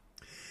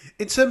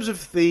 In terms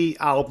of the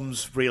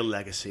album's real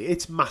legacy,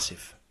 it's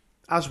massive.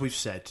 As we've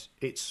said,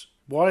 it's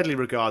widely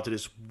regarded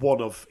as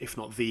one of, if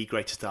not the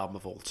greatest album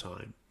of all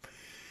time.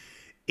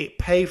 It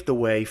paved the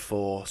way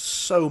for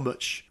so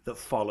much that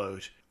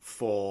followed,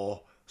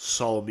 for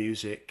soul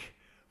music,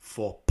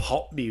 for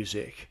pop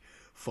music,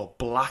 for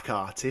black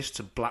artists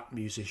and black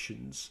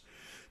musicians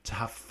to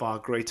have far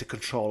greater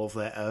control of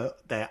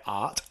their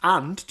art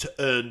and to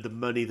earn the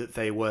money that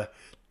they were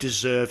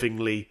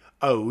deservingly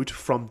owed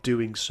from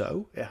doing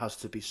so, it has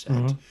to be said.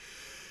 Mm-hmm.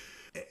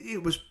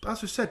 It was,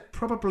 as I said,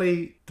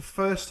 probably the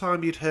first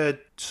time you'd heard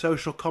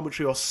social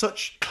commentary, or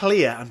such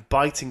clear and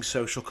biting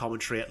social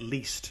commentary at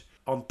least,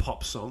 on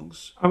pop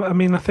songs. I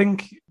mean, I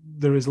think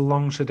there is a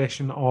long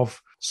tradition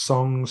of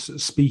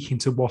songs speaking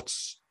to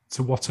what's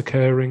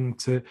occurring,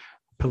 to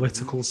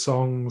political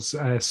songs,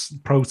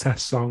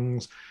 protest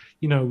songs,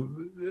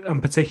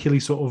 and particularly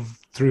sort of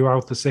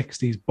throughout the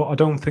 60s. But I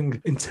don't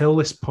think until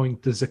this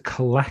point there's a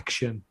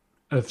collection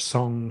of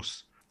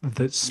songs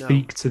that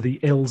speak to the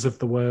ills of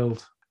the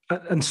world,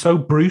 and so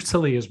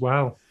brutally as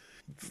well.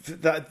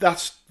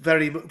 That's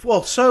very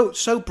well,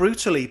 so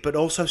brutally, but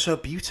also so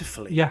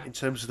beautifully. Yeah. In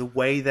terms of the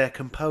way they're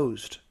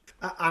composed.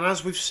 And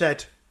as we've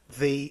said,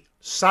 the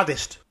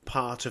saddest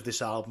part of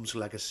this album's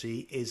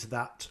legacy is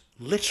that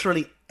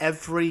literally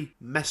every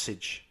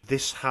message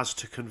this has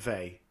to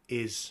convey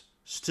is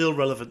still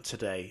relevant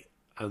today,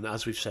 and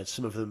as we've said,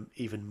 some of them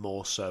even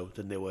more so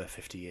than they were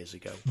 50 years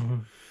ago. Mm-hmm.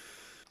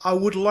 I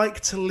would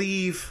like to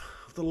leave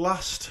the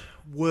last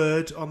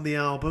word on the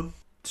album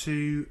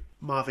to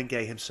Marvin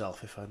Gaye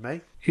himself, if I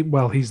may.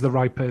 Well, he's the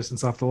right person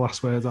to have the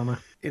last word on it.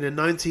 In a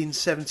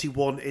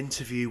 1971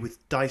 interview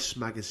with Dice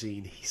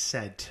magazine, he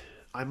said,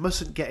 "I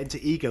mustn't get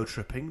into ego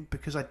tripping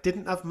because I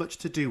didn't have much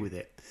to do with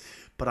it,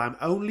 but I'm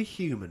only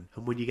human,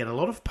 and when you get a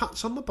lot of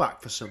pats on the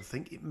back for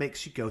something, it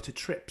makes you go to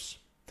trips.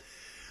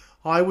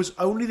 I was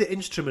only the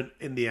instrument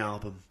in the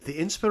album. The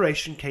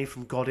inspiration came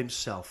from God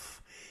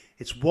himself.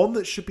 It's one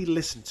that should be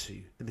listened to.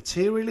 The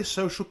material is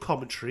social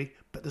commentary,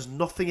 but there's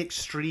nothing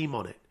extreme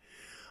on it.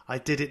 I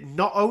did it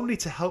not only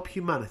to help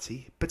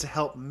humanity, but to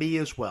help me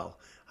as well.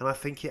 And I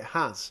think it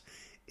has.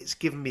 It's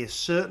given me a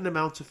certain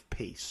amount of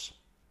peace."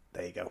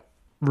 There you go.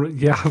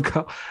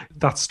 Yeah,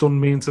 that stunned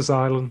me into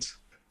silence.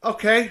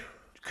 Okay.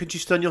 Could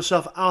you stun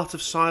yourself out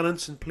of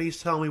silence and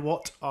please tell me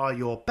what are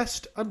your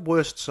best and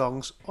worst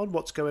songs on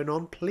What's Going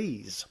On,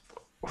 please?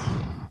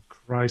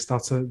 Christ,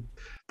 that's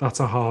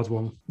a hard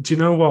one. Do you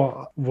know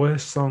what?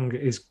 Worst song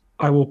is,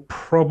 I will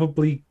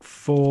probably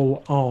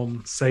fall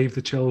on Save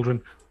the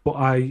Children, but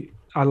I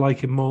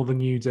like it more than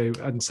you do,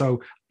 and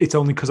so it's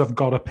only because I've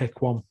got to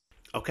pick one.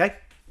 Okay,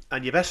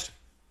 and your best?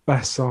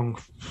 Best song.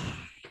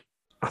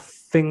 I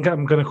think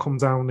I'm going to come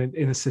down in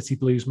Inner City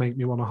Blues, Make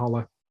Me Want to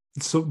Holler.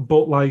 So,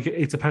 but like,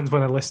 it depends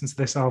when I listen to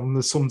this album.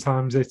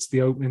 Sometimes it's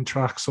the opening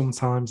track,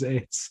 sometimes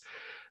it's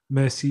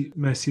Mercy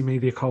Me,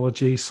 the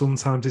Ecology,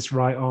 sometimes it's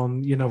Right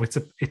On.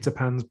 It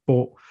depends.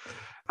 But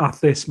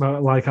at this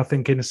moment, like, I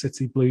think Inner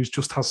City Blues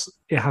just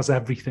has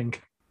everything.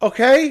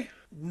 Okay.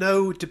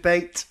 No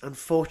debate,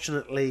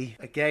 unfortunately,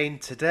 again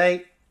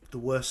today. The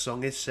worst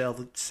song is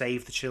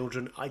Save the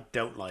Children. I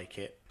don't like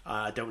it.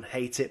 I don't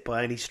hate it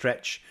by any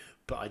stretch,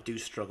 but I do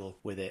struggle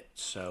with it.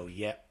 So,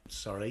 yeah,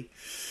 sorry.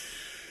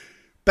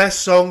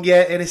 Best song,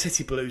 yeah, Inner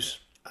City Blues.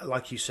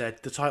 Like you said,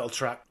 the title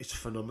track is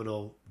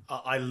phenomenal.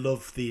 I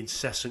love the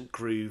incessant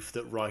groove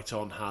that Right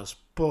On has,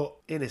 but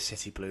Inner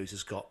City Blues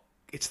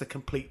it's the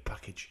complete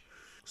package.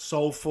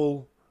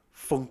 Soulful,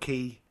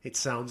 funky, it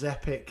sounds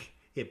epic.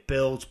 It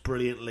builds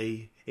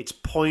brilliantly. It's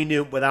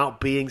poignant without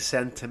being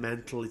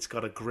sentimental. It's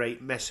got a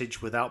great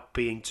message without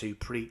being too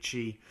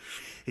preachy.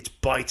 It's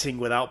biting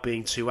without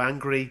being too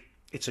angry.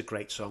 It's a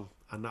great song,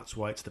 and that's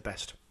why it's the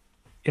best.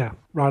 Yeah,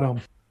 right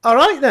on. All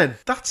right, then.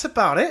 That's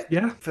about it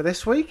for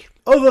this week,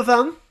 other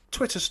than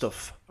Twitter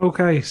stuff.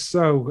 Okay,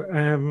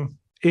 so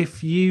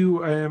if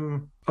you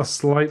are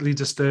slightly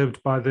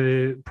disturbed by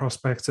the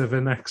prospect of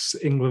an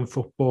ex-England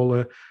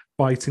footballer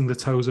biting the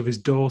toes of his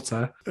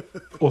daughter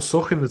or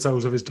sucking the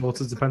toes of his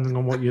daughter, depending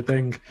on what you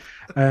think,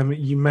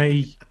 you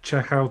may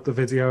check out the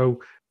video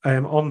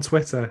on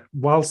Twitter.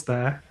 Whilst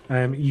there,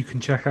 you can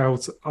check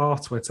out our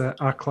Twitter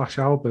at Clash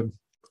Album.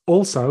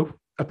 Also,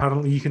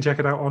 apparently you can check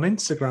it out on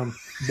Instagram.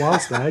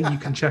 Whilst there, you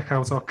can check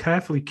out our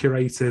carefully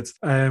curated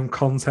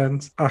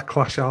content at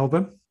Clash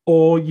Album,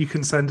 or you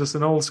can send us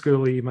an old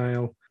school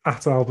email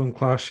at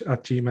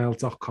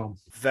albumclash@gmail.com.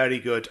 Very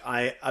good.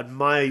 I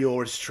admire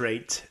your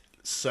restraint.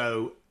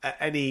 So,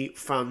 any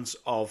fans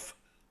of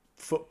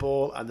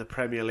football and the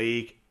Premier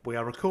League, we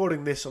are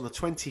recording this on the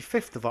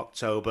 25th of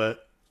October,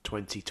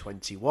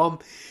 2021.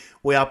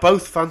 We are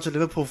both fans of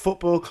Liverpool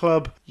Football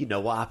Club. You know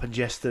what happened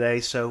yesterday,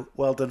 so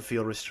well done for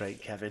your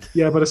restraint, Kevin.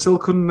 Yeah, but I still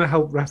couldn't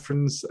help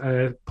reference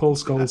Paul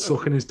Scholes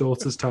sucking his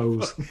daughter's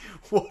toes.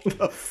 What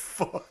the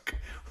fuck?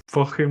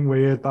 Fucking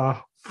weird,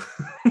 that.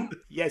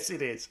 Yes,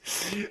 it is.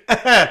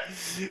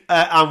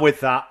 And with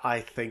that,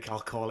 I think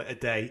I'll call it a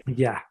day.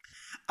 Yeah.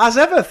 As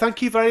ever,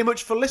 thank you very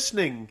much for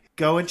listening.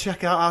 Go and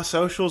check out our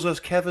socials, as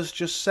Kev has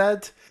just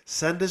said.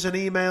 Send us an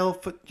email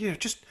for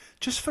just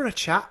for a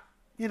chat.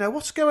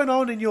 What's going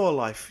on in your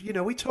life?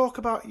 We talk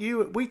about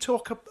you. We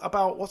talk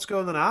about what's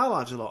going on in our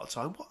lives a lot of the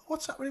time.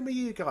 What's happening with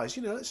you guys?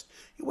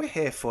 We're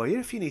here for you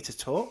if you need to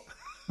talk.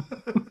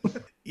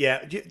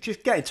 Yeah,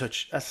 just get in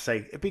touch. As I say,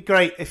 it'd be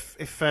great if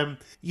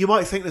you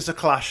might think there's a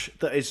clash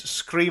that is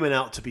screaming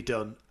out to be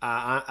done,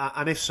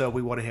 and if so,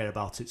 we want to hear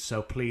about it.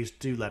 So please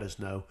do let us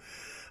know.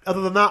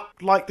 Other than that,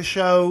 like the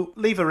show,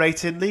 leave a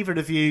rating, leave a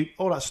review,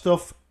 all that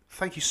stuff.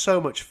 Thank you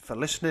so much for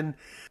listening.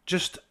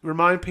 Just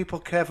remind people,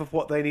 Kev, of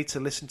what they need to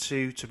listen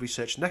to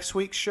research next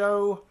week's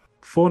show.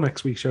 For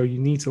next week's show, you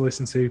need to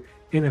listen to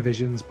Inner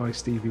Visions by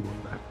Stevie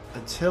Wonder.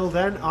 Until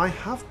then, I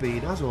have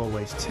been, as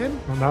always, Tim.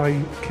 And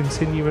I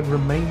continue and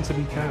remain to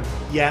be Kev.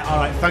 Yeah, all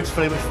right. Thanks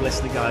very much for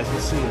listening, guys. We'll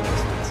see you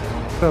next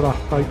time.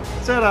 Ta-da. Bye.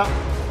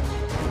 Ta-da.